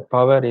 How that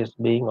power is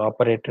being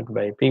operated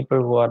by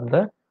people who are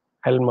the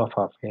helm of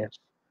affairs.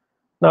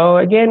 Now,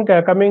 again,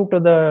 coming to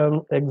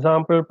the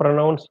example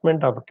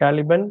pronouncement of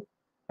Caliban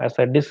as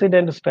a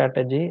dissident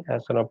strategy,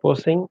 as an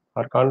opposing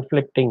or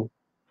conflicting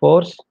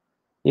force,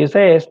 he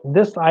says,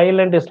 "This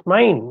island is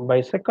mine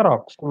by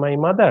Sycorax, my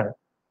mother,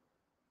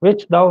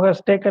 which thou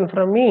hast taken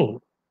from me."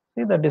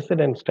 See the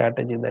dissident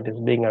strategy that is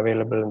being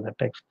available in the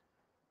text,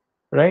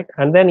 right?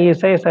 And then he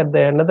says at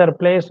the another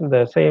place in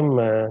the same,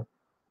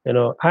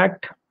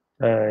 act,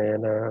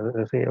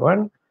 say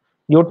one,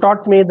 "You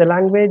taught me the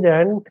language,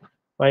 and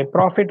my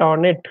profit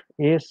on it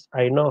is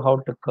I know how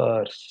to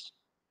curse."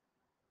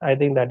 I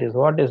think that is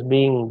what is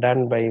being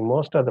done by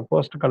most of the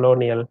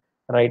post-colonial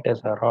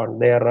writers around.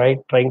 They are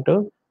trying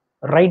to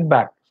strike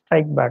back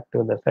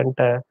to the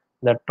center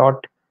that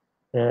taught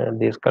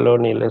these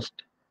colonialist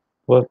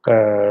work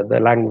the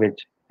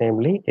language,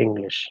 namely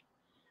English.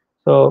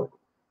 So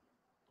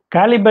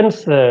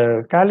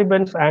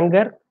Caliban's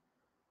anger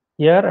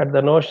here at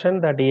the notion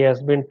that he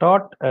has been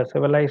taught a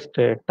civilized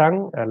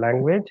tongue, a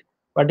language,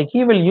 but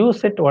he will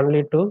use it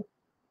only to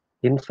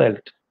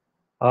insult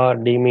or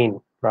demean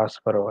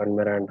Prospero and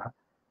Miranda.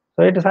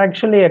 So it is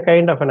actually a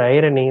kind of an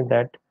irony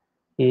that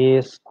he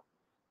is,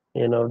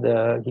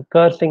 he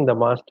cursing the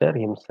master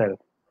himself,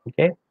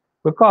 okay,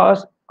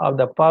 because of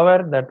the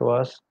power that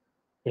was,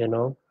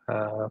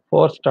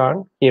 forced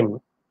on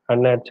him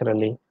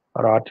unnaturally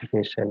or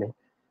artificially.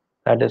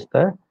 That is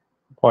the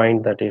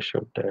point that you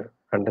should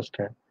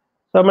understand.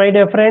 So, my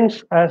dear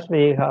friends, as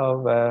we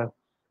have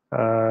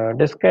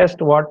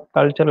discussed what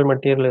cultural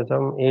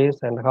materialism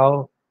is and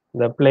how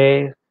the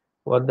play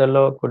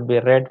Othello could be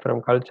read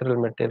from cultural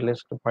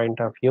materialist point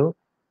of view,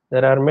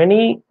 there are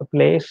many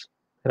plays,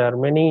 there are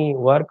many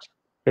works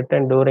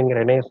written during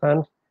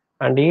Renaissance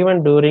and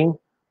even during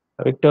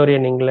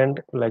Victorian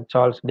England, like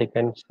Charles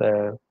Dickens'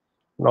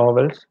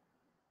 novels,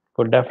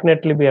 could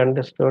definitely be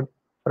understood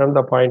from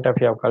the point of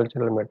view of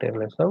cultural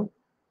materialism.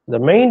 The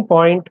main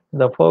point,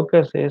 the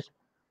focus is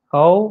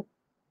how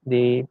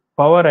the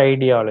power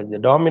ideology, the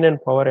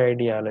dominant power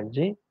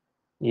ideology,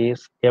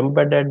 is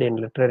embedded in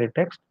literary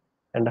text,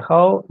 and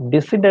how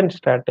dissident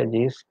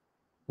strategies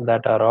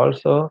that are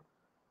also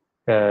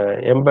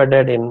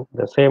embedded in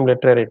the same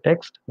literary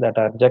text that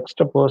are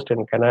juxtaposed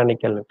in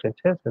canonical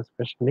literatures,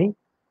 especially,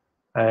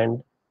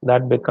 and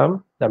that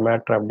become the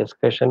matter of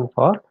discussion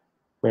for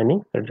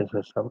many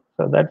criticism.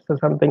 So that's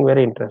something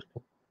very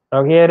interesting.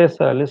 Now here is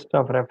a list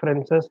of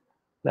references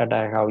that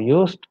I have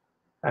used,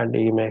 and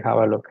you may have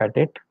a look at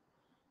it.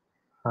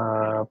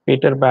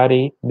 Peter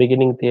Barry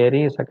Beginning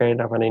Theory is a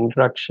kind of an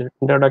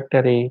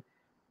introductory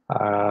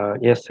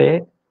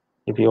essay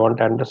if you want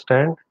to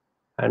understand.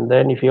 And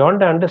then if you want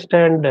to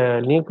understand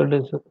new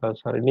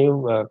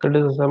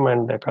criticism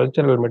and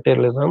cultural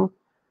materialism,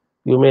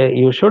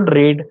 you should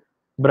read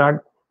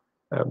John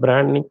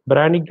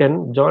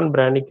Brannigan,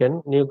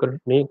 New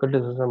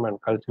Criticism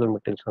and Cultural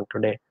Materialism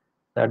Today.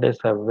 That is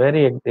a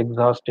very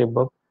exhaustive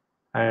book,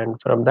 and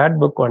from that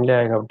book only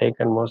I have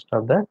taken most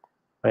of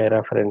my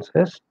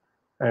references.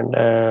 And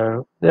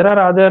there are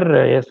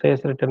other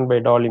essays written by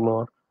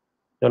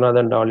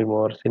Jonathan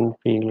Dollymore,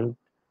 Sinfield,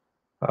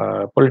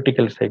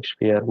 Political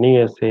Shakespeare,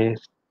 new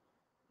essays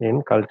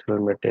in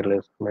cultural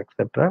materialism,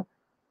 etc.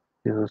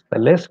 This is the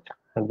list,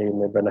 and you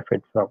may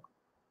benefit from.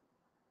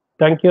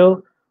 Thank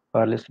you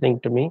for listening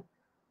to me.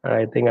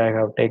 I think I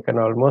have taken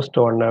almost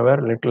 1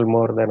 hour, little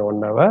more than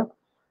 1 hour,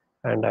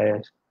 and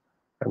I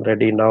am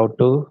ready now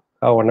to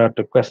have 1 or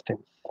 2 questions.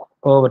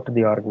 Over to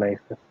the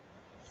organizers.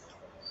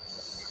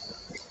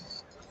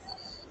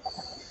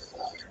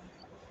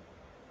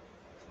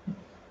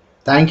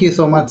 Thank you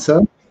so much,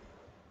 sir.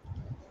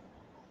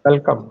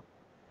 Welcome.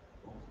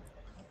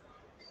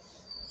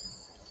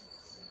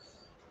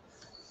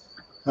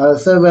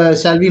 Sir,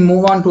 shall we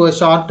move on to a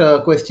short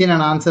question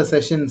and answer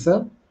session,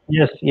 sir?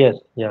 Yes, yeah,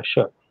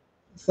 sure.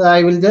 So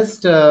I will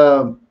just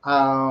tell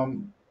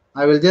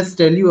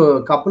you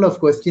a couple of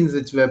questions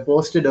which were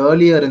posted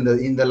earlier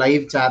in the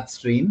live chat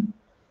stream.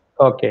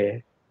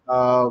 Okay.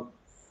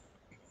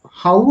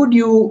 How would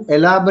you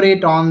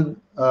elaborate on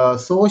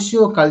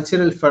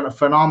socio-cultural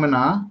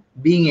phenomena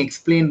being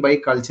explained by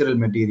cultural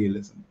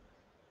materialism?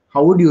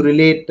 How would you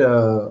relate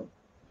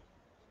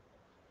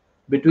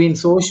between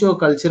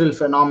socio-cultural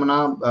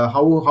phenomena?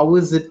 How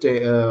is it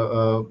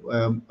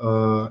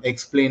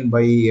explained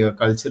by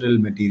cultural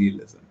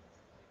materialism,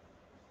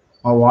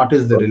 or what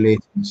is the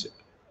relationship?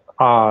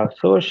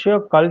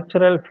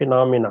 Socio-cultural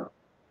phenomena.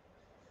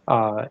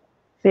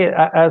 See,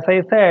 as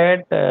I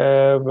said,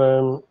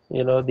 the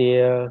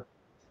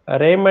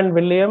Raymond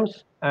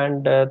Williams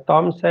and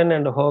Thompson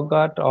and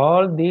Hogarth,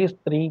 all these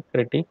 3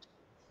 critics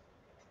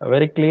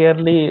very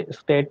clearly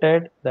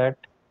stated that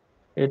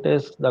it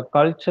is the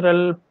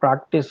cultural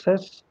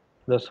practices,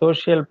 the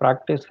social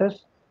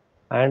practices,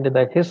 and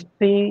the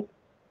history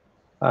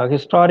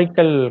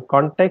historical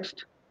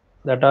context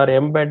that are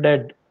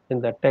embedded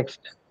in the text,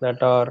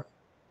 that are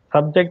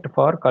subject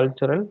for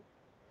cultural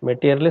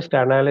materialist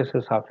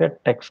analysis of a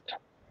text.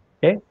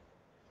 Okay.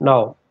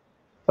 Now,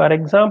 for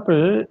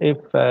example, if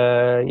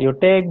you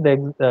take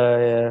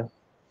the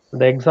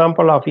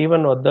example of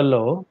even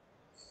Othello,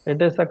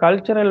 it is a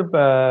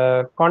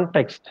cultural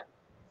context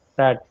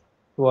that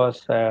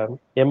was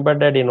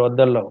embedded in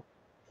Othello.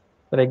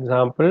 For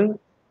example,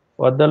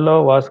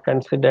 Othello was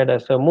considered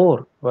as a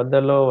Moor.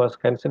 Othello was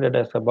considered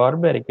as a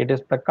barbaric. It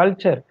is the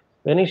culture,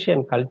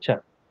 Venetian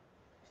culture.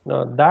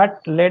 Now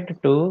that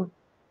led to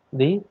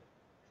the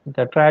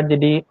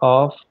tragedy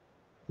of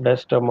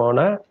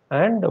Desdemona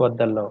and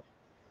Othello.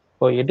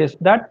 So it is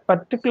that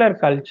particular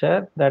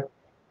culture that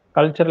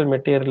cultural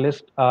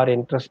materialists are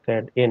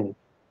interested in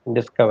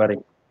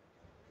discovering,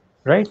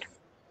 right?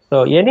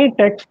 So any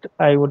text,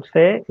 I would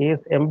say, is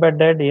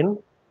embedded in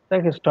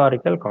the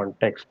historical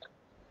context,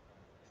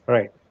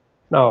 right?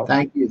 Now,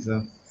 Thank you,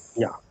 sir.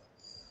 yeah,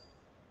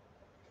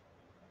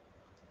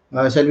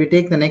 Shall we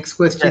take the next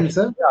question, yes,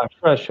 sir? yeah,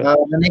 sure,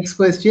 sure. The next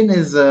question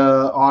is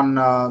on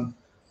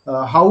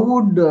how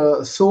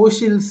would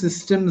social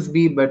systems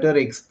be better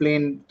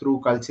explained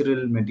through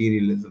cultural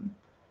materialism?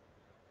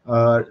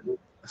 Uh,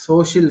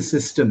 Social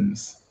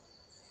systems.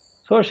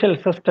 Social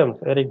systems,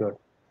 very good.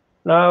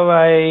 Now,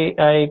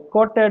 I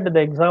quoted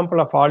the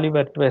example of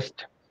Oliver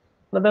Twist.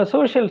 Now, the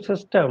social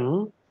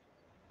system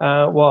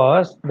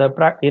was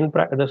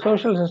the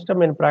social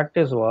system in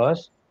practice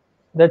was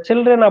the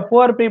children of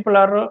poor people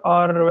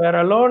were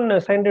alone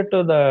sent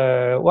to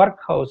the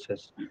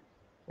workhouses.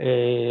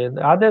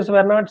 The others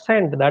were not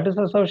sent. That is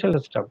the social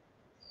system,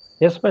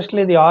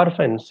 especially the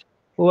orphans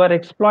who were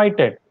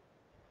exploited.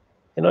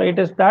 It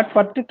is that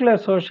particular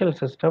social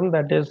system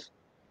that is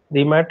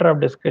the matter of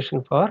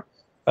discussion for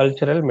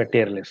cultural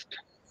materialist.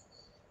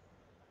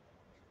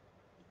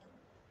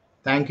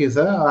 Thank you,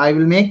 sir. I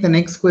will make the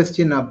next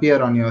question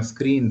appear on your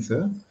screen,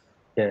 sir.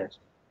 Yes.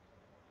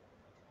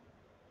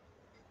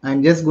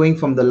 I'm just going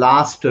from the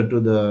last to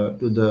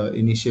the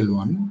initial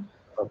one.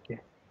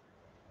 Okay.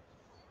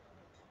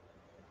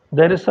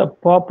 There is a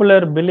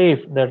popular belief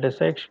that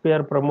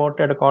Shakespeare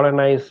promoted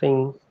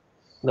colonizing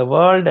the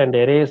world and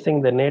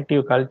erasing the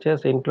native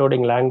cultures,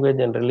 including language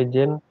and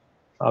religion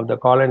of the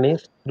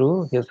colonies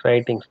through his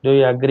writings. Do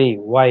you agree?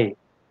 Why?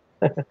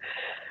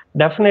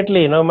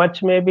 Definitely,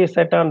 much may be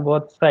set on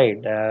both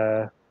sides.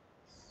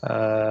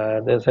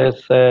 This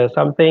is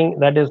something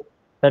that is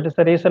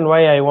the reason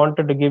why I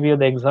wanted to give you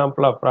the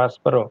example of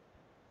Prospero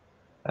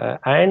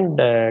and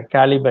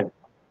Caliban,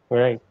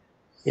 right?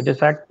 It is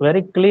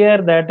very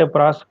clear that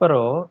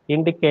Prospero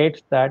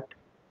indicates that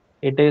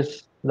it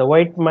is the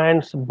white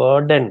man's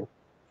burden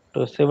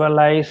to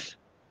civilize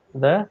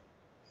the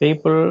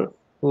people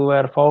who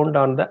were found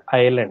on the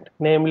island,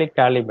 namely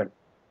Caliban.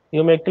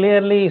 You may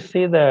clearly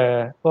see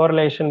the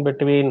correlation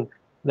between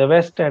the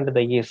West and the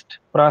East,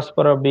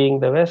 Prospero being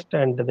the West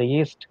and the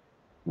East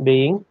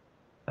being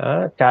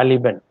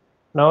Caliban.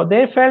 Now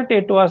they felt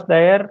it was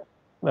their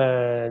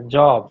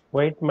job,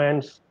 white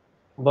man's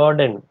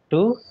burden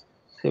to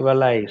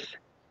civilize.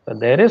 So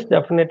there is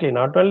definitely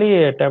not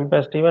only a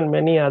Tempest, even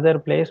many other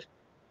plays.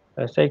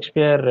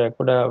 Shakespeare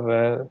could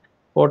have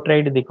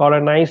portrayed the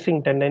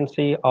colonizing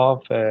tendency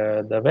of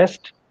the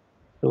West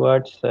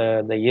towards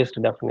the East,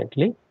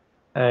 definitely.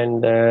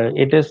 And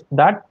it is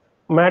that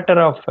matter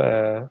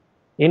of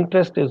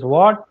interest is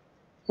what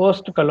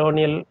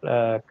post-colonial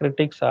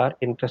critics are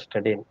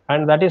interested in,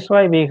 and that is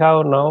why we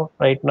have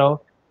right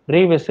now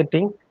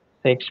revisiting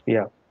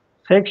Shakespeare.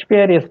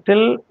 Shakespeare is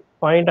still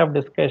point of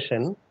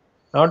discussion,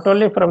 not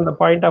only from the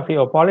point of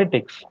view of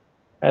politics,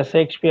 as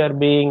Shakespeare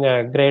being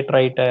a great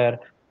writer,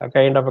 a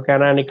kind of a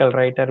canonical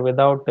writer.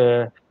 Without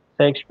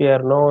Shakespeare,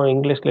 no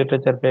English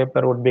literature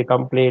paper would be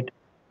complete,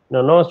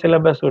 no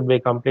syllabus would be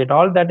complete.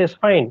 All that is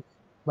fine,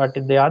 but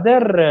the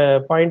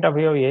other point of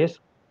view is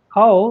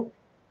how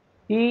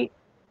he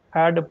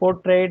had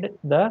portrayed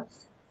the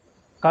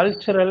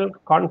cultural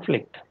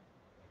conflict,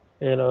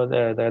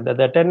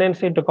 the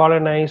tendency to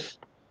colonize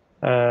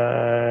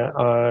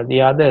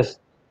the others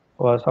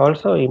was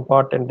also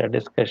important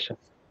discussion.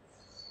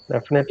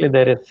 Definitely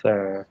there is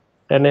a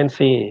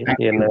tendency Thank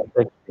in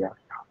you. yeah.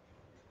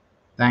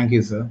 Thank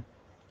you, sir.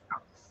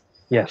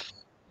 Yes.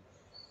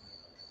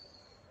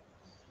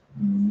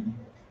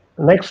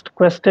 Next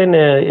question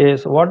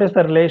is, what is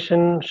the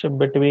relationship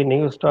between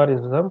new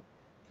historicism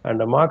and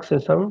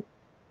Marxism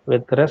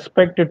with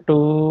respect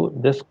to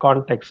this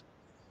context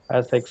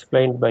as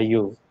explained by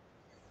you?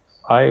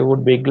 I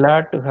would be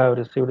glad to have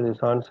received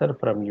this answer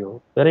from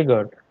you. Very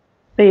good.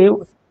 See,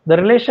 the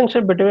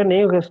relationship between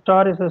new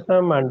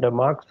historicism and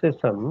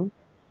Marxism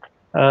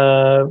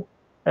uh,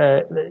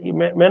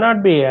 may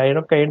not be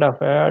kind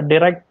of a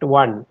direct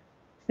one.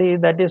 See,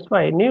 that is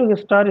why new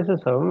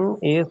historicism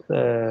is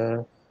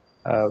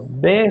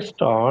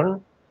based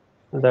on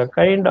the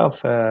kind of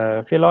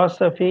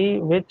philosophy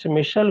which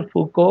Michel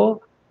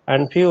Foucault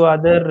and few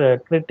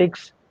other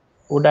critics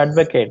would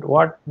advocate,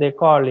 what they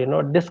call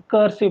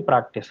discursive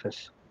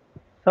practices,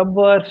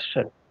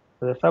 subversion,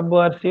 the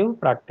subversive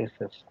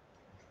practices.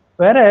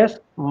 Whereas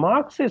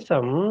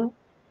Marxism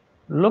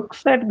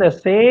looks at the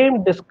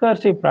same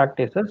discursive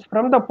practices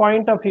from the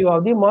point of view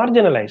of the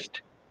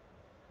marginalized,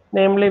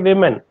 namely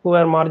women who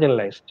are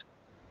marginalized,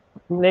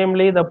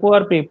 namely the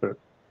poor people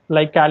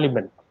like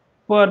Caliban,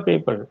 poor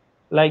people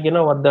like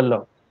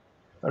Othello,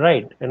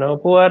 right?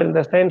 Poor in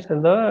the sense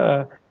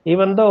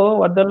even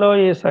though Othello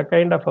is a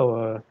kind of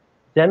a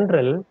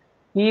general,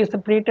 he is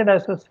treated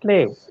as a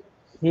slave.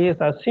 He is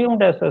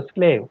assumed as a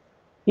slave.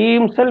 He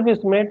himself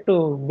is made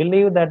to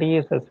believe that he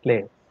is a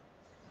slave.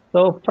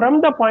 So,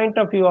 from the point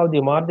of view of the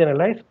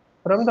marginalized,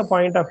 from the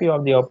point of view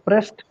of the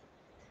oppressed,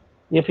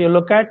 if you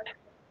look at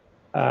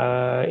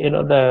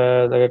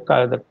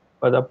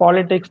the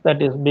politics that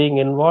is being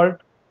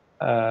involved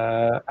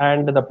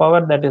and the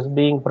power that is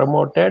being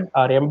promoted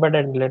or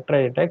embedded in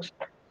literary text,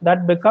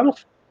 that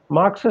becomes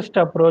Marxist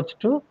approach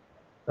to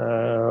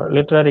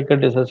literary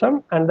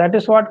criticism, and that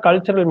is what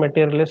cultural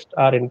materialists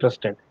are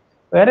interested.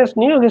 Whereas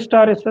new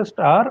historicists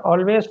are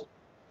always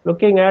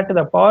looking at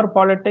the power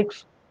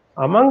politics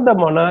among the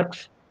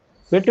monarchs,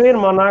 between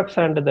monarchs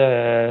and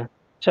the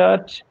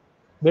church,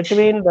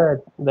 between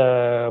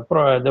the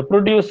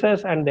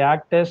producers and the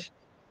actors,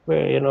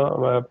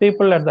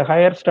 people at the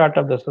higher start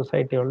of the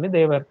society only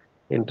they were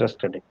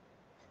interested in.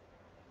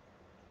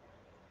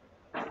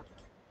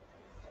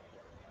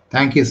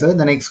 Thank you, sir.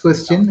 The next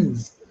question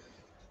is: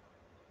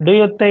 Do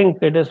you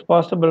think it is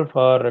possible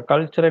for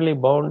culturally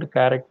bound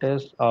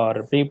characters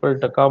or people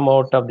to come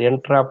out of the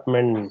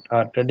entrapment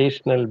or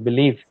traditional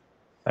belief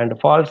and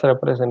false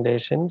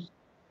representations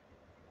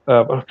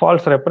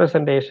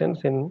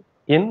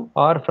in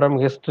or from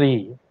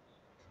history?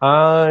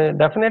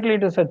 Definitely,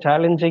 it is a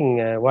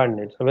challenging one.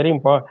 It's a very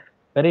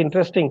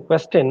interesting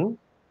question.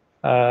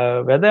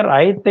 Whether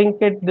I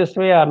think it this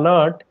way or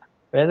not,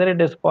 whether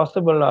it is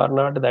possible or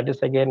not, that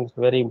is again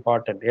very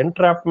important.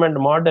 Entrapment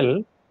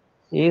model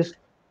is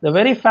the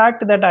very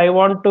fact that I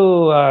want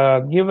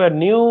to give a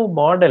new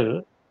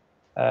model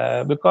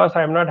because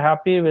I'm not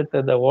happy with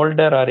the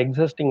older or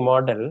existing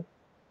model.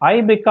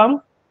 I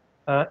become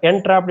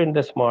entrapped in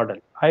this model.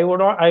 I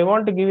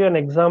want to give you an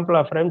example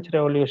of French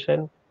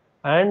Revolution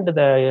and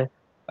the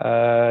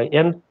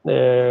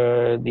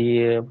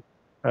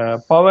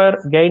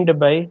power gained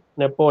by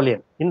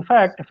Napoleon. In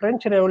fact,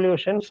 French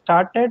Revolution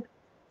started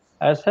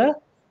as a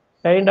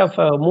kind of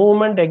a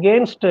movement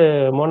against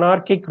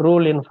monarchic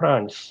rule in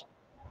France,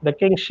 the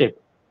kingship,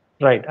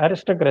 right,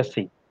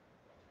 aristocracy.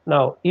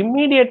 Now,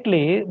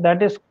 immediately,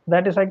 that is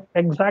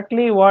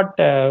exactly what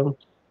they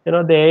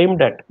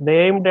aimed at. They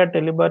aimed at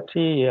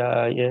liberty,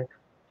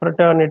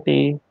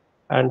 fraternity,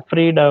 and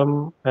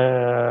freedom,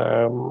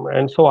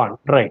 and so on,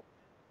 right?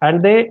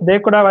 And they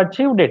could have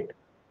achieved it.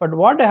 But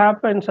what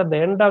happens at the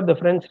end of the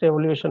French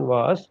Revolution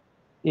was,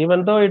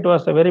 even though it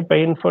was a very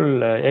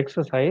painful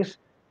exercise,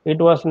 it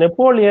was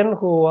Napoleon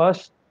who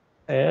was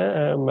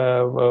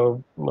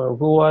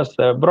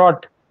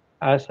brought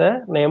as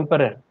an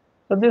emperor.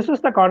 So this is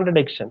the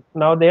contradiction.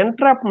 Now the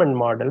entrapment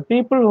model,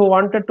 people who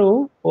wanted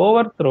to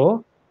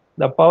overthrow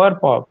the power,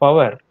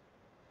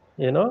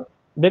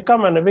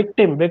 become a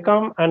victim,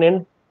 become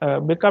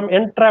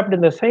entrapped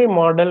in the same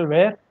model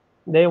where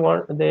they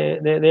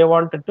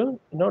wanted to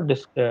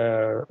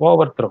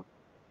overthrow.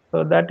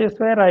 So that is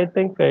where I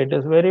think it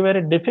is very,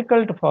 very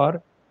difficult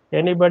for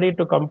anybody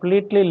to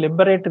completely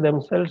liberate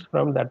themselves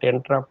from that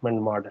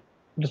entrapment model.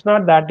 It's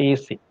not that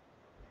easy.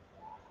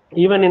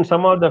 Even in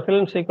some of the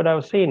films you could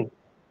have seen,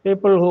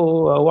 people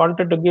who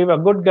wanted to give a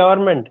good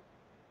government,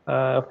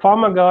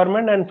 form a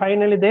government, and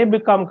finally they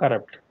become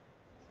corrupt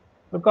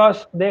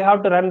because they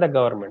have to run the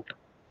government.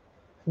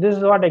 This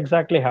is what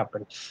exactly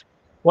happens.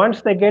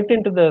 Once they get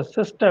into the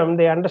system,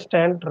 they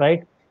understand,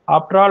 right?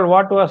 After all,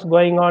 what was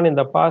going on in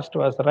the past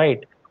was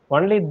right.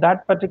 Only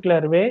that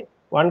particular way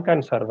one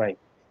can survive.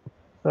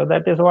 So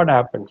that is what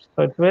happens.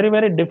 So it's very,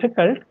 very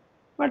difficult,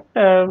 but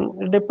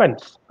it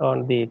depends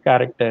on the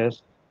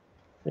characters,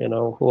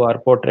 who are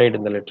portrayed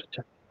in the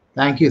literature.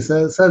 Thank you,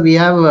 sir. Sir, we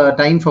have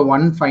time for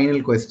one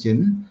final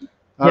question.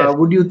 Yes.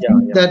 Would you Yeah,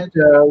 think yeah. that?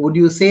 Would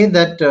you say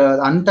that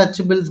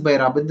Untouchables by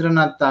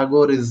Rabindranath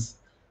Tagore is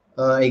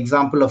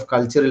example of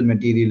cultural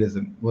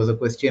materialism? Was a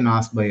question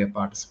asked by a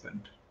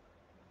participant.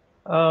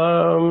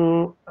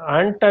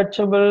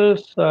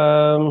 Untouchables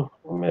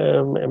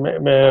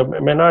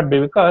may not be,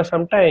 because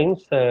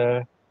sometimes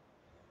the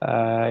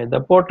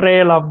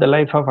portrayal of the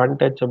life of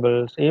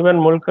untouchables, even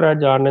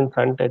Mulkraj Anand's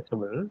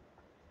Untouchable,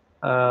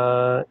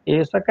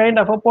 is a kind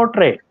of a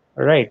portrait,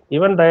 right?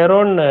 Even their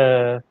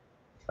own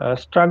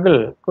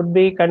struggle could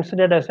be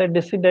considered as a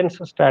dissident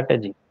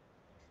strategy.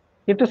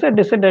 It is a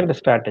dissident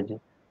strategy.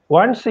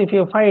 Once, if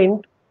you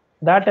find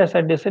that as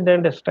a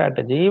dissident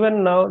strategy,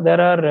 even now there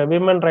are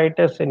women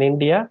writers in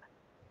India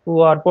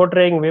who are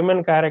portraying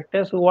women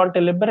characters who want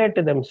to liberate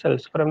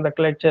themselves from the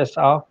clutches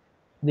of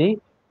the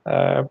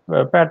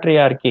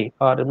patriarchy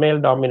or male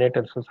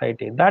dominated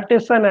society. That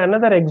is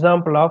another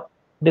example of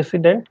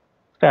dissident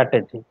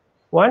strategy.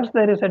 Once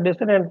there is a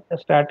dissident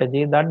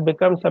strategy, that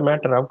becomes a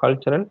matter of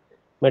cultural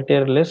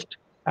materialist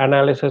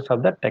analysis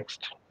of the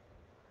text.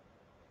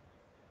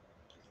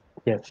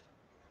 Yes.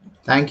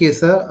 Thank you,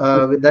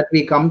 sir. With that,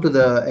 we come to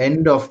the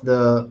end of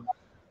the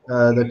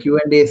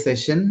Q&A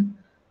session.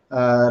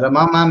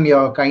 Rama ma'am,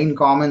 your kind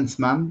comments,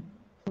 ma'am.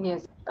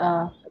 Yes,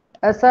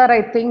 sir,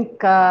 I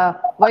think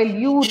while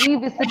you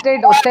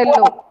revisited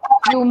Othello,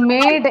 you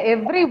made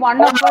every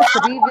one of us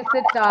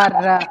revisit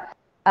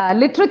our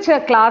literature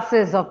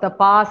classes of the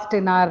past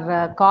in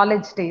our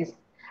college days.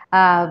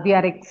 We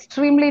are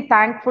extremely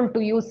thankful to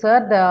you,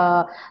 sir.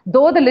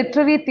 Though the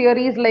literary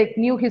theories like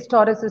new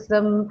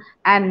historicism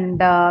and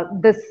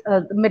this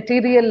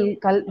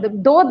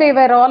though they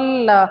were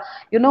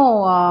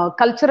all,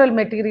 cultural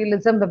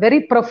materialism, were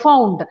very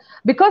profound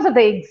because of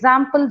the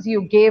examples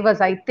you gave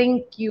us. I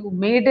think you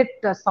made it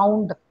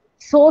sound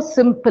so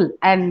simple,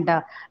 and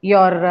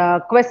your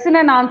question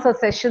and answer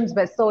sessions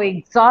were so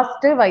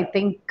exhaustive. I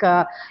think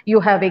you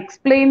have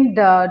explained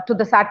to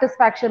the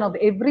satisfaction of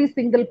every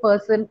single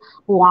person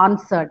who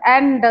answered,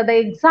 and the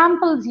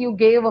examples you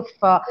gave of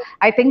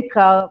I think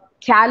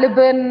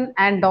Caliban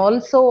and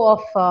also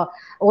of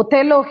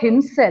Othello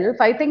himself,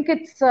 I think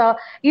it's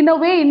in a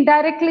way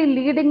indirectly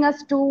leading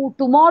us to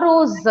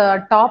tomorrow's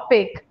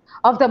topic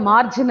of the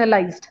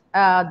marginalized,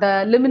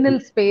 the liminal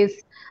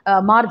space,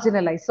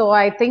 marginalized. So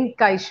I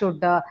think I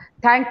should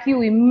thank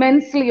you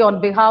immensely on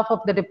behalf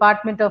of the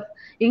Department of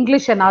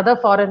English and other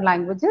foreign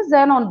languages,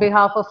 and on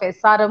behalf of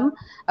SRM,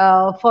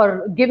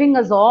 for giving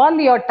us all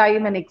your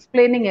time and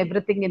explaining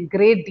everything in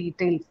great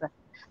detail, sir.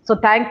 So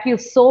thank you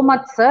so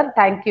much, sir.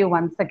 Thank you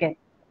once again.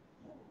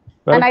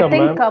 Welcome, and I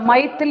think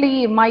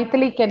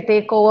Mythili can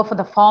take over for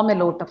the formal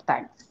vote of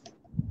thanks.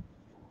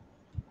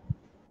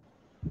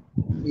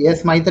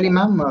 Yes, Mythili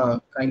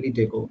ma'am, kindly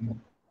take over.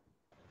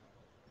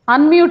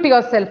 Unmute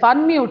yourself.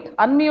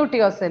 Unmute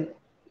yourself.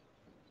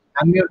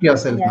 Unmute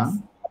yourself, Yes.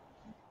 ma'am.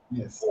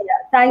 Yes.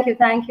 Yeah.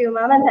 Thank you,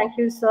 ma'am, and thank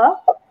you, sir.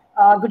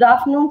 Good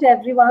afternoon to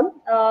everyone.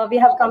 We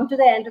have come to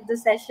the end of the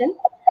session.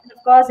 And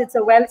of course, it's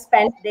a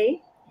well-spent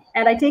day.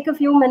 And I take a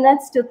few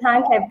minutes to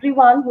thank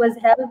everyone who has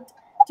helped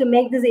to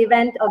make this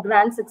event a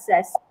grand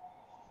success.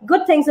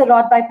 Good things are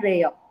wrought by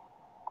prayer.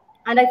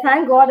 And I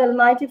thank God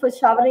Almighty for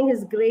showering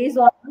His grace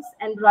on us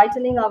and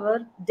brightening our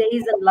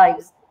days and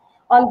lives.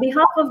 On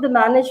behalf of the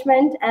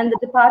management and the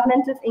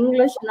Department of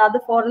English and other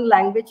foreign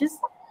languages,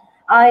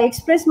 I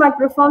express my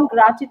profound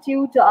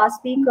gratitude to our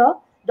speaker,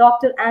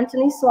 Dr.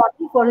 Antony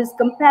Samy, for his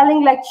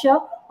compelling lecture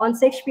on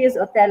Shakespeare's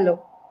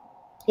Othello.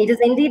 It is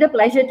indeed a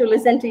pleasure to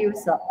listen to you,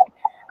 sir.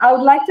 I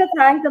would like to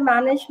thank the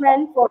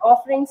management for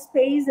offering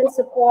space and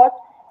support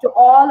to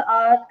all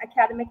our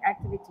academic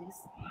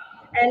activities.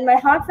 And my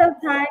heartfelt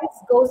thanks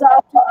goes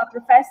out to our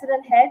professor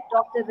and head,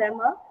 Dr.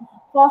 Rema,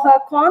 for her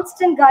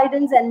constant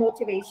guidance and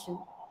motivation.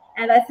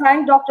 And I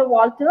thank Dr.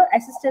 Walter,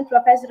 Assistant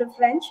Professor of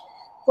French,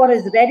 for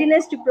his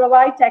readiness to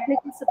provide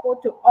technical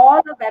support to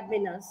all the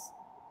webinars.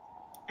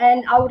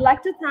 And I would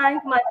like to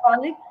thank my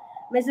colleague,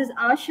 Mrs.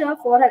 Asha,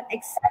 for her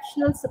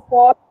exceptional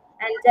support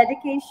and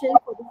dedication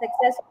for the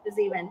success of this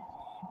event.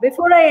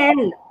 Before I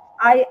end,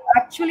 I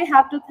actually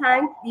have to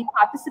thank the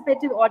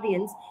participative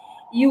audience.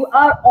 You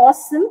are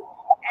awesome,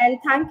 and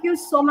thank you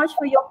so much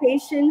for your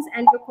patience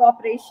and your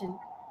cooperation.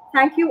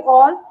 Thank you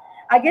all.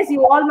 I guess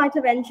you all might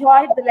have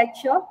enjoyed the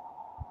lecture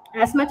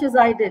as much as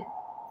I did.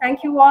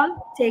 Thank you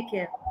all. Take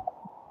care.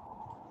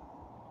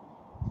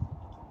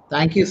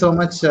 Thank you so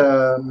much,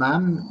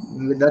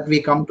 ma'am. With that,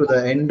 we come to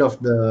the end of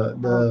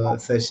the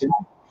session.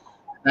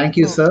 Thank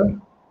you, sir.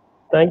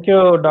 Thank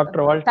you,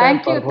 Dr. Walter.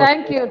 Thank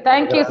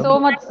you so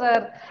much,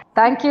 sir.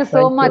 Thank you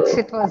so much.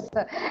 It was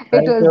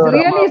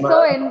really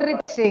so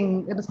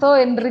enriching. It was so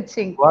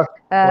enriching.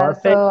 Because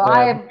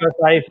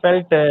I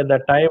felt the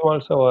time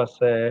also was,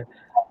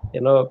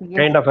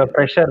 kind of a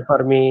pressure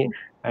for me,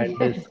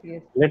 and it's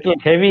little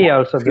heavy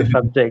also the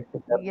subject.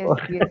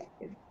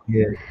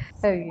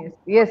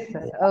 Yes,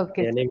 sir.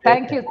 Okay. Anyway,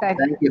 thank you,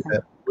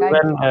 sir.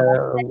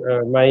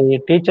 Even my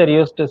teacher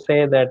used to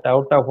say that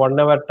out of 1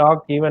 hour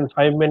talk, even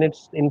 5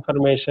 minutes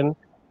information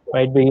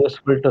might be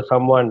useful to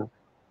someone.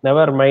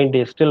 Never mind,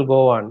 you still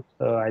go on.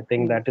 So I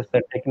think that is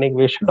the technique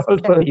we should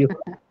also use.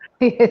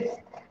 Yes,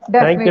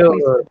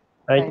 definitely.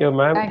 Thank you,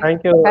 ma'am.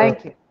 Thank you,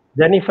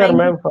 Jenefer,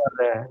 ma'am, for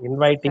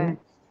inviting.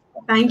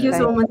 Thank you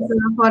so much,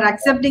 sir, for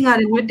accepting our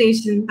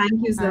invitation.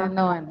 Thank you, sir.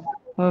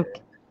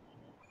 Okay.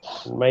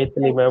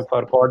 Mythili, ma'am,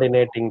 for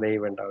coordinating the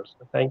event also.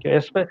 Thank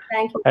you.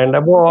 Thank you. And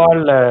above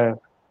all,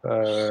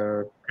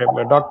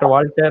 Dr.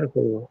 Walter,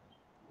 who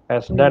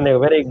has done a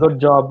very good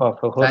job of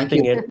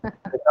hosting it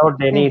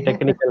without any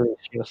technical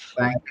issues.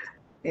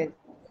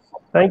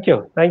 Thank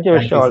you. Thank you,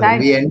 wish you all.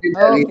 We ended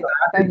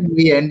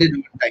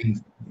on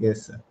time.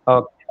 Yes, sir.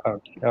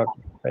 Okay.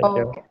 Thank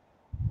you.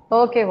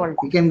 Okay, Walter.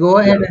 You can go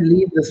ahead and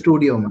leave the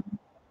studio, ma'am.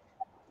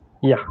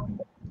 Yeah.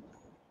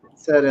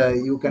 Sir,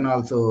 you can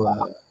also...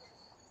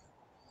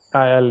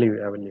 I will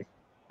leave.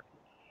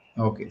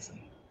 Okay, sir.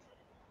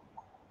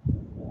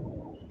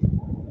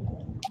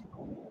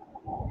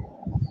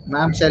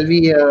 Ma'am, shall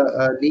we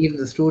leave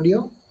the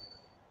studio?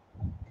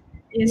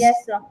 Yes,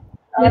 sir.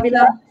 We'll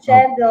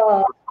share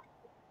the...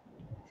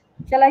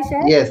 Shall I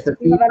share? Yes, the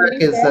feedback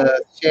is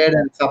shared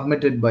and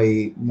submitted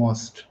by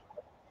most.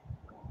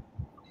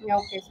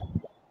 Okay, sir.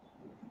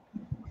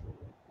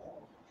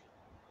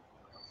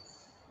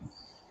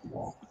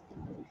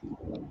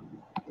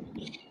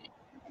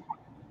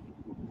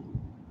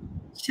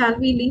 Shall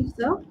we leave,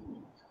 sir?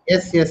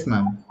 Yes, yes,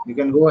 ma'am. You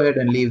can go ahead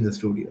and leave the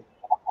studio.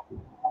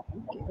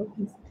 Okay,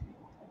 okay.